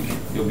this week.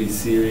 You'll be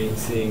seeing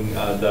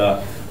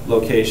the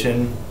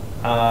location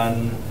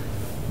on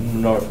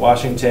North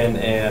Washington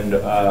and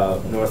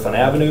Northland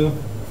Avenue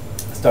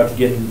start to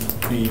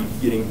be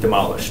getting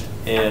demolished.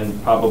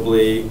 And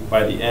probably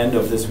by the end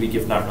of this week,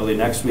 if not early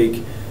next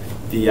week,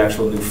 the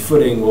actual new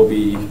footing will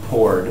be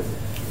poured,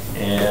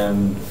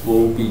 and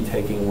we'll be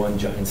taking one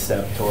giant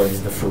step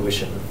towards the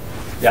fruition.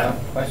 Yeah.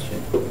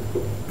 Question.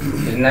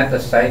 Isn't that the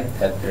site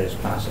that there's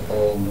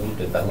possible new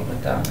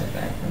development on?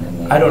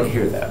 I don't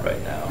hear that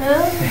right now.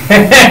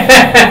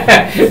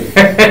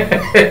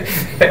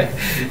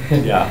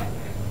 Yeah.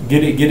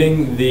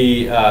 Getting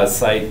the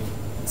site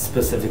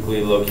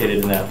specifically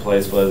located in that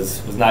place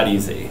was not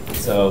easy.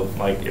 So,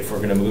 like, if we're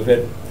going to move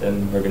it,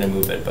 then we're going to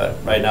move it. But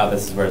right now,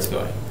 this is where it's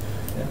going.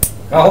 Yeah.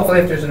 Well, hopefully,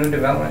 if there's a new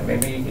development,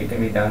 maybe it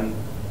can be done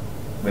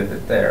with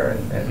it there,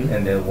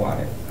 and they'll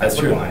want it. That's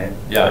I would true. want it.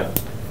 Yeah.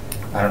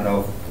 I don't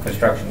know if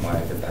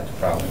construction-wise if that's a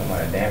problem. I don't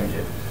want to damage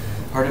it.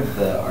 Part of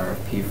the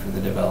RFP for the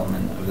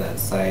development of that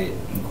site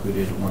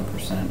included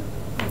 1%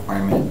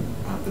 requirement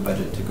of the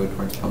budget to go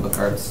towards public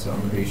arts, so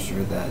I'm pretty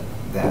sure that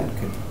that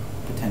could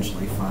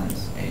potentially fund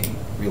a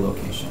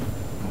relocation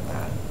of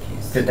that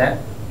piece. Did that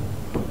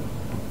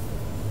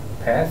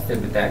pass?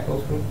 Did that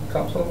go through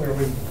council, or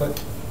we put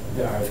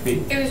The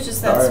RFP? It was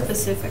just that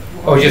specific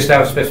one. Oh, just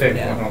that specific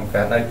Yeah. one.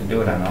 Okay, I'd like to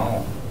do it on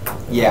all.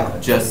 Yeah,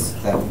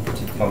 just that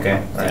particular.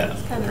 Okay, right. Yeah.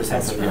 Kind of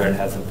Percent test of run. yard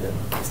hasn't been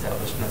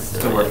established necessarily.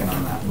 Still working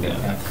on that.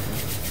 Yeah.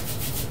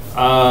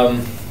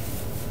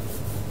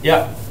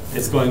 Yeah,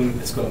 it's going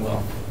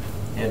well,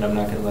 and I'm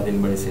not going to let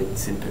anybody see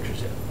the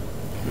pictures yet.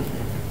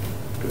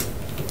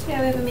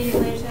 Yeah, we have a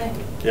meeting later today.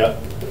 Yeah.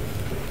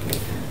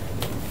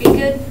 Be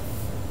good?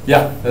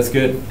 Yeah, that's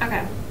good.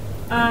 Okay.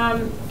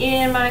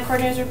 In my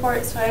coordinator's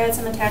report, so I had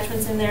some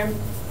attachments in there,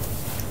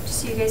 just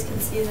so you guys can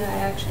see that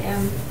I actually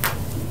am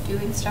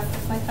doing stuff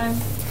with my time.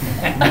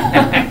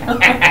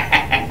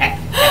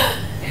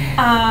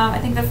 I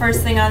think the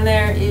first thing on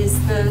there is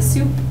the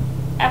soup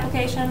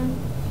application.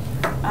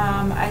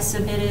 I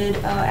submitted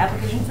an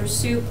application for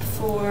soup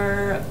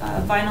for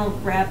vinyl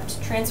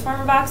wrapped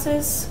transformer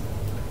boxes.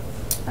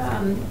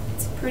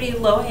 It's pretty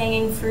low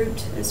hanging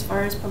fruit as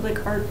far as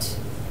public art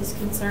is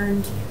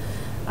concerned.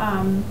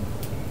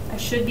 I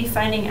should be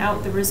finding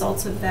out the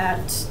results of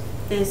that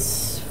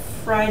this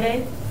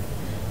Friday.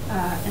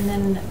 And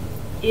then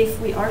if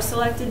we are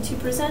selected to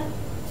present,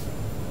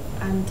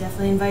 I'm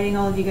definitely inviting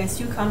all of you guys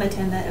to come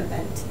attend that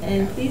event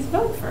and please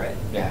vote for it.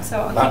 Yeah. So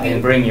I'll keep And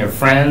you, bring your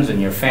friends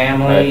and your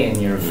family Right. and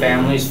your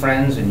family's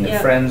friends and your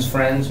Yep. friends'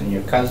 friends and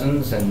your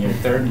cousins and your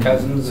third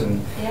cousins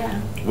and yeah.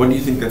 When do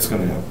you think that's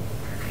gonna happen?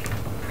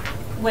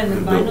 When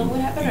the final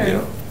would happen, or? Yeah,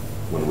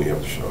 when we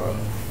have to show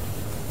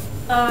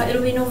up.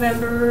 It'll be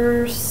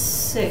November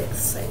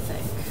 6th, I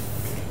think.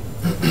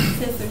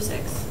 5th or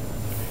 6th.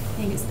 I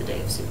think it's the day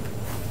of soup.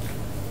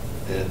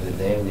 the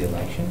day of the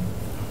election?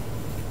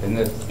 Isn't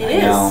it? It I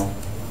is. know.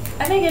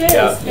 I think it is.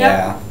 Yeah. Yep.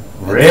 Yeah.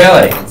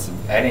 Really? It's-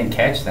 I didn't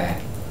catch that.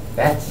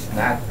 That's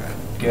not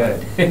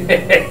good.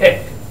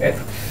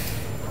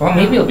 Well,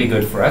 maybe it'll be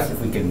good for us if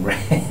we can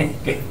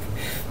rally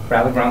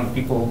around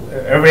people.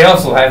 Everybody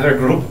else will have their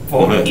group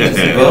vote. Just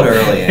vote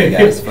early, I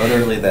guess. Vote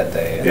early that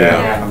day. And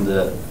Yeah. Come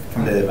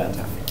to the event.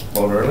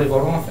 Vote early,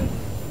 vote often.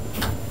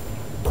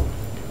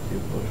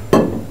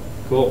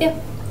 Cool. Yeah.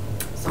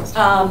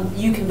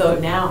 You can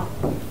vote now.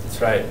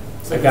 That's right.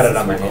 So I got this it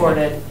on is my hand.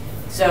 recorded.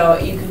 So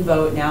you can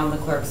vote now in the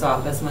clerk's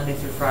office, Monday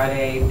through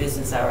Friday,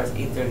 business hours,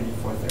 8:30 to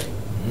 4:30.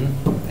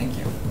 Mhm. Thank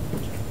you.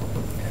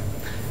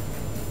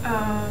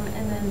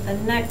 And then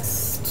the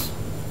next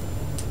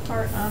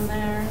part on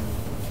there,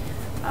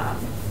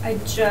 I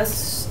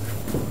just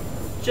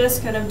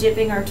kind of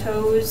dipping our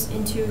toes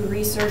into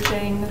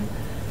researching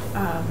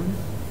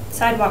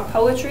sidewalk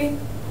poetry.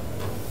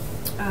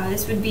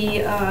 This would be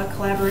a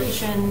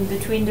collaboration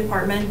between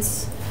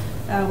departments,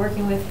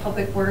 working with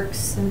Public Works,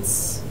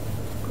 since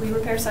we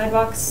repair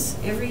sidewalks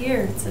every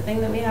year. It's a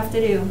thing that we have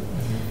to do.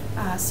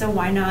 So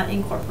why not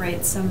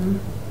incorporate some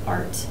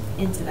art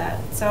into that?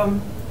 So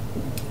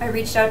I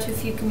reached out to a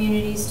few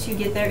communities to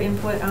get their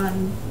input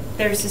on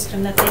their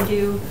system that they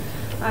do.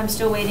 I'm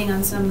still waiting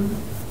on some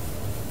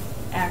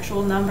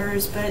actual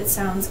numbers, but it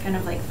sounds kind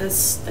of like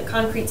this. The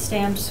concrete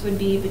stamps would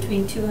be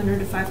between $200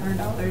 to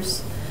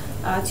 $500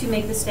 to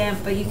make the stamp,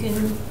 but you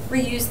can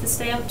reuse the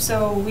stamp,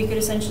 so we could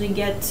essentially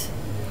get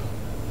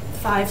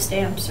 5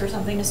 stamps or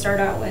something to start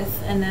out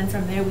with, and then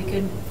from there we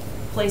could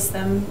place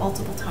them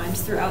multiple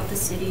times throughout the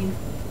city.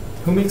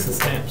 Who makes the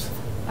stamps?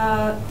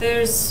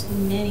 There's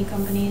many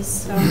companies,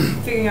 so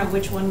figuring out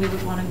which one we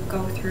would want to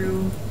go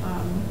through.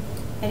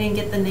 I didn't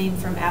get the name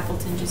from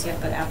Appleton just yet,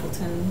 but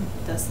Appleton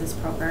does this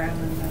program,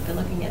 and I've been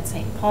looking at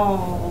St.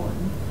 Paul.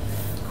 And,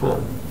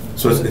 Cool.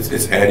 So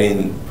it's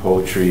adding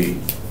poetry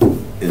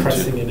into.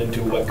 Pressing it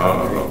into what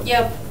concrete?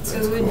 Yep, so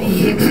That's it would cool.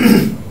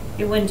 be,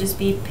 it wouldn't just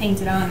be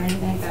painted on or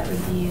anything like that, it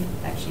would be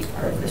actually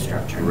part of the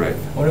structure. Right.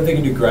 I wonder if they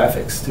can do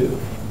graphics too.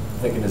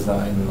 They can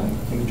design like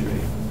imagery.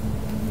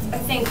 I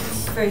think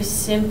it's very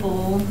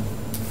simple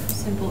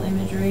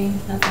imagery,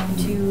 nothing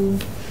too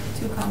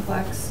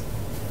complex.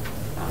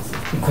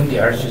 Couldn't the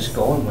artist just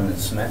go and when the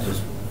cement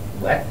is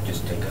wet,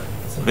 just take a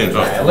I know.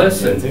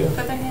 stylus and too.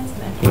 Put their hands in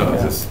there. No,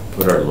 just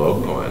put our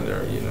logo on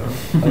there, you know.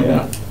 Oh,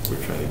 yeah.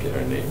 We're trying to get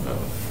our name out.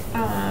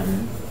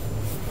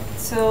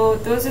 So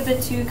those are the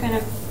two kind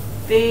of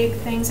big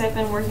things I've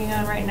been working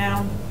on right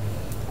now.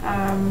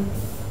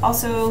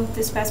 Also,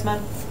 this past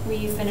month,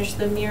 we finished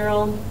the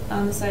mural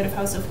on the side of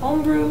House of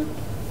Homebrew.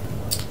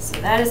 So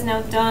that is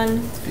now done.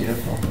 It's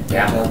beautiful.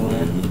 Yeah. Good job,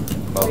 Lynn.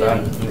 well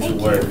done. Thank Good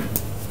you. work.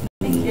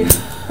 Thank you.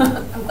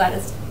 I'm glad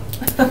it's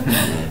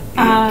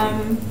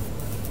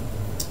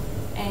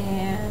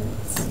and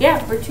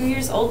yeah, we're 2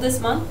 years old this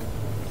month.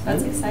 So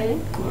that's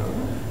exciting.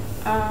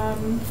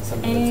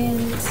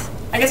 And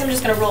I guess I'm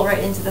just gonna roll right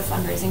into the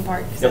fundraising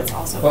part because Yep. that's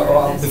also Well,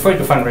 part of this. before you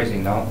do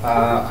fundraising though,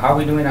 how are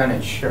we doing on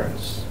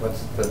insurance?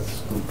 What's the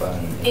scoop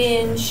on?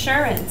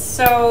 Insurance.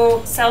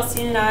 So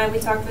Celestine and I, we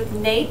talked with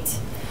Nate.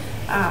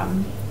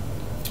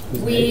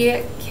 Who's We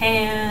Nate?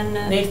 can.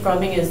 Nate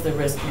Frumming is the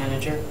risk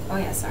manager. Oh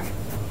yeah, sorry.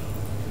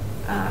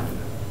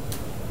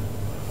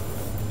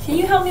 Can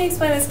you help me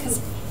explain this? Because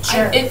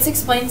Sure. it's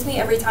explained to me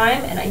every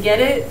time, and I get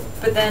it,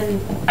 but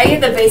then I get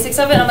the basics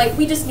of it, and I'm like,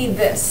 we just need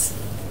this,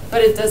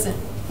 but it doesn't.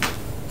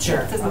 Sure,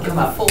 It doesn't I'll give come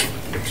a up. full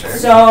picture.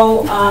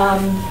 So,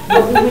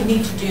 what we would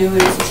need to do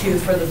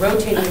is for the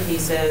rotating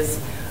pieces,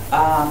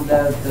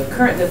 the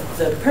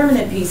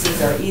permanent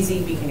pieces are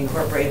easy, we can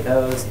incorporate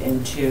those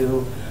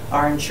into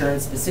our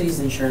insurance, the city's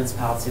insurance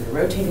policy. The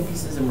rotating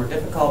pieces are more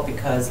difficult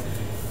because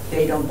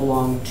they don't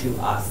belong to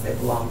us, they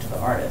belong to the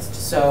artist.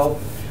 So,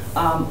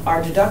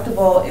 our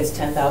deductible is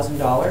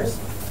 $10,000,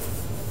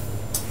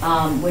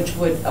 which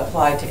would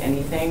apply to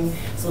anything.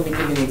 So let me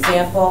give you an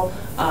example.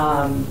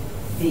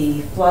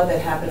 The flood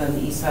that happened on the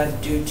east side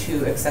due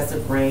to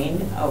excessive rain,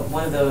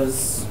 one of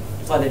those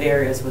flooded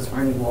areas was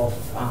Ernie Wolf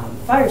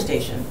Fire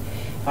Station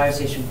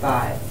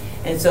 5.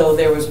 And so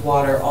there was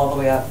water all the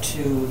way up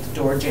to the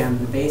door jamb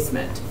in the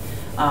basement.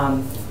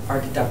 Our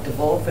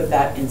deductible for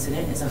that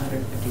incident is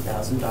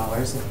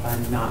 $150,000, if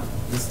I'm not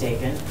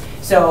mistaken.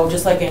 So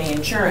just like any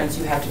insurance,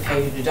 you have to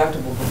pay your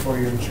deductible before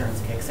your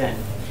insurance kicks in.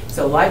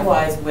 So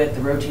likewise with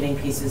the rotating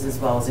pieces as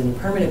well as any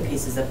permanent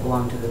pieces that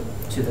belong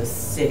to the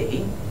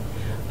city,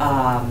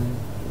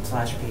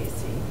 slash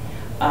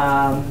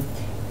PAC,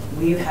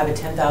 we have a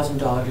 $10,000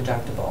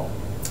 deductible.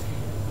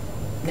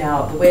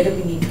 Now, the way that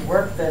we need to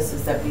work this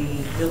is that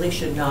we really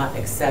should not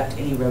accept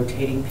any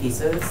rotating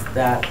pieces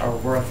that are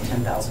worth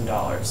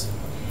 $10,000.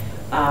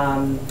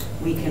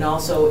 We can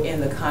also, in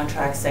the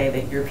contract, say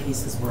that your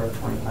piece is worth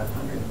 $2,500,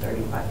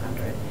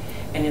 $3,500.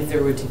 And if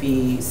there were to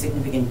be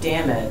significant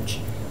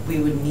damage, we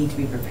would need to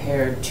be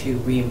prepared to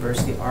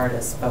reimburse the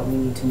artist, but we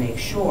need to make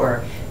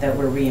sure that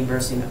we're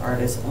reimbursing the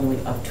artist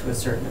only up to a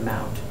certain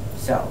amount.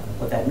 So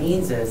what that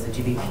means is the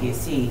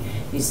GBPAC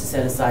needs to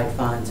set aside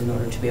funds in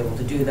order to be able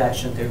to do that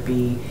should there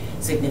be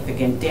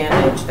significant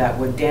damage that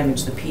would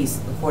damage the piece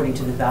according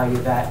to the value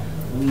that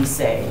we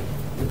say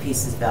the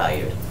piece is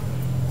valued.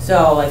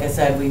 So like I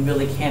said, we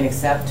really can't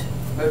accept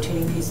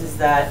rotating pieces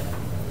that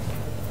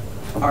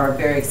are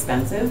very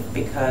expensive,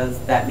 because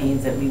that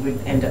means that we would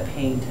end up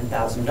paying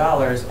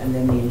 $10,000 and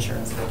then the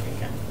insurance would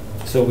kick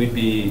in. So we'd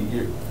be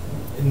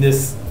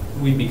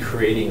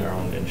creating our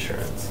own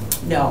insurance.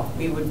 No,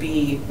 we would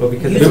be. Well,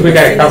 because using we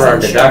gotta the cover our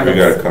city's deductibles. We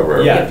gotta cover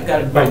our.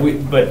 Yeah,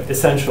 but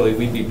essentially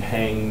we'd be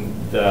paying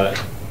the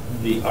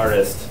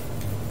artist.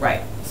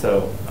 Right.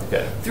 So,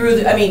 okay. Through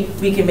the, I mean,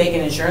 we can make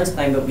an insurance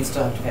claim, but we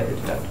still have to pay the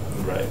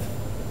deductible. Right.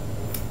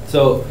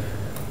 So,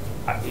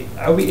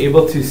 are we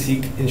able to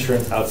seek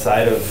insurance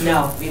outside of?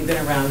 No, we've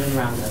been around and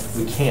around this.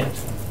 We can't,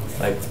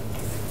 like,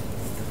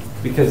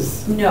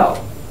 because.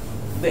 No,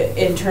 but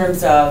in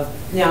terms of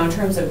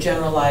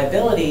general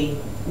liability,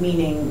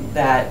 meaning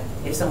that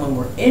if someone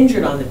were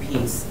injured on the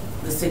piece,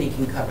 the city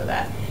can cover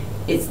that.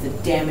 It's the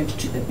damage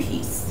to the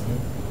piece.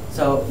 Mm-hmm.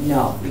 So,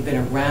 no, we've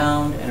been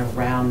around and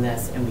around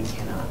this, and we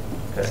cannot.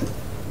 Okay.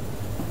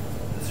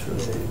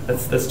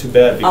 That's too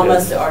bad, because.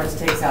 Unless the artist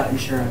takes out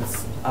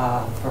insurance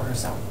for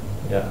herself.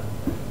 Yeah,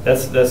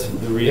 that's the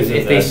reason.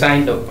 If they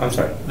signed, I'm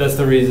sorry. That's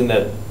the reason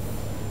that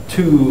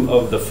 2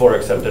 of the 4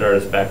 accepted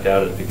artists backed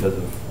out, is because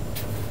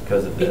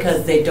of this.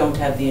 Because they don't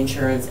have the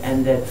insurance,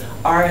 and that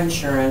our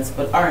insurance,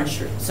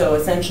 so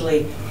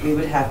essentially, we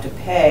would have to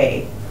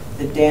pay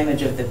the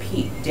damage of the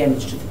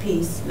damage to the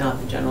piece,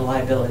 not the general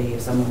liability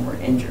if someone were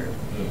injured.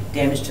 Mm.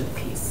 Damage to the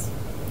piece.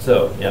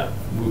 So, yeah,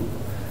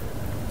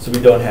 so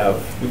we don't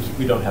have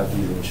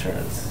these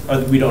insurance,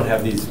 or we don't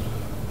have these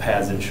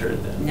pads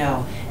insured then?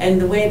 No, and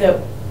the way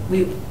that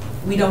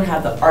we don't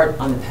have the art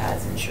on the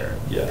pads insured.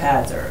 Yeah. The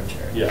pads are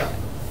insured. Yeah.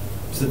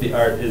 So the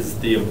art is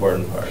the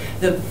important part.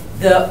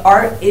 The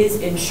art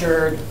is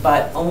insured,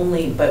 but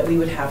we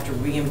would have to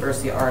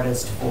reimburse the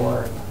artist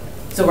for.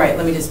 So right,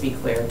 let me just be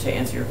clear to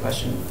answer your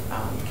question,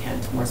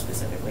 Kent, more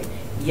specifically.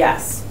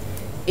 Yes,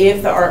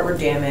 if the art were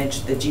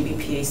damaged, the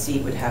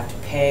GBPAC would have to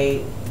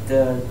pay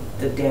the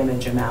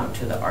damage amount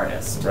to the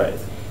artist. Right.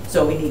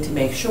 So we need to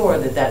make sure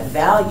that that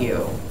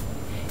value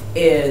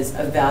is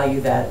a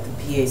value that the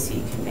PAC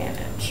can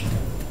manage.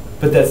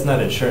 But that's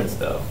not insurance,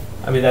 though.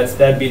 I mean,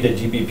 that'd be the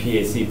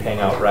GBPAC paying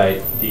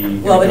outright the.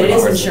 Well, but it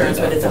is insurance,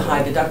 but it's a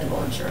high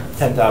deductible insurance.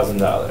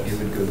 $10,000. It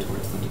would go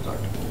towards the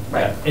deductible.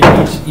 Right.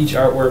 And each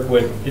artwork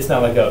would, it's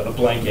not like a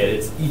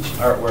blanket, each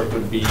artwork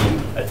would be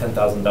a $10,000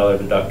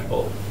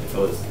 deductible if it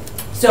was.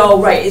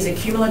 So, right, is it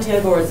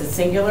cumulative or is it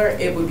singular?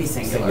 It would be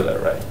singular. Singular,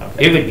 right.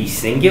 Okay. It would be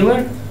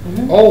singular?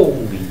 Mhm.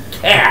 Holy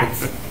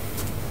cats!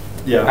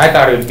 Yeah. I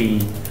thought it would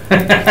be.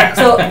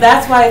 So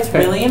that's why it's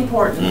really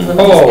important, let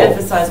me just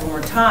emphasize one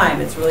more time,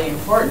 it's really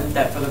important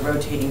that for the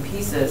rotating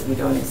pieces, we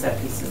don't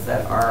accept pieces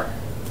that are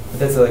But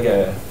that's like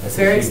that's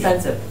very huge-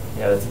 expensive.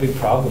 Yeah, that's a big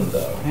problem,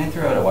 though. Can I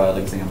throw out a wild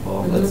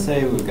example? Mhm. Let's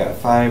say we've got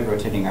 5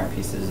 rotating art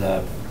pieces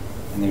up,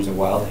 and there's a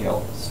wild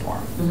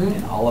hailstorm, Mhm.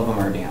 and all of them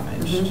are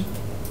damaged. Mhm.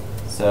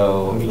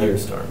 So A meteor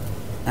storm.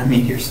 A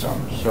meteor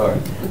storm, sure.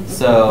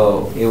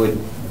 So it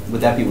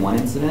would that be one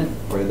incident,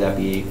 or would that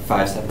be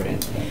 5 separate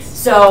incidents?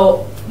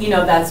 So,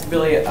 that's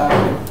really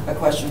a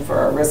question for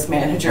our risk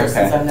manager, Okay.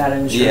 since I'm not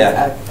an insurance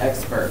Yeah.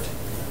 expert.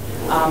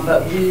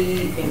 But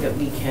we think that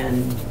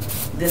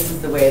this is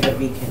the way that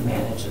we can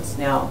manage this.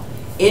 Now,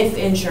 if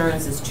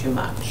insurance is too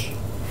much,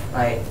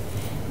 right,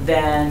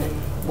 then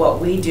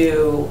what we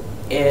do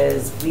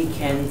is we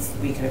can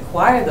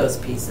acquire those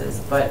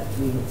pieces, but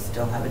we would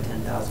still have a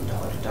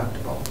 $10,000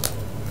 deductible.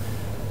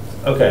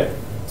 Okay,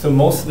 so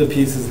most of the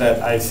pieces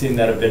that I've seen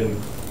that have been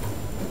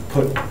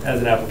put as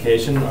an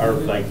application are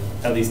like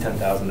at least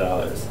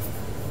 $10,000.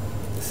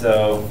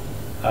 So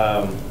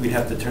we'd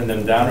have to turn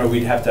them down, or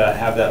we'd have to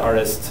have that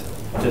artist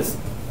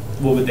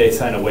would they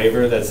sign a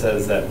waiver that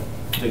says that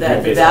the That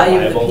the green base are value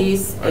of the liable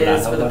piece or not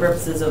is, for the liable?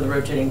 purposes of the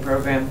rotating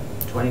program,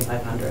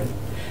 $2,500.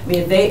 I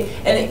mean,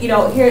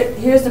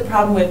 here's the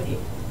problem with,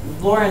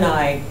 Laura and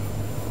I,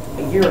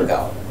 a year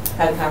ago,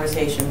 had a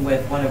conversation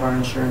with one of our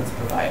insurance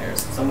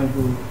providers, someone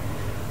who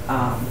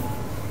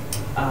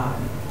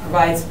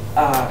provides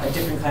a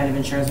different kind of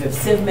insurance. We have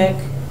CIVMIC,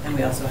 and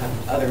we also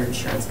have other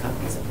insurance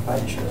companies that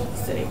provide insurance to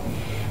the city.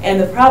 And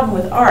the problem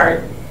with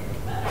art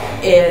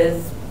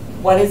is,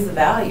 what is the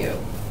value?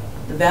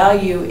 The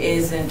value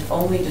isn't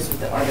only just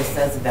what the artist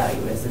says the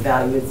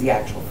value is the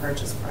actual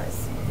purchase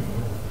price.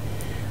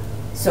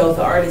 So if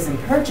the art isn't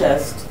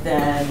purchased,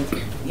 then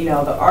the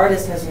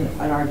artist has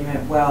an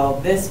argument, well,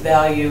 this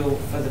value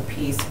for the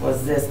piece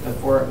was this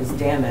before it was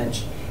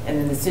damaged, and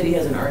then the city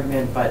has an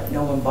argument, but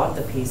no one bought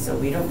the piece, so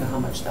we don't know how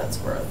much that's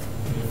worth.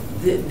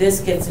 This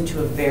gets into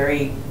a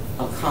very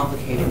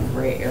complicated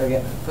gray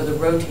area for the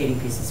rotating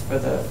pieces, for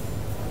the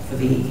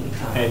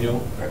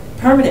Annual?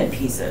 permanent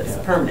pieces,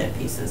 Yeah. permanent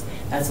pieces.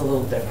 That's a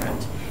little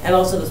different. And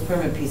also those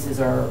permanent pieces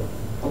are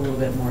a little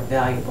bit more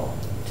valuable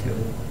too,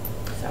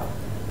 so.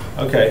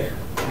 Okay.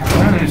 I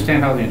don't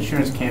understand how the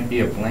insurance can't be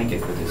a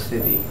blanket for the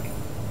city.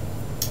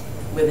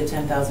 With a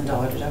 $10,000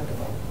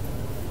 deductible.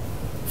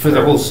 For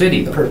the whole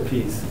city, though. Per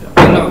piece.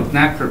 No,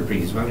 not per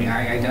piece. I mean,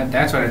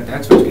 that's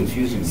what's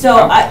confusing me. So,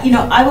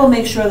 I will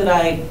make sure that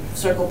I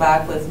circle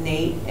back with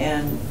Nate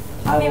and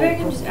I will. Maybe I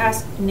can just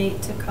ask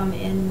Nate to come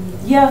in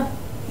Yeah,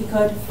 he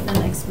could. for the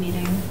next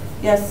meeting.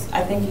 Yes,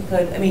 I think he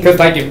could. I mean. Because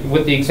like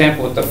with the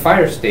example with the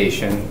fire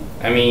station,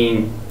 I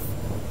mean,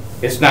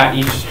 it's not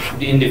each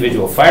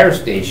individual fire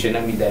station,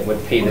 I mean, that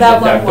would pay the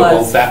That one deductible.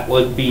 was. That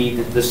would be,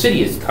 the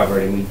city is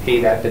covered and we pay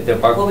that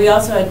deductible. Well, we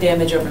also had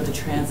damage over at the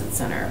transit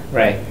center,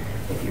 Right,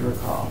 if you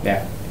recall.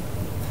 yeah.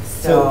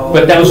 So.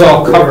 But that was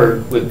all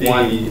covered with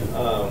one.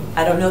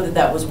 I don't know that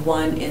that was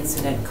one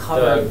incident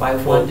covered by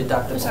one quote-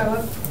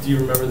 deductible. Do you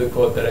remember the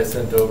quote that I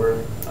sent over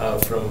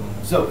from,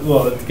 so,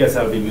 well, I guess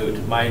that would be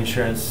moot. My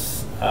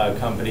insurance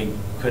company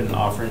couldn't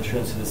offer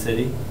insurance to the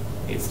city.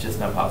 It's just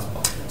not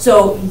possible.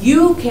 So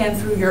you can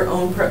through your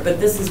own, but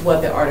this is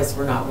what the artists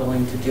were not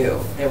willing to do.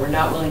 They were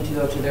not willing to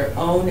go to their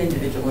own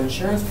individual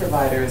insurance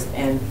providers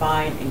and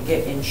find and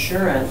get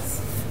insurance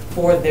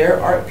for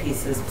their art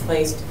pieces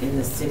placed in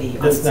the city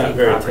on That's city not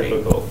very property.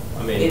 typical.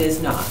 I mean. It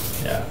is not.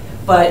 Yeah.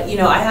 But,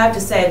 I have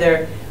to say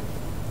there,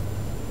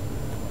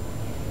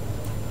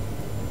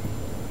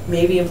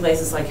 maybe in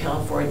places like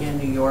California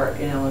and New York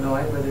and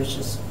Illinois where there's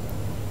just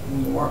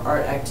more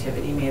art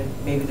activity,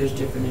 maybe there's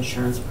different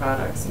insurance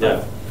products. But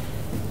Yeah.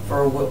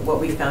 for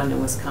what we found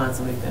in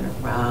Wisconsin, we've been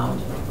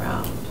around and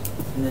around,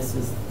 and this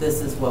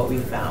is what we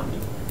found.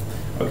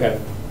 Okay.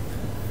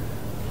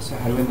 So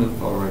how do we move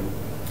forward?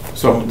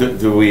 So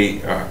do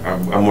we,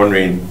 I'm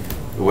wondering,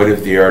 what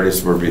if the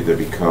artists were to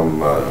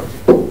become,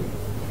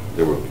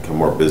 they would become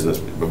more business,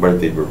 but what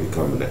if they were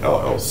become an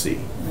LLC?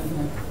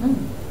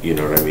 You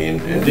know what I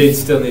mean? And- They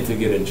still need to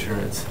get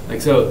insurance.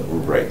 Like, so,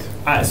 Right.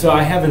 so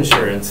I have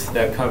insurance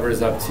that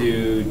covers up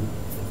to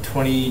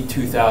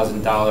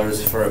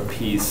 $22,000 for a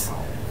piece.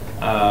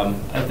 I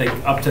think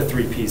up to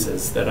 3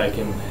 pieces that I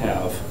can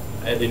have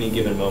at any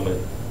given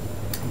moment.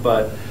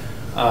 But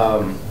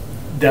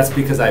that's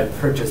because I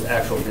purchased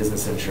actual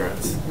business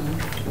insurance.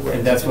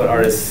 And that's what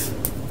artists.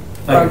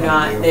 Or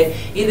not,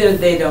 either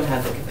they don't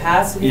have the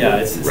capacity Yeah,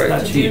 it's Right.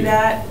 not to do cheap.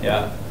 that,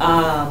 Yeah.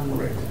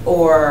 Right.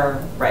 or,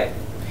 right.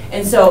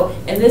 And so,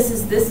 and this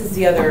is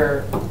the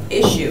other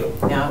issue.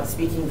 Now,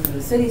 speaking from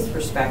the city's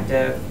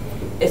perspective,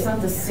 it's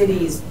not the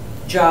city's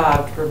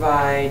job to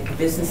provide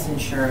business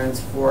insurance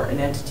for an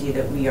entity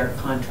that we are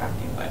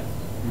contracting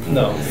with.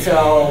 No.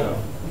 So,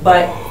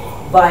 but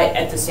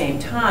at the same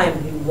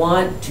time, we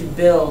want to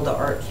build the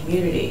art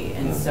community,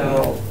 and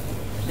so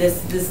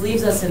this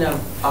leaves us in an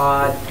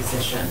odd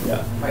position,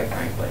 Yeah. quite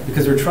frankly.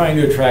 Because we're trying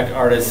to attract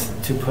artists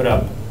to put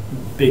up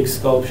big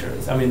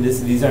sculptures. I mean,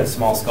 these aren't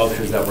small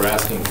sculptures that we're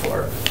asking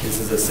for. This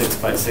is a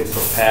 6x6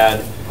 foot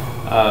pad.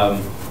 I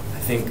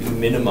think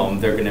minimum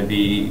they're going to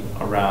be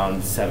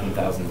around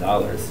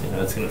 $7,000.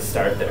 It's going to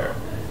start there.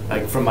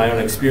 Like from my own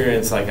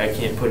experience, like I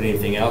can't put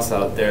anything else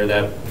out there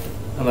that,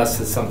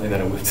 unless it's something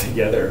that I whipped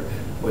together,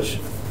 which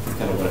is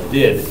kind of what I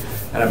did.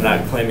 And I'm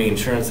not claiming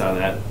insurance on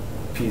that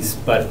piece,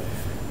 but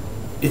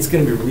it's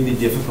going to be really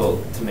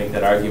difficult to make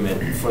that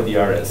argument for the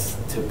artists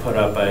to put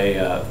up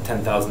a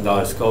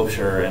 $10,000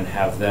 sculpture and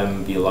have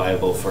them be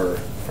liable for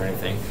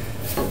anything,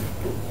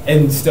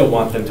 and still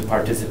want them to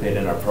participate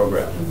in our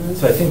program.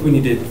 So I think we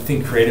need to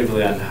think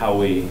creatively on how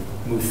we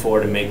move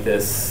forward and make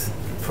this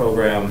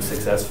program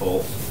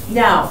successful.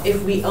 Now,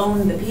 if we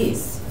own the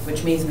piece,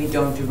 which means we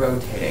don't do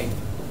rotating.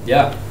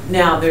 Yeah.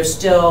 Now, there's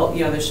still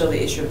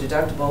the issue of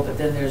deductible, but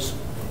then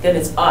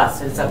it's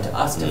us, and it's up to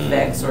us to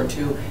fix or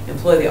to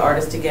employ the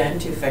artist again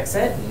to fix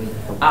it.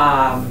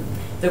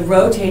 The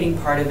rotating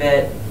part of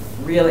it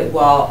really,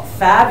 while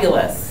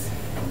fabulous,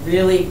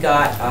 really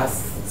got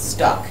us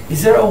stuck.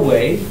 Is there a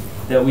way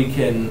that we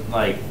can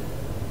like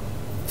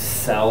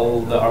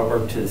sell the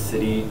artwork to the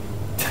city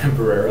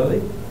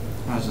temporarily?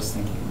 I was just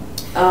thinking.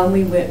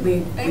 We went.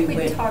 I think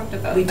we talked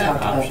about We that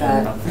talked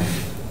about option.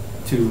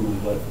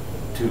 that.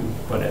 To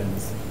what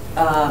ends?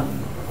 That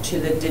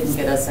didn't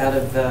get us out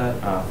of the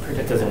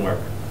It doesn't work.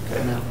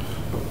 Okay. No.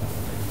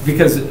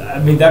 Because, I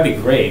mean, that'd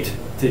be great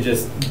to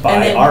just buy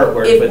And then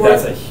artwork, if but we're-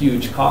 that's a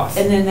huge cost.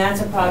 And then that's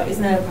a problem,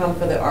 isn't that a problem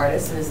for the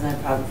artist, and isn't that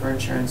a problem for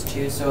insurance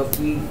too? So if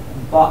we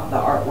bought the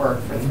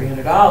artwork for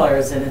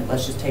 $300, and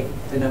let's just take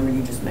the number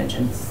you just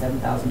mentioned, it's a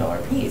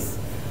 $7,000 piece,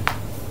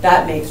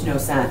 that makes no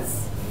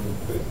sense.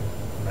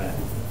 Right.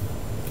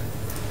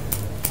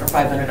 For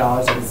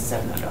 $500, it was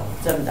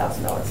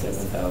 $7,000 piece.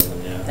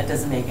 7,000, yeah. That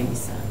doesn't make any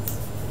sense.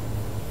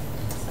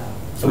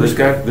 So there's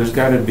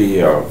got to be,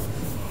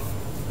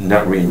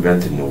 not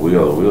reinventing the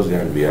wheel. The wheel's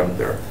got to be out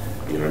there.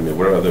 You know what I mean?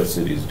 What are other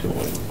cities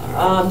doing?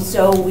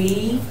 So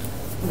we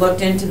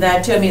looked into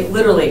that too. I mean,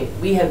 literally,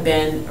 we have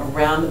been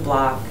around the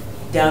block,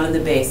 down in the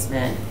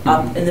basement,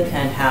 up in the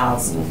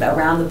penthouse,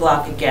 around the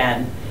block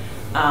again.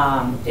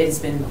 It's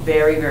been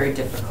very, very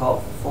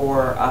difficult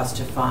for us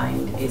to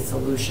find a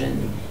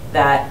solution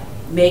that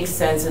makes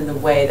sense in the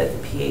way that the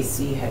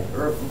PAC had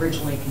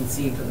originally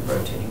conceived of the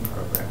rotating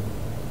program.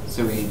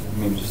 So we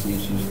maybe just need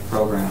to change the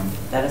program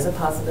That is a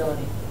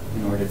possibility.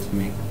 in order to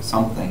make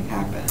something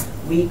happen.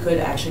 We could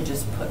actually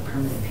just put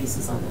permanent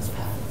pieces on those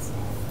paths.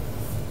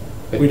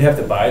 We'd have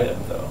to buy them,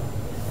 though.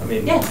 I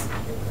mean. Yes.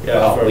 Yeah,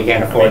 Well, we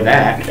can't afford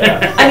that.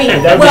 Yeah. I mean,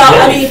 That'd be well,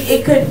 I great. mean,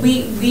 it could,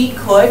 we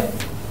could,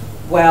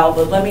 well,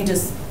 but let me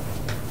just,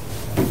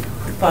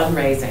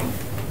 fundraising.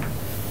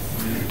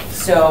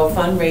 So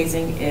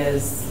fundraising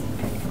is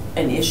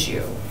an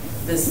issue.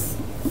 This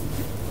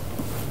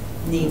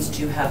needs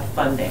to have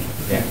funding.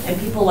 Yeah. And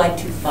people like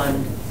to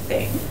fund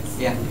things.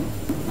 Yeah,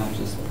 not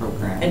just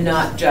programs. And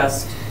not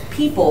just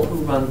people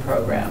who run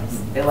programs.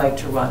 They like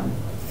to run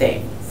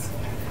things.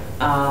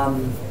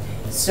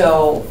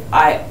 So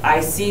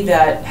I see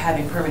that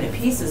having permanent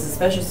pieces,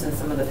 especially since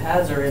some of the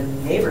paths are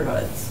in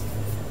neighborhoods.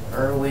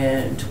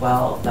 Irwin,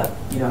 12th, that,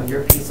 you know,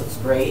 your piece looks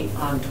great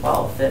on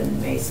 12th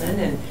and Mason.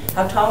 And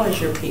how tall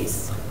is your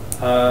piece?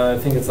 I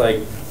think it's like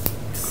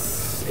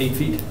 8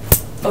 feet.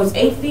 Oh, it's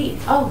 8 feet.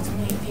 Oh, it's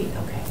only 8 feet,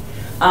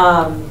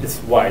 okay.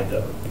 It's wide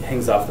though. It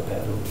hangs off the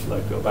pad,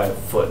 like go by a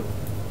foot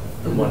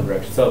in one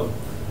direction. So,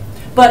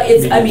 But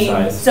it's, I medium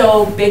mean, size.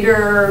 so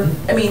bigger,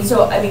 I mean,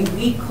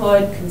 we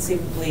could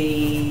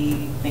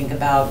conceivably think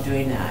about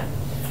doing that.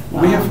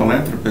 We have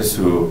philanthropists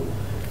who,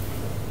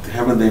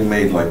 haven't they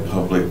made like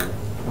public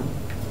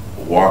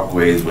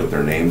walkways with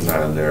their names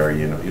on there,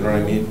 you know what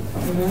I mean?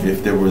 Mhm.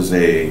 If there was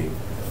a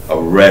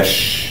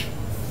Resch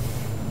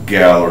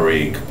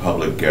gallery,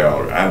 public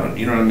gallery, I don't,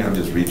 you know what I mean, I'm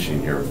just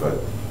reaching here, but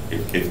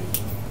if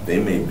they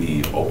may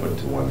be open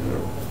to one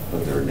to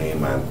put their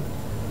name on.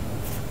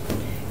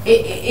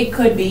 It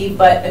could be,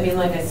 but I mean,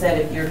 like I said,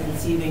 if you're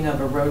conceiving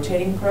of a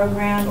rotating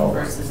program Oh.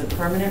 versus a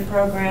permanent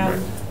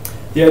program,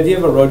 the idea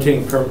of a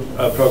rotating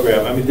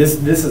program, I mean, this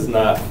is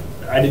not,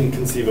 I didn't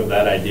conceive of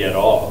that idea at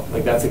all.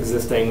 Like, that's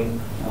existing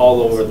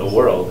all over the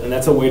world. And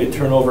that's a way to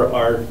turn over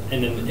art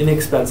in an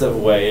inexpensive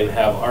way and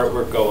have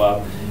artwork go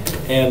up.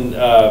 And,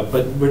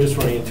 but we're just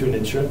running into an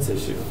insurance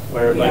issue.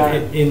 Where,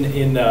 like,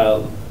 in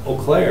Eau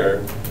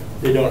Claire,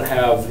 they don't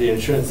have the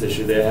insurance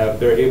issue.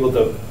 They're able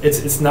to,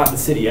 it's not the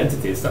city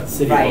entity, it's not the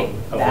city right,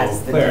 of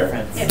that's Eau the Claire.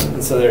 difference.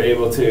 And so they're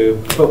able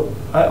to, but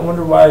I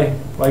wonder why,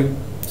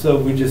 so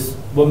we just,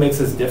 what makes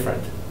us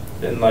different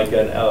than like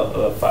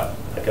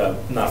a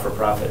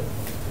not-for-profit?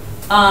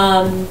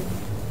 I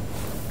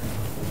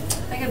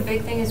think a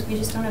big thing is we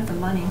just don't have the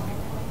money.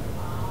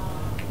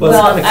 Well,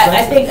 Well, it's I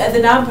expensive. think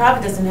the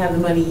nonprofit doesn't have the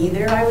money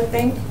either, I would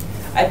think.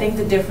 I think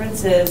the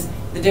difference is,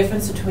 the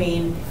difference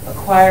between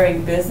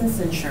acquiring business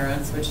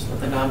insurance, which is what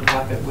the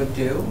nonprofit would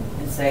do,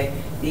 and say,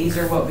 this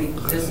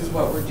is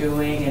what we're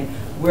doing, and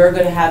we're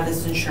gonna have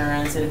this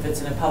insurance, and if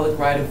it's in a public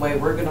right-of-way,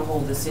 we're gonna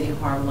hold the city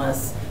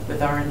harmless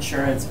with our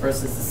insurance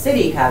versus the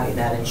city having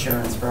that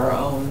insurance for our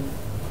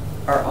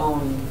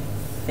own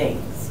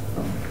things.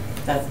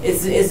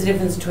 Is the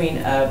difference between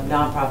a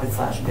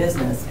nonprofit /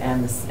 business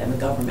and the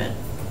government.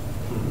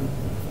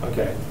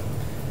 Okay.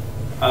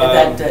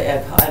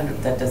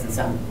 That doesn't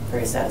sound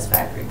very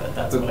satisfactory, but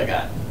that's what I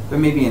got. But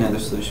maybe another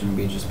solution would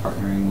be just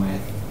partnering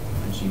with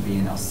a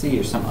GBNLC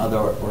or some other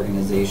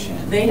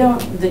organization. They don't,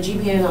 the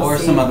GBNLC. Or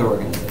some other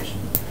organization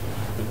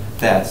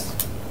that,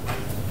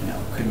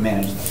 could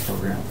manage the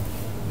program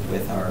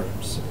with our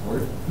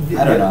support.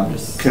 I don't know, I'm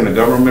just. Can the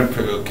government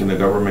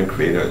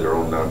create their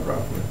own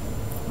nonprofit?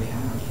 We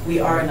have. We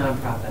are a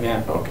nonprofit.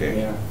 Yeah. Okay.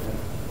 Yeah.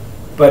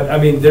 But I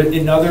mean,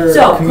 in other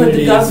So could communities.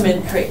 the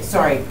government create,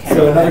 sorry, Ken.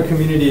 So in other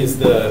communities,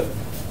 the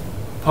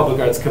public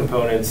arts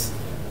components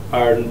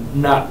are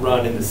not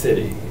run in the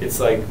city. It's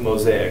like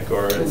Mosaic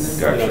or it's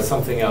Gotcha.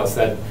 something else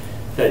that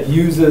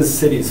uses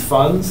city's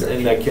funds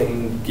and that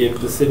can give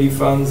the city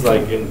funds,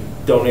 like, and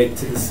donate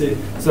to the city.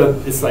 So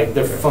it's like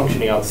they're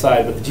functioning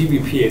outside, but the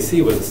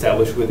GBPAC was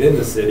established within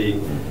the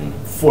city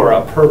for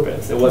a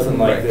purpose. It wasn't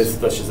like Right.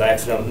 this, let's just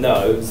accident.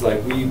 No, it was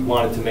like we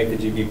wanted to make the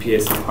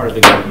GBPAC part of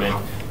the government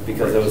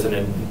because it was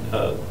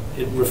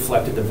it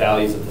reflected the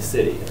values of the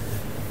city.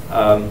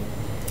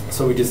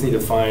 So we just need to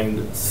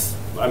find,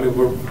 I mean,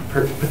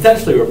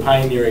 potentially we're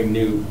pioneering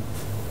new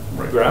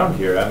ground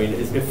here. I mean,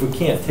 if we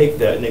can't take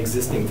an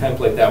existing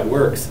template that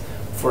works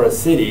for a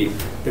city,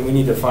 then we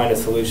need to find a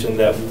solution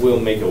that will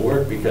make it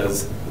work,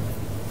 because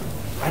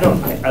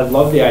I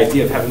love the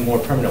idea of having more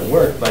permanent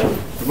work, but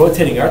the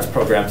rotating arts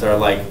programs are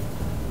like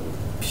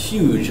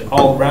huge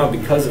all around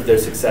because of their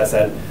success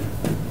at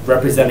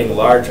representing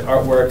large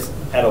artworks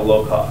at a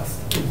low cost.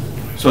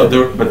 So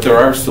there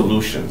are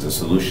solutions. The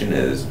solution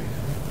is,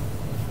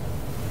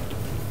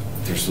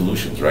 there's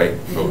solutions, right?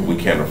 But we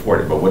can't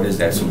afford it. But what is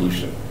that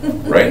solution,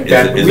 right?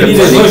 We need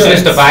The a solution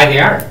is to buy the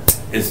art.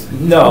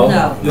 No,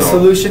 No. the No.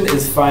 solution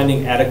is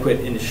finding adequate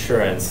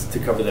insurance to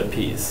cover the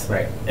piece.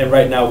 Right. And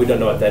right now, we don't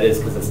know what that is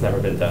because it's never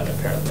been done,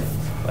 apparently.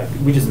 Like,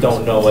 we just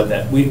don't know what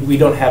that, we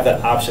don't have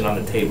that option on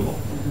the table.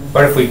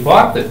 But if we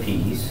bought the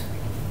piece,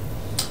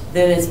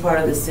 Then it's part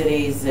of the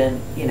city's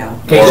and, you know.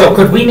 okay, so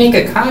could we make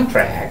a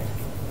contract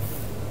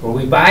where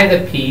we buy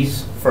the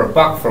piece for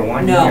 $1 for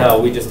 1 year? No. No,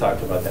 we just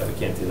talked about that, we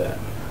can't do that.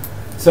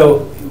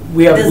 So,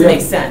 we It have. doesn't we have-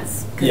 make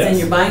sense, because then Yes.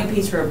 you're buying a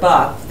piece for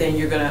 $1, then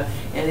you're gonna,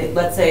 and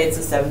let's say it's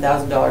a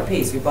 $7,000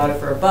 piece, we bought it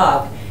for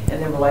 $1,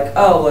 and then we're like,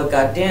 oh, well, it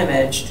got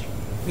damaged,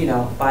 you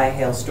know, by a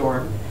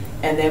hailstorm.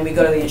 And then we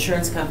go to the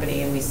insurance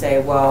company and we say,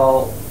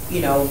 well,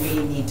 you know,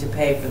 we need to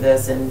pay for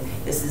this, and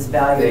this is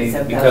valued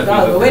at Because we $7,000.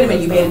 But looked wait a at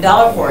minute, you the- paid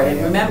 $1 for it,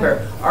 and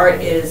remember,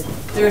 art is,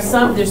 there's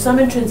some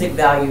intrinsic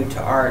value to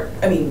art,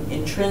 I mean,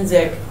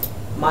 intrinsic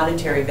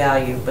monetary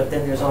value, but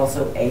then there's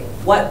also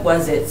what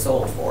was it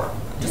sold for?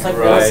 Just like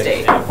real Right.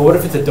 estate. But what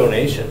if it's a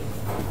donation?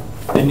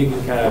 Then you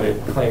can kind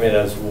of claim it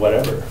as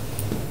whatever.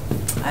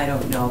 I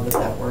don't know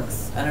that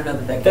works. I don't know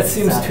that That gets us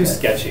seems out of too it.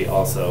 sketchy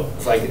also.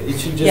 It's like, it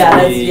should Yeah,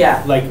 that's- just be,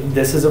 yeah. like,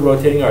 this is a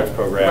rotating arts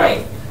program.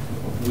 Right.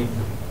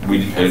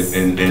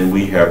 And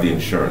we have the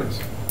insurance.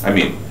 I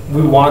mean,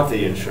 We want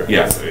the insurance.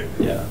 yeah,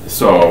 Yeah.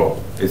 so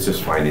it's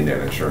just finding that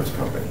insurance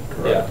company,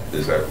 correct?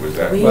 Was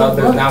that? We- Well,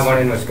 there's not one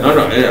in No,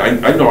 Wisconsin.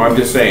 no, I know, I'm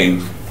just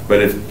saying,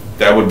 but if,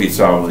 that would be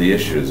solving the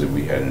issues if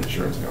we had an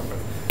insurance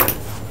company.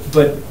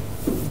 But,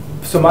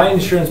 so my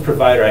insurance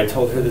provider, I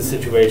told her the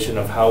situation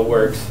of how it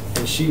works,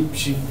 and she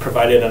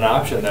provided an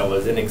option that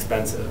was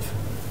inexpensive.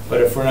 But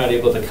if we're not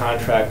able to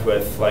contract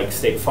with like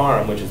State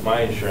Farm, which is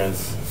my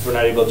insurance, if we're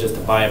not able just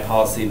to buy a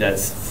policy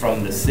that's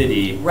from the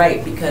city.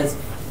 Right, because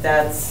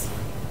that's,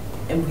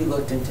 and we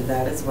looked into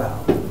that as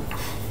well,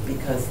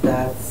 because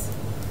that's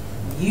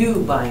you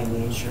buying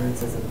the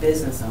insurance as a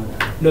business owner.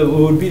 No,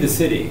 it would be the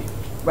city.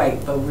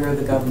 Right, but we're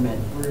the government.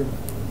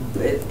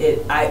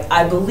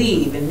 I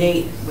believe, and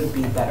Nate would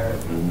be better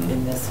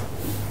in this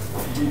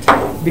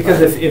detail.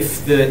 Because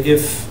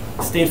if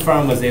State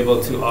Farm was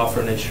able to offer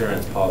an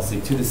insurance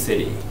policy to the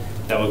city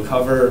that would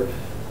cover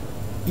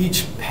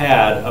each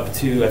pad up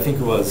to, I think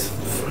it was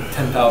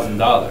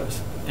 $10,000,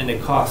 and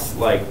it costs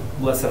like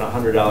less than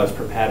 $100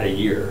 per pad a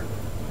year.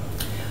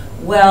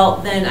 Well,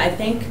 then I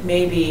think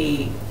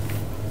maybe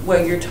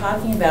what you're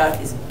talking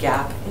about is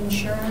gap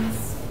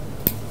insurance.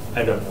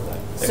 I don't know that.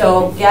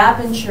 So gap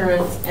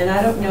insurance, and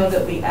I don't know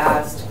that we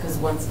asked, because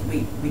once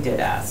we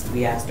did ask.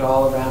 We asked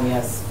all around, we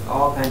asked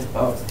all kinds of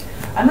folks.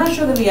 I'm not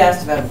sure that we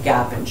asked about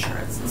gap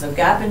insurance. And so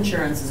gap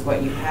insurance is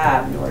what you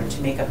have in order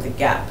to make up the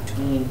gap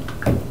between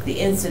the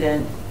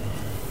incident,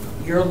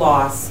 your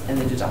loss, and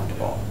the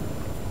deductible.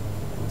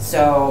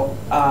 So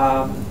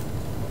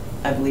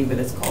I believe it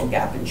is called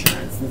gap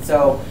insurance. And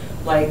so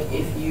like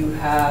if you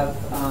have,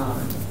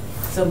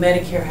 so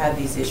Medicare had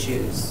these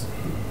issues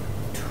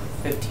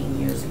 15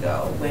 years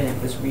ago when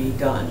it was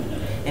redone,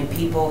 and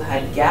people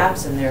had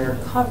gaps in their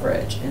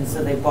coverage, and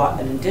so they bought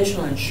an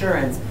additional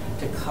insurance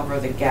to cover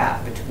the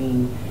gap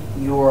between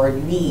your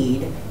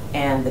need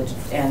and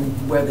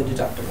where the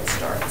deductible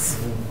starts.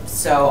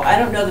 So I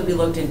don't know that we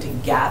looked into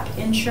gap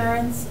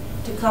insurance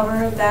to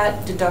cover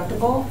that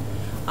deductible,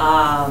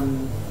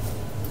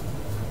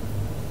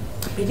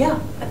 but yeah,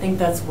 I think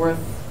that's worth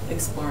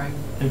exploring.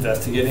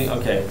 Investigating,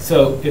 okay.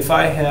 So if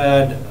I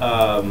had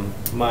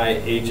my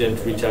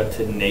agent reach out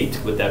to Nate,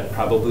 would that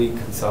probably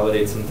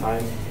consolidate some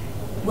time?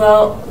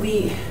 Well,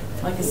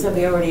 like I said,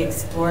 we already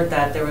explored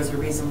that. There was a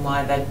reason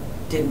why that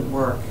didn't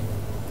work.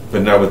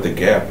 But not with the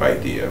gap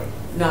idea,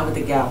 Not with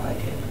the gap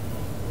idea.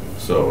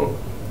 so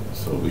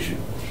we should,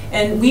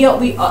 And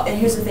and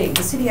here's the thing,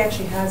 the city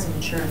actually has an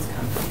insurance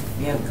company.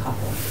 We have a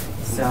couple.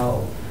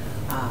 So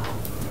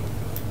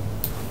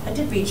I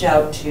did reach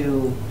out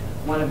to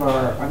one of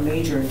our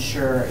major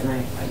insurer, and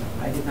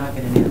I did not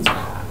get an answer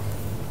back.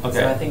 Okay.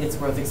 So I think it's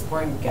worth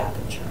exploring gap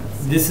insurance.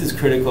 This is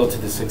critical to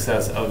the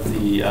success of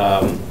the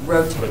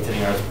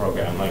rotating arts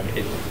program. Like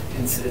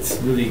it's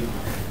really,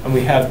 and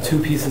we have 2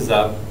 pieces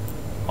up,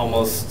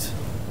 almost,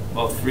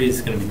 well, 3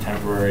 is going to be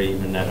temporary,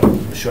 even at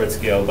a short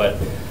scale, but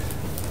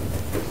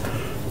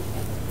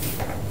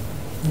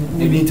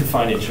we need to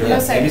find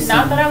insurance.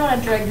 Not that I want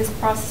to drag this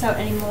process out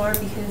anymore,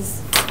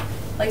 because,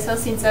 like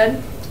Celestine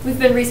said, we've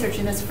been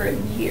researching this for a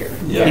year.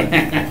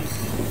 Yeah.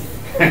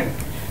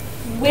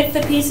 With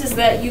the pieces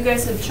that you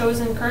guys have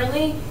chosen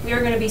currently, we are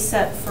going to be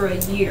set for a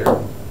year.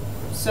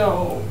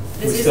 So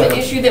this is an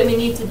issue that we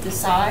need to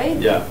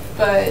decide. Yeah.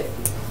 But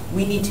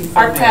we need to.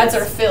 Our pads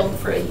are filled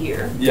for a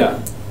year. Yeah.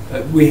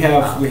 We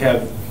have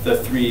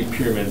the 3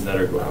 pyramids that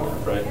are going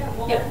up, right?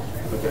 Yep.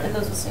 Okay. And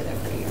those will stay there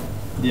for a year.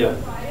 Yeah.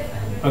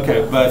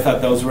 Okay, but I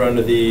thought those were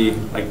under the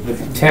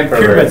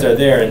Temporary. pyramids are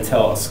there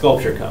until a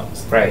sculpture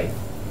comes. Right.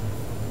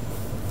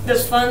 The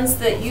funds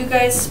that you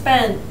guys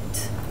spent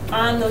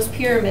on those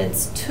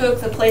pyramids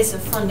took the place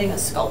of funding a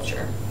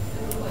sculpture.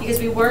 Because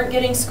we weren't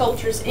getting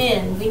sculptures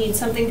in, we need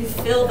something to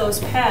fill those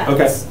pads.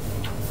 Okay.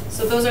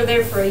 So those are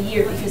there for a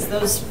year, because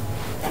those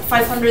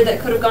 500 that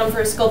could have gone for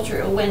a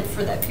sculpture went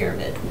for that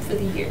pyramid for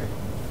the year.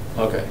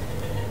 Okay.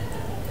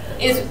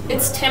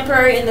 It's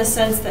temporary in the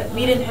sense that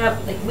we didn't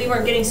have, like, we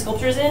weren't getting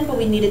sculptures in, but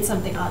we needed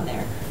something on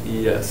there.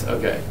 Yes,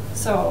 okay.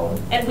 So,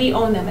 and we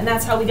own them, and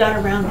that's how we got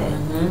around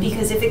it.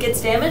 Because if it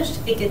gets damaged,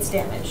 it gets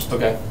damaged.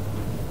 Okay.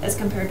 as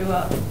compared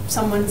to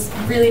someone's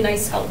really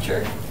nice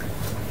sculpture.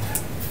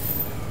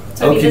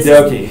 So I mean, Okie this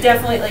dokie. is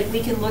definitely, like,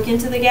 we can look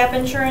into the gap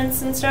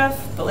insurance and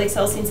stuff, but like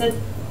Celestine said,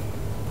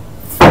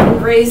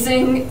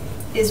 fundraising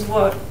is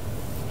what,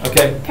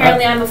 Okay.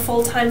 apparently I'm a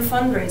full-time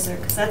fundraiser,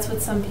 because that's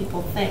what some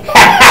people think.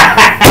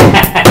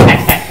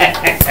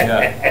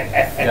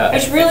 Yeah.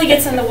 Which really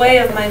gets in the way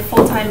of my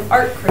full-time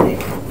art critic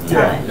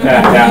time.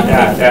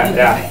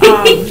 Yeah.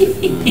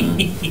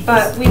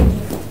 But we,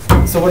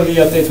 So what are the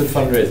updates with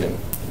fundraising?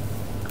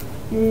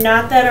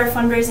 not that our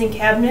fundraising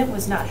cabinet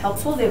was not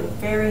helpful, they were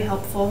very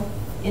helpful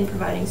in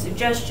providing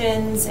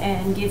suggestions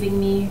and giving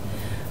me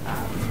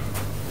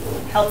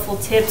helpful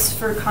tips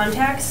for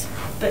contacts,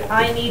 but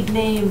I need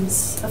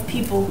names of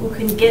people who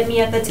can get me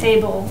at the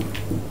table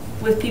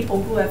with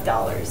people who have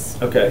dollars.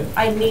 Okay.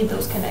 I need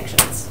those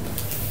connections.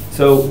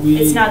 So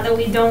It's not that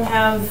we don't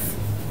have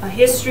a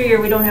history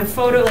or we don't have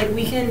photo, like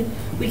we can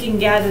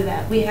gather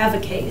that. We have a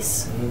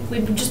case.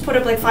 We just put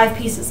up like 5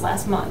 pieces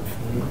last month.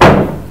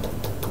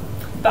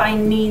 But I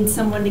need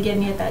someone to get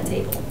me at that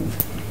table.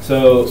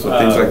 So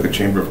things like the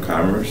Chamber of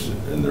Commerce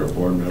and their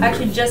board members. I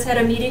actually just had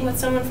a meeting with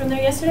someone from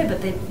there yesterday,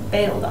 but they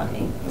bailed on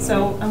me.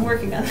 So I'm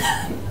working on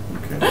that.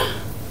 Okay.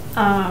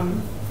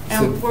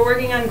 And we're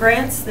working on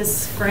grants.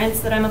 This grants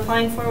that I'm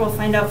applying for, we'll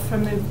find out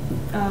from the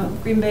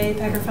Green Bay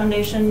Packer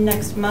Foundation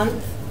next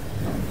month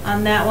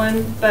on that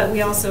one. But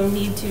we also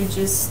need to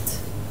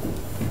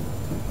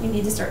we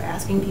need to start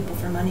asking people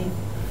for money.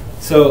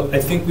 So I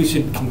think we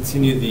should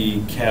continue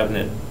the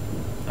cabinet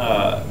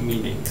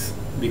meetings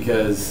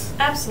because.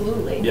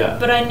 Absolutely. Yeah.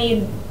 But I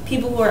need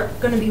people who are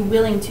going to be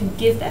willing to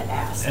give that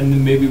ask. And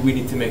then maybe we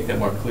need to make that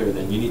more clear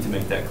then. You need to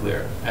make that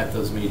clear at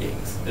those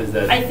meetings. Is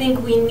that. I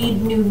think we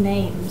need new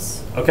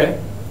names.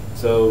 Okay.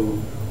 So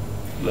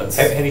let's.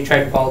 Have you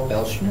tried Paul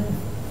Belshner?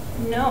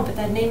 No, but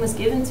that name was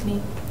given to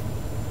me.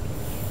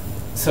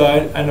 So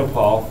I know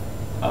Paul.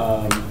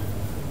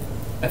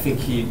 I think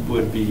he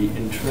would be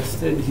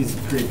interested. He's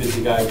a pretty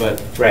busy guy,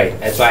 but. Right,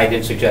 that's why I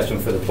didn't suggest him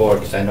for the board,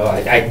 because I know,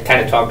 I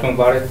kind of talked to him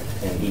about it,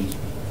 and he's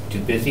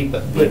too busy,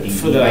 but maybe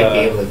for he the might be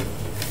able to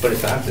put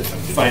us on to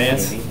something.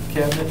 Finance maybe.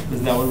 cabinet,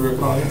 isn't that what we were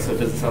calling it? So it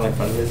doesn't sound like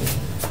fundraising?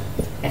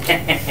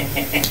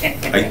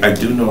 I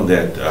do know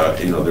that,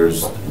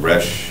 there's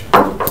Resh,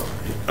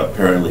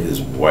 apparently his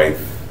wife.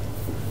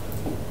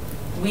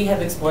 We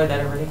have explored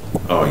that already.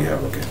 Oh, yeah,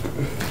 okay.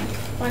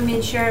 Well, I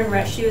mean, Sharon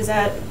Rett, she was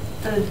at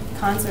the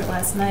concert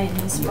last night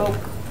and spoke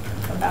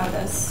about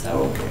us,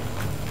 so. Okay.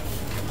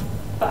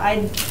 But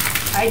I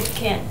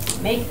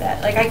can't make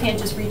that. Like, I can't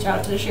just reach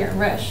out to Sharon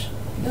Resch.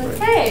 Be like,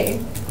 Right. hey,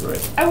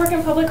 Right. I work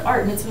in public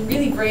art and it's a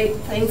really great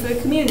thing for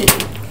the community.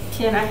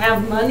 Can I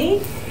have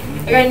money?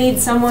 Like, I need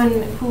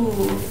someone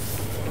who,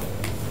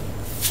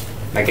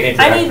 Like an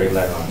introductory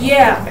letter on it.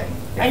 yeah. Okay.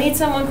 I need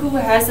someone who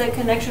has that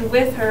connection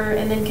with her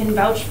and then can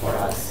vouch for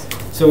us.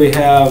 So we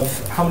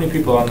have, how many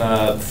people on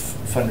the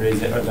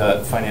fundraising, or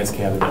the finance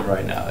cabinet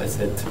right now? Is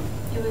it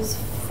It was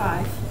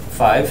 5.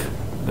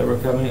 5 that were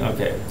coming?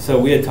 Okay, so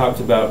we had talked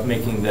about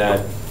making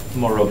that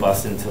more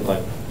robust into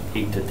like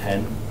 8 to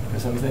 10 or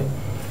something.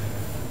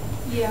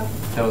 Yeah.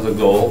 That was a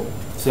goal.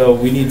 So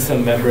we need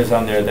some members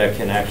on there that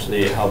can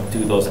actually help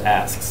do those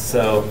asks.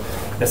 So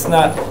it's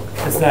not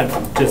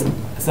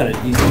an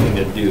easy thing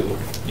to do.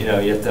 You know,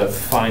 you have to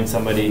find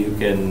somebody who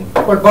can.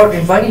 What about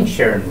inviting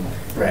Sharon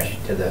Resch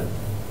to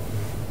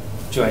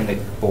join the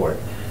board?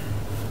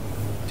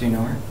 Do you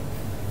know her?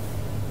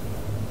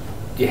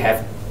 Do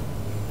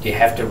you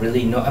have to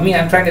really know? I mean,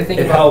 I'm trying to think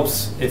It about.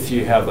 helps if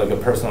you have like a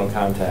personal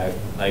contact,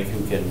 like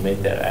who can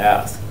make that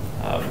ask.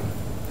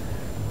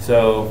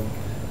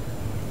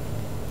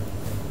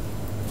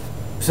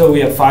 So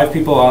we have 5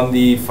 people on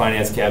the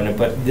finance cabinet,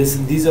 but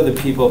these are the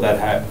people that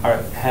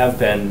have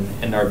been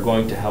and are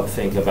going to help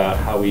think about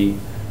how we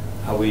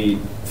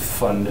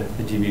fund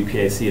the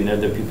GBPAC, and they're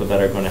the people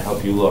that are going to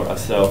help you, Laura.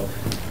 So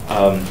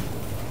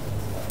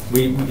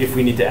if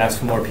we need to ask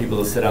for more people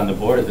to sit on the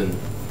board, then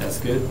that's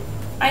good.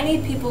 I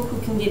need people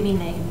who can give me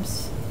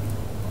names.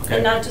 Okay.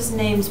 And not just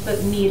names,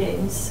 but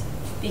meetings.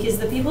 Because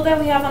the people that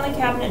we have on the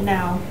cabinet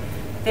now,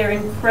 they're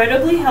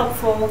incredibly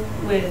helpful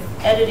with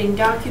editing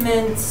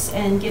documents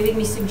and giving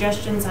me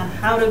suggestions on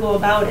how to go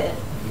about it.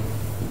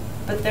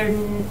 But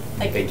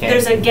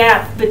there's a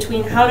gap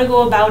between how to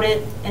go about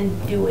it and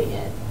doing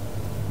it.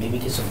 Maybe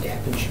get some gap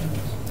insurance.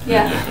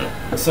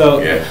 Yeah. So,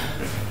 Yeah.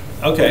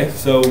 okay,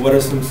 so what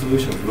are some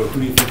solutions? Who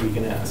do you think we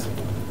can ask?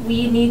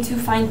 We need to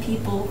find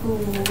people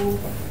who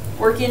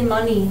work in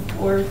money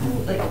or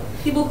who, like,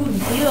 people who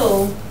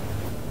deal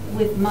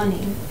with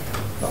money.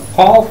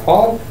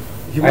 Paul,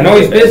 I know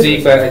he's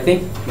busy, but I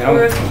think, you Or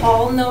know, if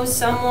Paul knows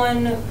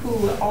someone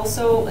who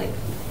also, like,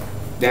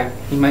 yeah,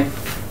 he might.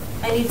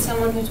 I need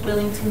someone who's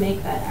willing to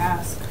make that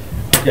ask.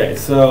 Okay,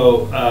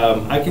 so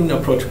I can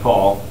approach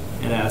Paul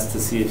and ask to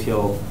see if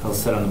he'll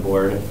sit on the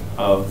board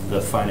of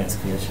the finance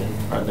commission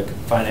or the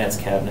finance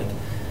cabinet.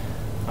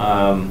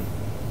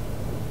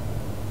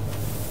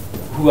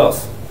 Who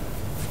else?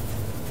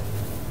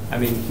 I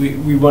mean,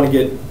 we want to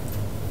get.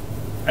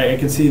 I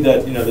can see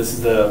that this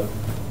is a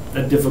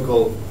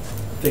difficult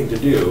thing to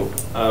do,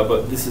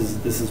 but this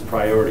is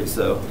priority,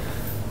 so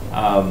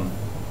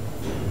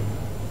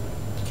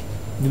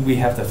we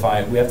have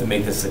to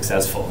make this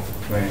successful.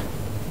 Right.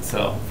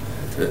 So,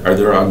 Are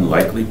there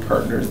unlikely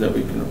partners that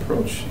we can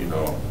approach? You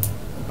know,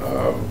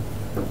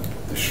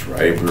 the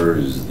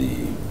Shrivers,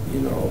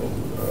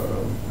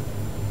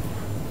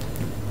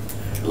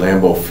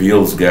 Lambeau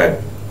Field's got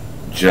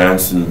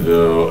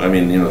Johnsonville. I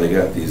mean, they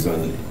got these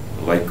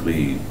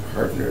unlikely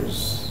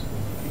partners.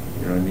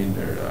 You know what I mean?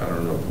 I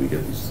don't know if we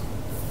get these.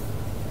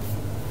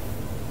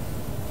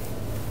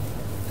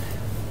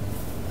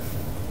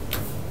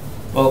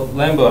 well,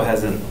 Lambeau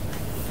hasn't.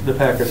 The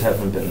Packers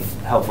haven't been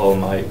helpful in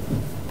my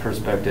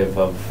perspective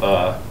of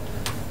Well,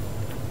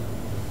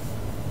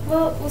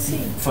 we'll see.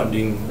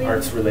 funding We-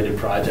 arts-related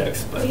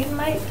projects, but. We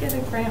might get a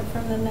grant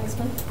from them next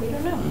month. We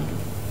don't know.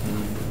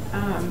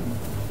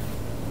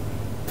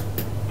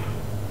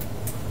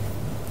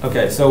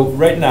 Okay, so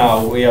right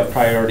now, we have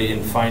priority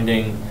in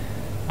finding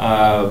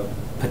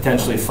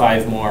potentially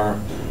 5 more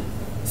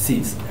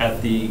seats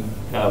at the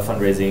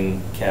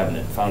fundraising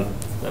cabinet,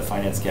 the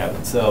finance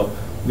cabinet. So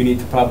we need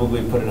to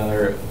probably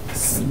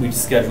we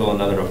schedule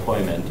another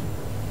appointment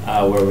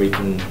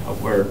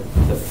where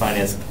the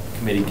finance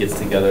committee gets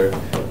together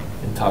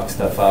and talks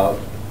stuff out.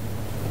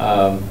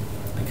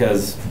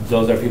 Because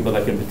those are people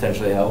that can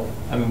potentially help.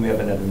 I mean, we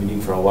haven't had a meeting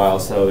for a while,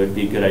 so it'd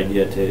be a good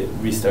idea to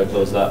restart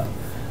those up.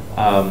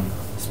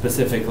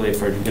 Specifically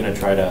if we're gonna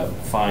try to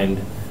find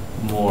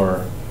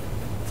more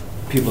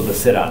people to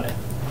sit on it.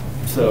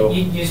 So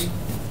It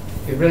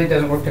really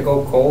doesn't work to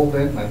go cold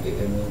then? Like, I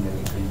mean,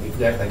 if you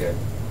got like a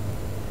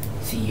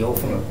CEO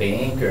from a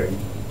bank, or you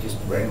just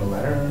write him a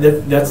letter?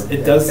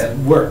 it does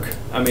work.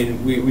 I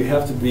mean, we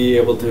have to be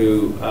able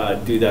to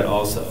do that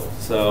also.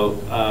 So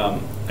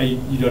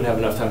you don't have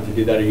enough time to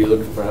do that. Are you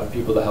looking for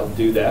people to help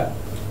do that?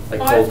 Like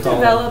Well, cold I've calling?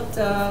 developed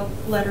a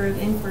letter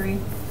of inquiry,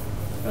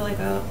 or like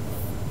a,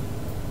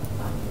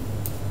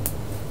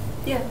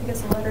 I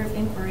guess a letter of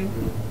inquiry,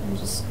 and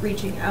just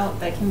reaching out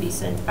that can be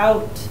sent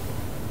out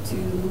to,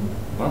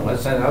 Well,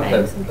 let's send out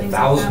Banks the and things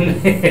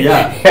 1,000. like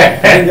Yeah, I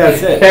think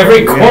that's it.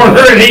 Every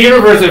corner in the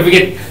universe, if we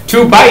get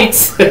 2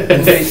 bites. We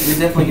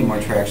definitely get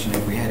more traction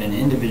if we had an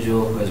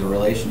individual who has a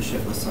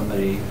relationship with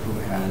somebody who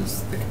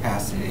has the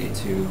capacity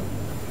to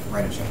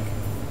write a check.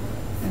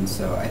 And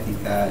so I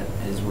think that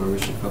is where we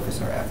should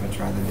focus our efforts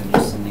rather than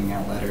just sending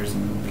out letters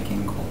and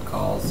making cold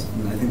calls.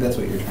 And I think that's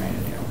what you're trying to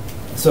do.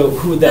 So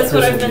who would that that's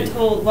what person I've be? been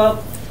told.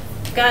 Well,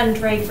 I've gotten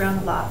dragged around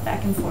a lot,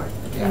 back and forth,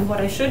 between Yeah.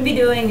 what I should be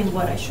doing and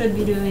what I should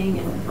be doing,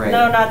 and Right.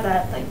 no, not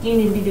that, like, you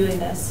need to be doing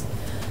this.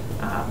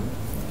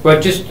 Well,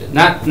 just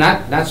not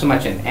so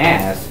much an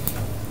ask,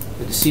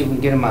 but to see if we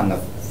can get them on the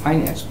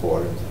finance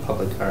board of the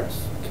Public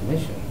Arts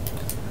Commission.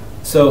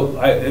 So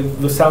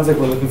it sounds like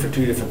we're looking for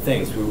 2 different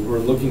things. We're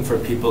looking for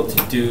people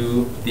to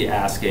do the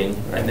asking,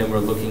 and then we're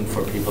looking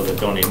for people to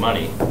donate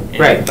money. And-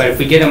 Right, but if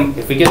we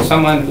get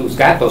someone who's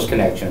got those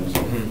connections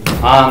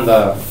Mhm. on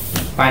the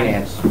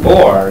finance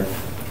board,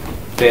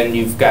 then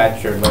you've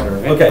got your letter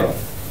of Okay, info.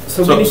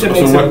 so we need to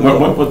make some.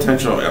 what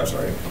potential? I'm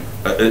sorry.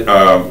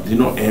 Do you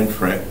know Anne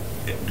France?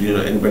 Do you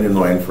know anybody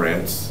know Anne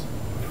France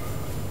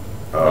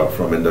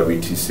from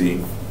NWTC?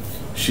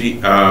 She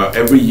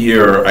every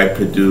year I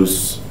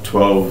produce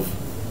 12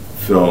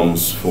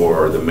 films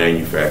for the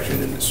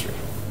manufacturing industry.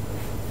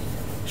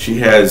 She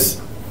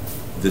has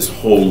this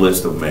whole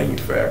list of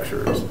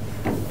manufacturers.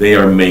 They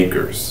are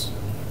makers.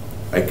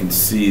 I can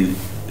see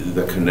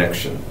the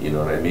connection, you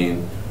know what I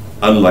mean?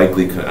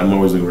 Unlikely, I'm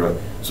always looking around.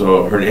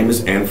 So her name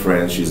is Anne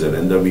France, she's at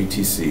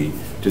NWTC.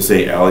 To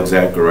say Alex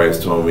Zacharias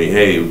told me,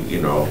 hey,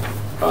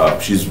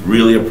 she's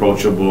really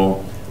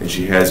approachable and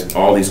she has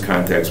all these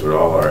contacts with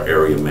all our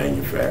area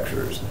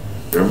manufacturers.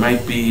 There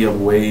might be a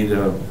way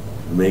to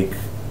make,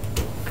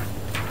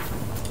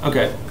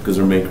 Okay, because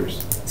they're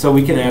makers. so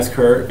we can ask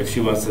her if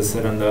she wants to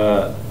sit on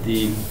the.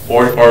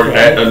 Or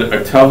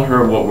tell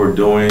her what we're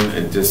doing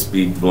and just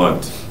be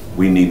blunt.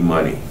 We need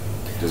money.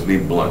 Just be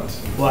blunt.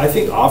 Well, I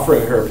think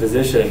offering her a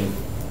position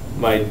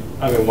might.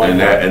 I mean, why And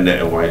not?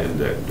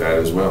 that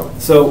as well.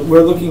 So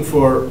we're looking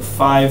for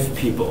 5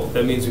 people.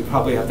 That means we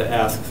probably have to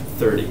ask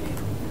 30.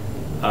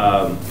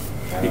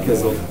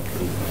 Because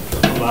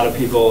a lot of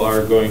people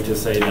are going to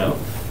say no.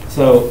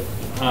 So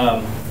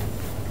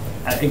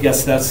I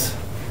guess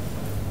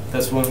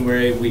that's one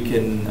way we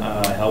can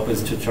help,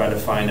 is to try to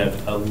find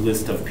a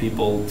list of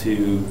people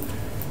to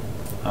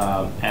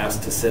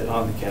ask to sit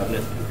on the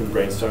cabinet who can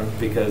brainstorm,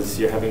 because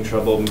you're having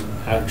trouble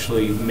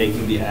actually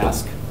making the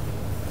ask.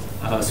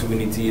 So we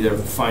need to either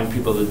find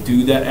people to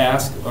do that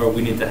ask, or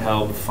we need to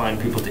help find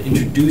people to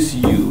introduce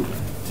you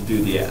to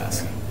do the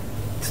ask.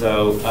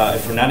 So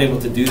if we're not able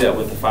to do that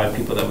with the 5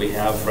 people that we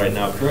have right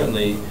now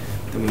currently,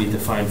 then we need to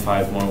find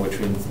 5 more, which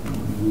means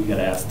we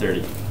gotta ask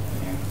 30.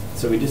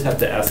 So we just have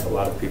to ask a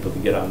lot of people to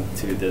get on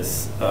to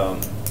this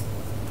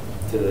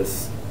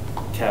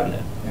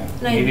cabinet.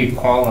 And I- Maybe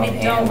Paul and I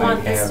Ann don't might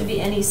want this have- to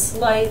be any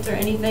slight or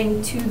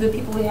anything to the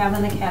people we have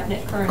in the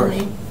cabinet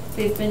currently.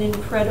 They've been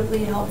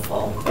incredibly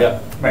helpful. Yeah.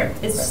 Right.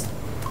 It's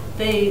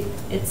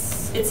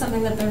it's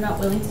something that they're not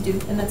willing to do,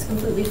 and that's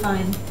completely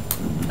fine.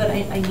 But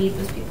I need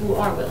those people who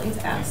are willing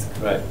to ask.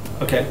 Right,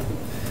 okay.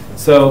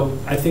 So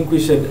I think we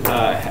should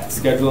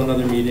schedule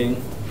another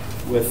meeting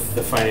with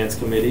the finance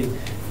committee,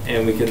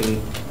 and we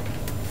can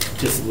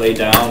just lay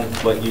down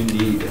what you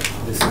need.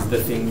 This is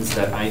the things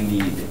that I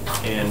need.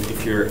 And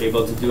if you're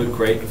able to do it,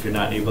 great. If you're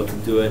not able to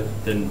do it,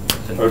 then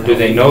Or do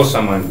they know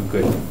someone who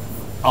could?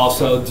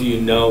 Also, do you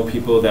know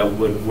people that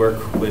would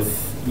work with,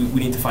 we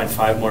need to find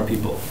 5 more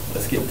people.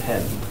 Let's get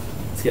 10.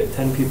 Let's get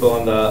 10 people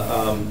on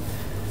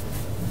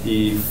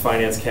the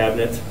finance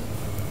cabinet.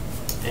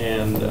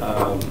 And,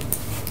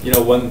 you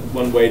know,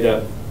 one way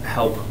to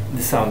help,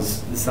 this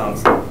sounds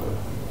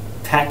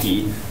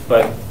tacky,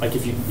 but like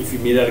if you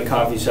meet at a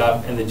coffee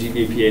shop and the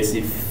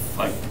GBPAC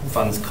like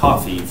funds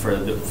coffee for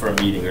a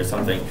meeting or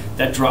something,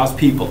 that draws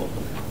people.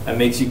 That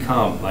makes you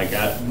come. Like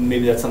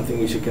maybe that's something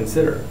we should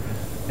consider.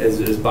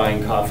 Is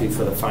buying coffee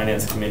for the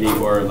finance committee,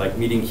 or like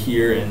meeting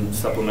here and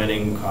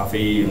supplementing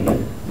coffee. And, I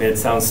mean, it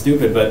sounds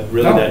stupid, but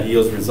really that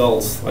yields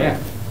results. Like, yeah.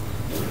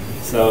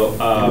 So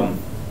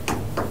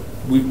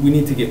we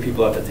need to get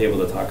people at the table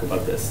to talk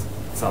about this.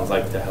 It sounds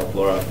like to help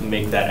Laura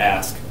make that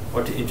ask,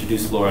 or to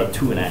introduce Laura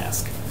to an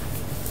ask.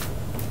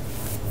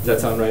 Does that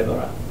sound right,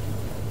 Laura?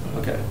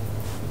 Okay.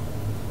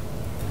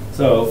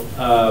 So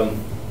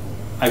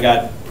I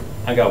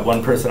got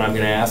one person I'm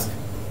going to ask.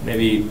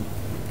 Maybe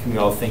can we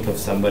all think of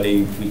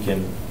somebody we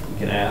can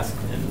ask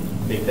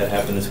and make that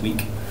happen this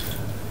week?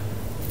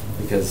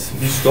 Because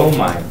You stole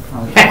mine. So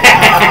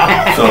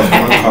I'm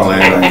going to call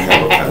Ann, I have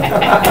a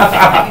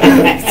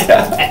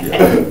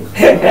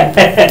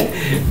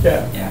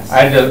yeah. Yes.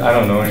 I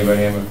don't know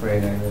anybody, I'm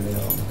afraid. I really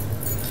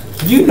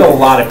don't. You know a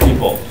lot of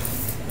people.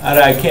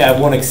 I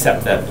won't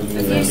accept that. If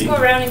you just go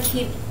around and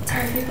keep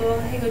telling people,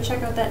 hey, go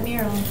check out that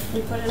mural,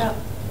 we put it up.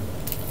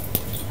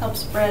 Help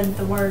spread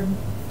the word.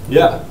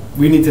 Yeah,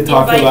 we need to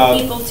talk about.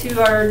 Invite people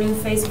to our new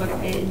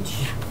Facebook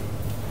page.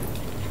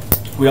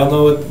 We all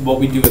know what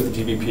we do with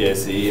the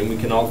GBPAC, and we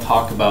can all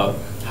talk about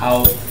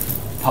how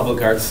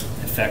public arts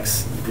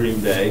affects Green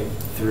Bay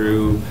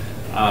through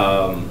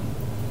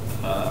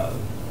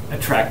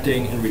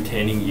attracting and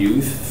retaining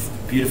youth,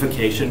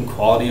 beautification,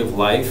 quality of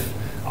life.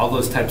 All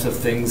those types of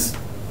things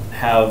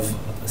have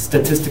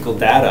statistical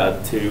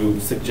data to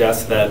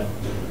suggest that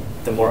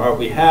the more art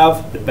we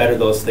have, the better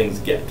those things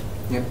get.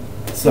 Yep.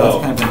 So that's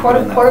kind of been put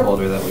in that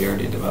folder that we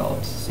already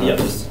developed. So Yep.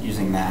 just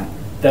using that.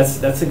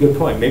 That's a good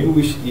point. Maybe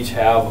we should each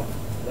have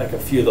like a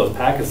few of those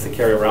packets to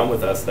carry around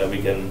with us that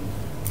we can.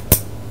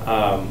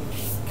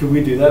 Could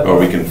we do that? Or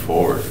we can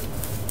forward.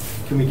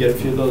 Can we get a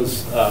few of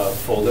those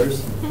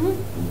folders?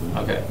 Mm-hmm.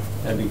 Okay,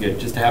 that'd be good.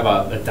 Just to have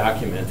a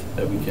document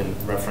that we can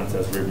reference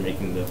as we're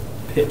making the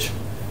pitch,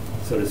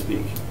 so to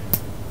speak.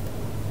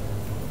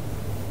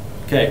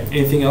 Okay.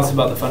 Anything else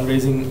about the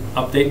fundraising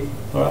update,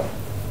 Laura?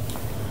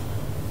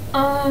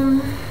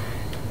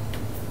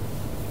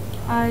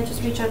 I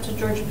just reached out to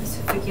Georgia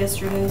Pacific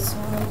yesterday, so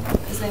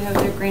because they have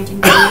their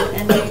granting period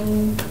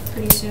ending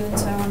pretty soon,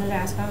 so I wanted to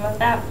ask them about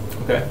that.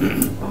 Okay.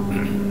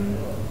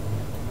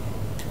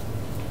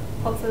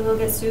 Hopefully they'll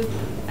get soup.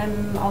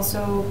 I'm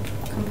also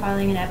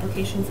compiling an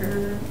application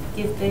for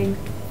Give Big,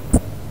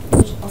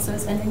 which also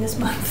is ending this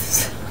month.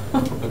 So.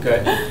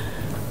 Okay.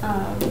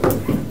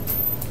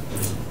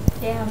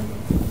 Yeah.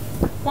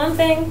 One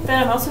thing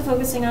that I'm also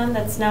focusing on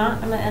that's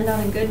not, I'm going to end on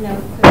a good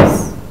note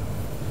because I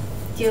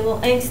get a little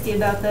angsty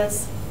about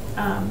this.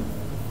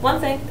 One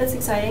thing that's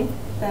exciting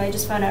that I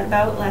just found out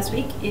about last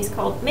week is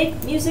called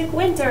Make Music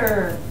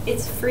Winter.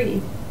 It's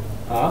free.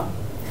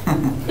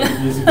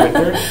 Music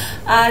Winter?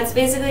 It's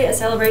basically a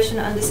celebration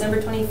on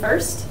December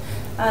 21st,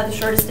 the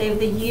shortest day of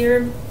the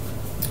year.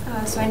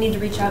 So I need to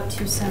reach out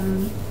to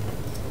some.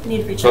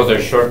 So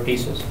they're short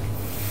pieces?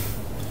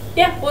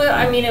 Yeah, well,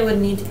 I mean, it would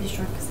need to be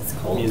short because it's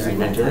cold Music during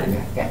that winter.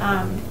 time.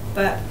 Yeah.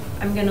 But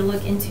I'm going to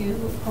look into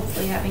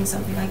hopefully having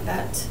something like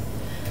that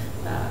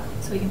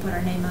so we can put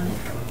our name on it.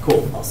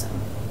 Cool. Also.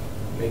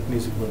 Make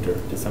Music Winter,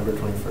 December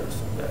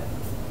 21st. Okay.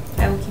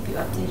 I will keep you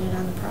updated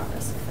on the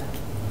progress of that.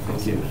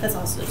 Thank you. That's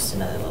also just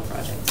another little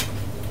project.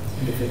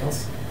 Anything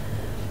else?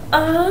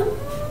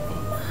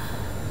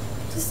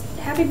 Just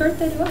happy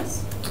birthday to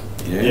us.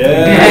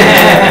 Yeah.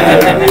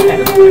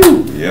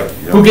 Yep.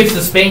 Who gets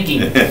the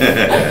spanking?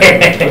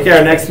 Okay,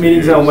 our next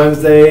meeting's on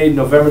Wednesday,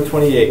 November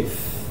 28th,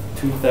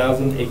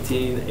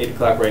 2018, 8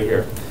 o'clock right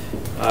here.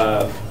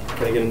 Can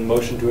I get a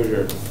motion to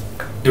adjourn?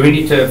 Do we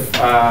need to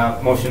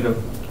motion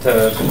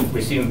to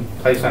receive and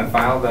place on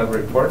file the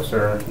reports,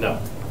 or? No.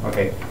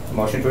 Okay,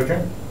 motion to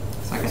adjourn?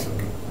 Second.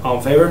 All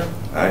in favor?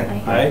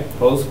 Aye. Aye.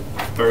 Opposed?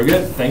 Very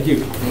good. Thank you.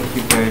 Thank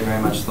you very,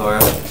 very much,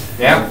 Laura.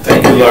 Yeah.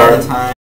 Thank you, all Laura. the time.